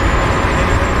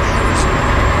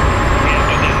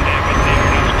 but then there has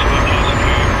to a person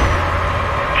who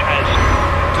has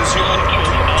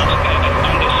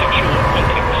under sexual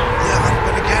context. Yeah,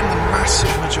 but again, the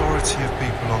massive majority of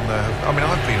people on there. I mean,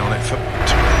 I've been on it for 20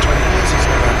 years. It's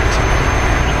never happened to me.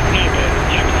 No, but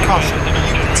yeah, caution.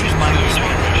 Please mind the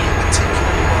speed.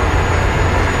 Particularly worried about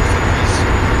his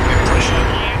impression.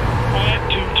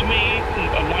 To me,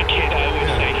 my kid, I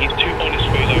always say he's too honest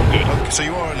for his own good.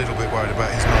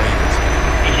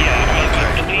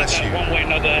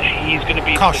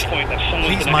 Caution. to the point that someone's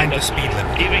Please going to mind end the up speed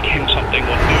limit. giving him something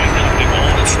or doing something or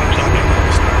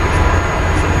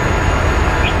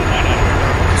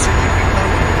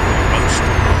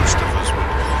Most of us would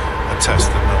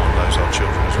attest that no one knows our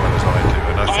children as well as I do,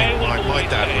 and I think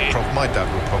my dad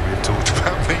would probably have talked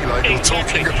about me like you're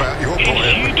talking about your boy.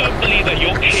 If you don't believe that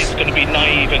your kid's going to be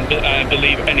naive and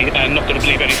not going to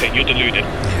believe anything, you're deluded.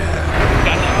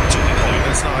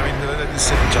 That's not. I mean, it's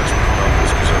silly judgment of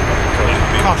others because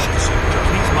I'm Caution.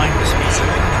 Please mind the speed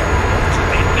limit.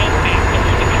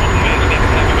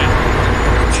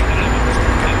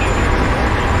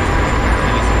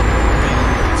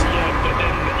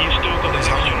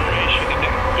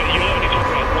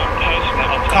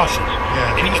 Caution.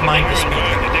 Please mind the speed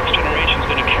limit. The next generation's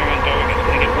going to carry on going. It's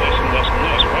going to get worse and worse and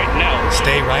worse. Right now,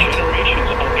 stay right.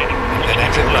 Generations are getting and then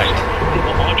exit right.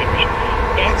 People are generation.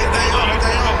 They are,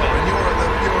 and you're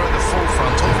at the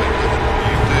forefront of it.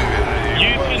 You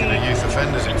work in the youth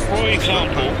offenders. For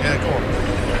example,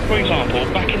 For example,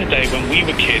 back in the day when we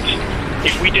were kids,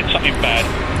 if we did something bad,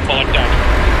 our dad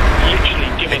literally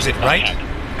give us exit right.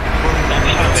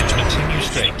 Then continue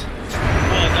straight.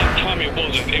 Well, at that time it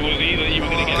wasn't. It was either you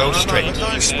were going to get... Go straight. But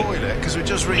don't spoil it, because we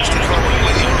just reached a comment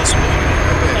where you can't spoil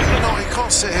it. No, you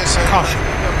can't sit here saying... Caution.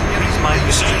 Please mind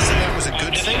the speed limit. That was a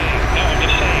good thing. No, I'm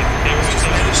just saying. There was just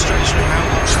an illustration of how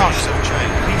much things have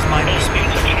changed. Please mind the speed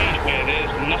limit. Change where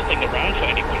there's nothing around for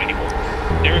anyone anymore.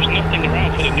 There is nothing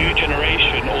around for the new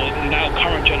generation or the now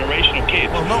current generation of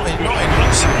kids. Well, not in your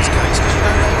son's case, because you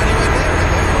don't know anywhere near it.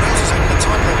 Everyone else is having the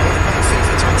time they're worth paying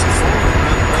FIFA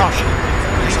 24. Caution.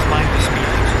 Please mind the speed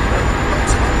limit.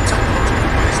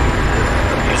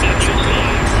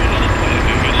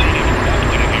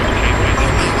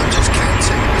 I'm just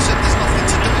counting. You said there's nothing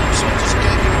to do, so I just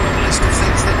gave you a list of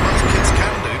things that most kids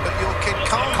can do, but your kid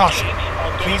can't. Caution.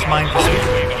 Please mind the speed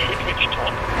limit.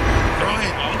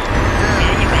 Right.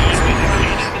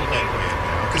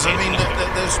 Because I mean,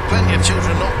 there's plenty of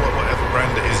children not whatever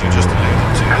brand it is you just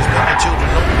alluded to. There's plenty of children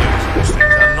not doing those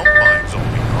things and not buying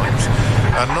zombie knives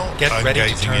and not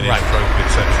engaging in inappropriate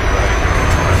sexual behaviour.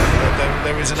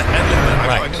 There is an element.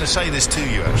 I'm going to say this to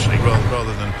you actually,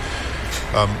 rather than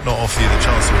not offer you the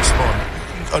chance to respond.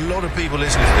 A lot of people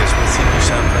listening to this will think you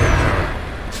sound very paranoid.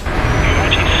 You've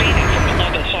actually seen it from the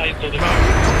other side of the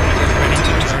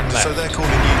So they're calling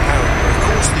you paranoid. Of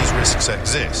course these risks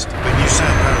exist, but you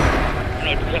sound paranoid.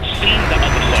 No, because I've seen the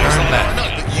other side. Turn left. No,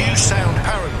 but you sound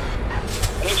paranoid.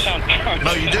 I don't sound paranoid.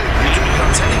 No, you do.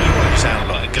 I'm telling you what you sound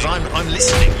like, because I'm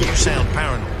listening. You sound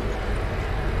paranoid.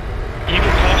 You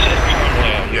can class it as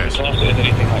paranoia, you can class it as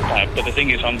anything like that, but the thing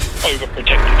is I'm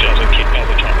overprotective as a kid, as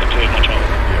a child, towards my child.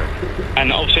 Yeah.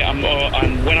 And obviously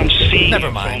when I'm seeing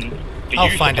Never mind. from the I'll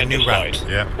youth find a new side,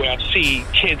 route. where I see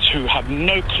kids who have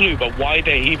no clue about why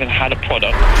they even had a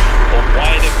product or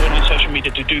why they're going on social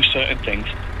media to do certain things.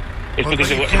 It's because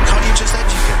they were... Can't you just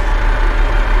educate?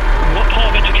 What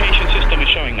part of education system is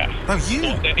showing that? No,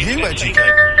 you educate.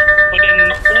 But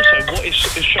then also, what is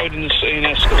showed in a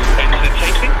school? Internet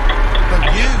safety? No,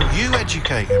 you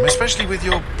educate him, especially with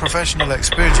your professional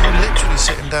experience. You're literally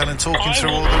sitting down and talking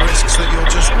through all the risks that you're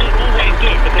just... I will always do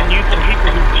it, but then you've got people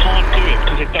who can't do it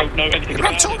because they don't know anything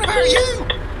about it. I'm talking about you!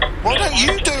 Why don't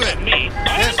you do it? Me?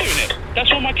 I am doing it. That's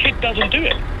why my kid doesn't do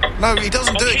it. No, he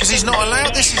doesn't do it because he's not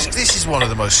allowed. This is one of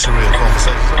the most surreal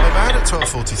conversations I've ever had at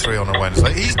 12:43 on a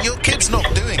Wednesday. Your kid's not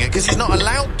doing it because he's not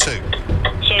allowed to.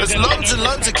 There's loads and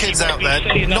loads of kids out there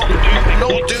not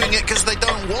doing it because they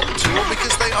don't want to or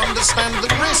because they understand the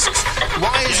risks.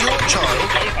 Why is your child...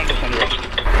 Don't understand the risk.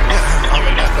 Yeah, I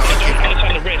mean, they don't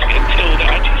understand the risk until they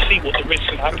actually see what the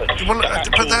risks have happened. Well,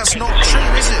 but that's not true,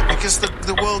 is it? Because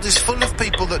the world is full of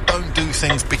people that don't do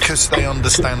things because they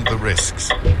understand the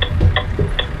risks.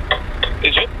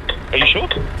 Is it? Are you sure?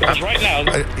 Because right now,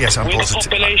 yes, I'm with positive. The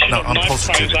population No, of I'm knife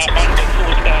positive. crimes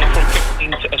are under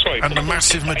 15 to, and the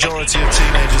massive majority of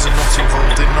teenagers are not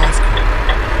involved in knife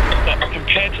crime. But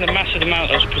compared to the massive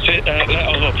amount of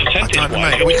percentage-wise...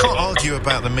 Mate, we can't argue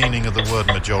about the meaning of the word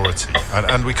majority,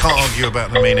 and we can't argue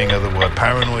about the meaning of the word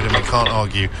paranoid, and we can't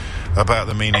argue about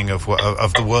the meaning of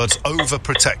the words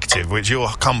overprotective, which you're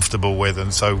comfortable with,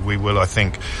 and so we will, I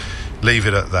think, leave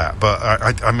it at that. But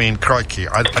I mean, crikey,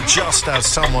 just as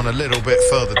someone a little bit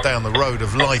further down the road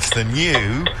of life than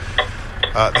you,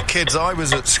 the kids I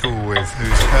was at school with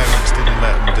whose parents didn't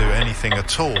let them do anything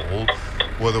at all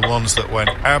were the ones that went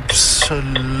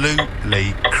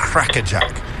absolutely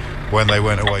crackerjack when they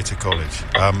went away to college.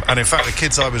 And in fact, the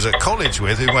kids I was at college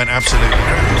with who went absolutely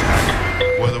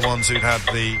crackerjack were the ones who'd had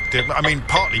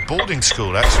partly boarding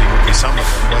school actually would be some of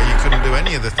them, where you couldn't do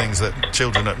any of the things that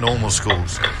children at normal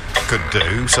schools could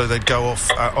do, so they'd go off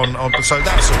on. So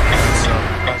that's all.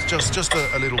 That's just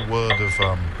a little word of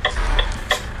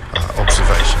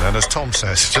observation. And as Tom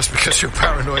says, just because you're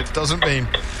paranoid doesn't mean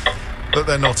that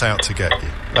they're not out to get you.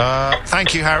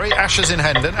 Thank you, Harry. Asha's in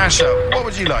Hendon. Asha, what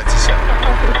would you like to say?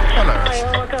 Hello, Asha.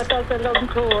 Oh, my God, that was a long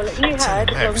call. You had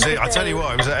I tell you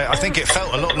what, I think it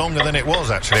felt a lot longer than it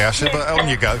was, actually, Asha, but on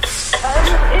you go. It's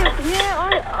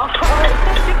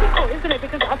difficult, isn't it?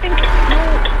 Because I think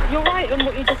you're right on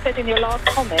what you just said in your last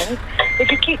comment. If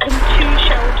you keep them too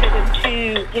sheltered and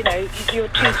you're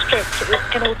too strict, it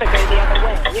can also go the other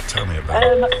way. Tell me about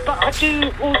it. But I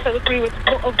do also agree with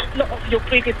a lot of your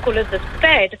previous callers have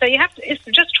said. So it's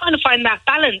just trying to find that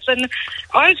balance. And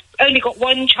I've only got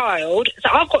one child, so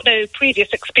I've got no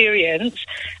previous experience.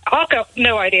 I've got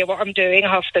no idea what I'm doing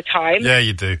half the time. Yeah,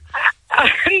 you do.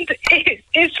 And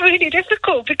it's really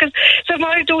difficult because, so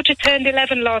my daughter turned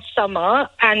 11 last summer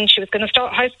and she was going to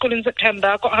start high school in September.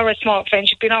 I got her a smartphone.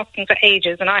 She'd been asking for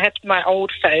ages and I had my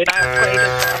old phone. I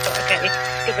upgraded, so I thought, okay,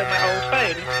 give her my old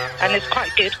phone. And it's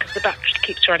quite good because the battery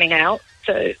keeps running out.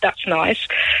 So that's nice.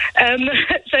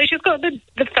 So she's got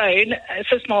the phone.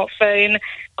 It's a smartphone,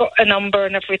 got a number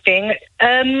and everything.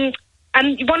 And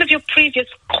one of your previous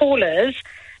callers...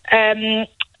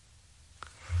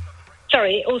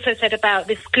 also said about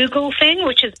this Google thing,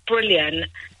 which is brilliant.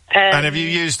 And have you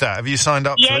used that? Have you signed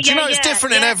up to it? Do you know it's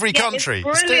different in every country?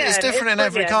 It's different in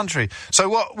every country. So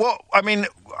what? I mean,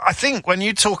 I think when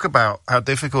you talk about how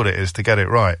difficult it is to get it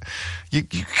right, you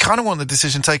kind of want the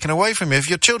decision taken away from you. If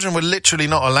your children were literally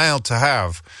not allowed to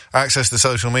have access to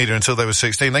social media until they were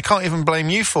 16, they can't even blame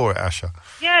you for it, Asha.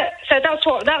 Yeah, so that's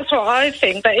what I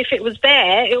think. But if it was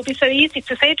there, it would be so easy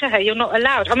to say to her, "You're not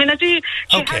allowed." I mean, I do.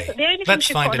 The only thing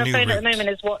she's got on her phone at the moment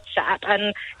is WhatsApp,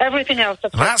 and everything else.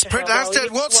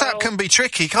 WhatsApp can be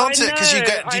tricky, can't it? Because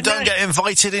you don't get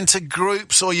invited into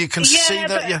groups, or you can see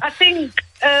that. Yeah, I think.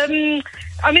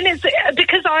 I mean, it's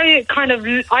because I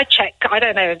check. I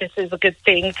don't know if this is a good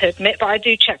thing to admit, but I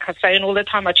do check her phone all the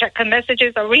time. I check her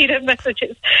messages. I read her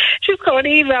messages. She's got an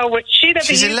email which she never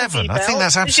uses. She's 11. I think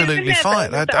that's absolutely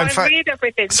fine. So I read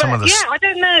everything. I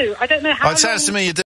don't know. I don't know how. It sounds to me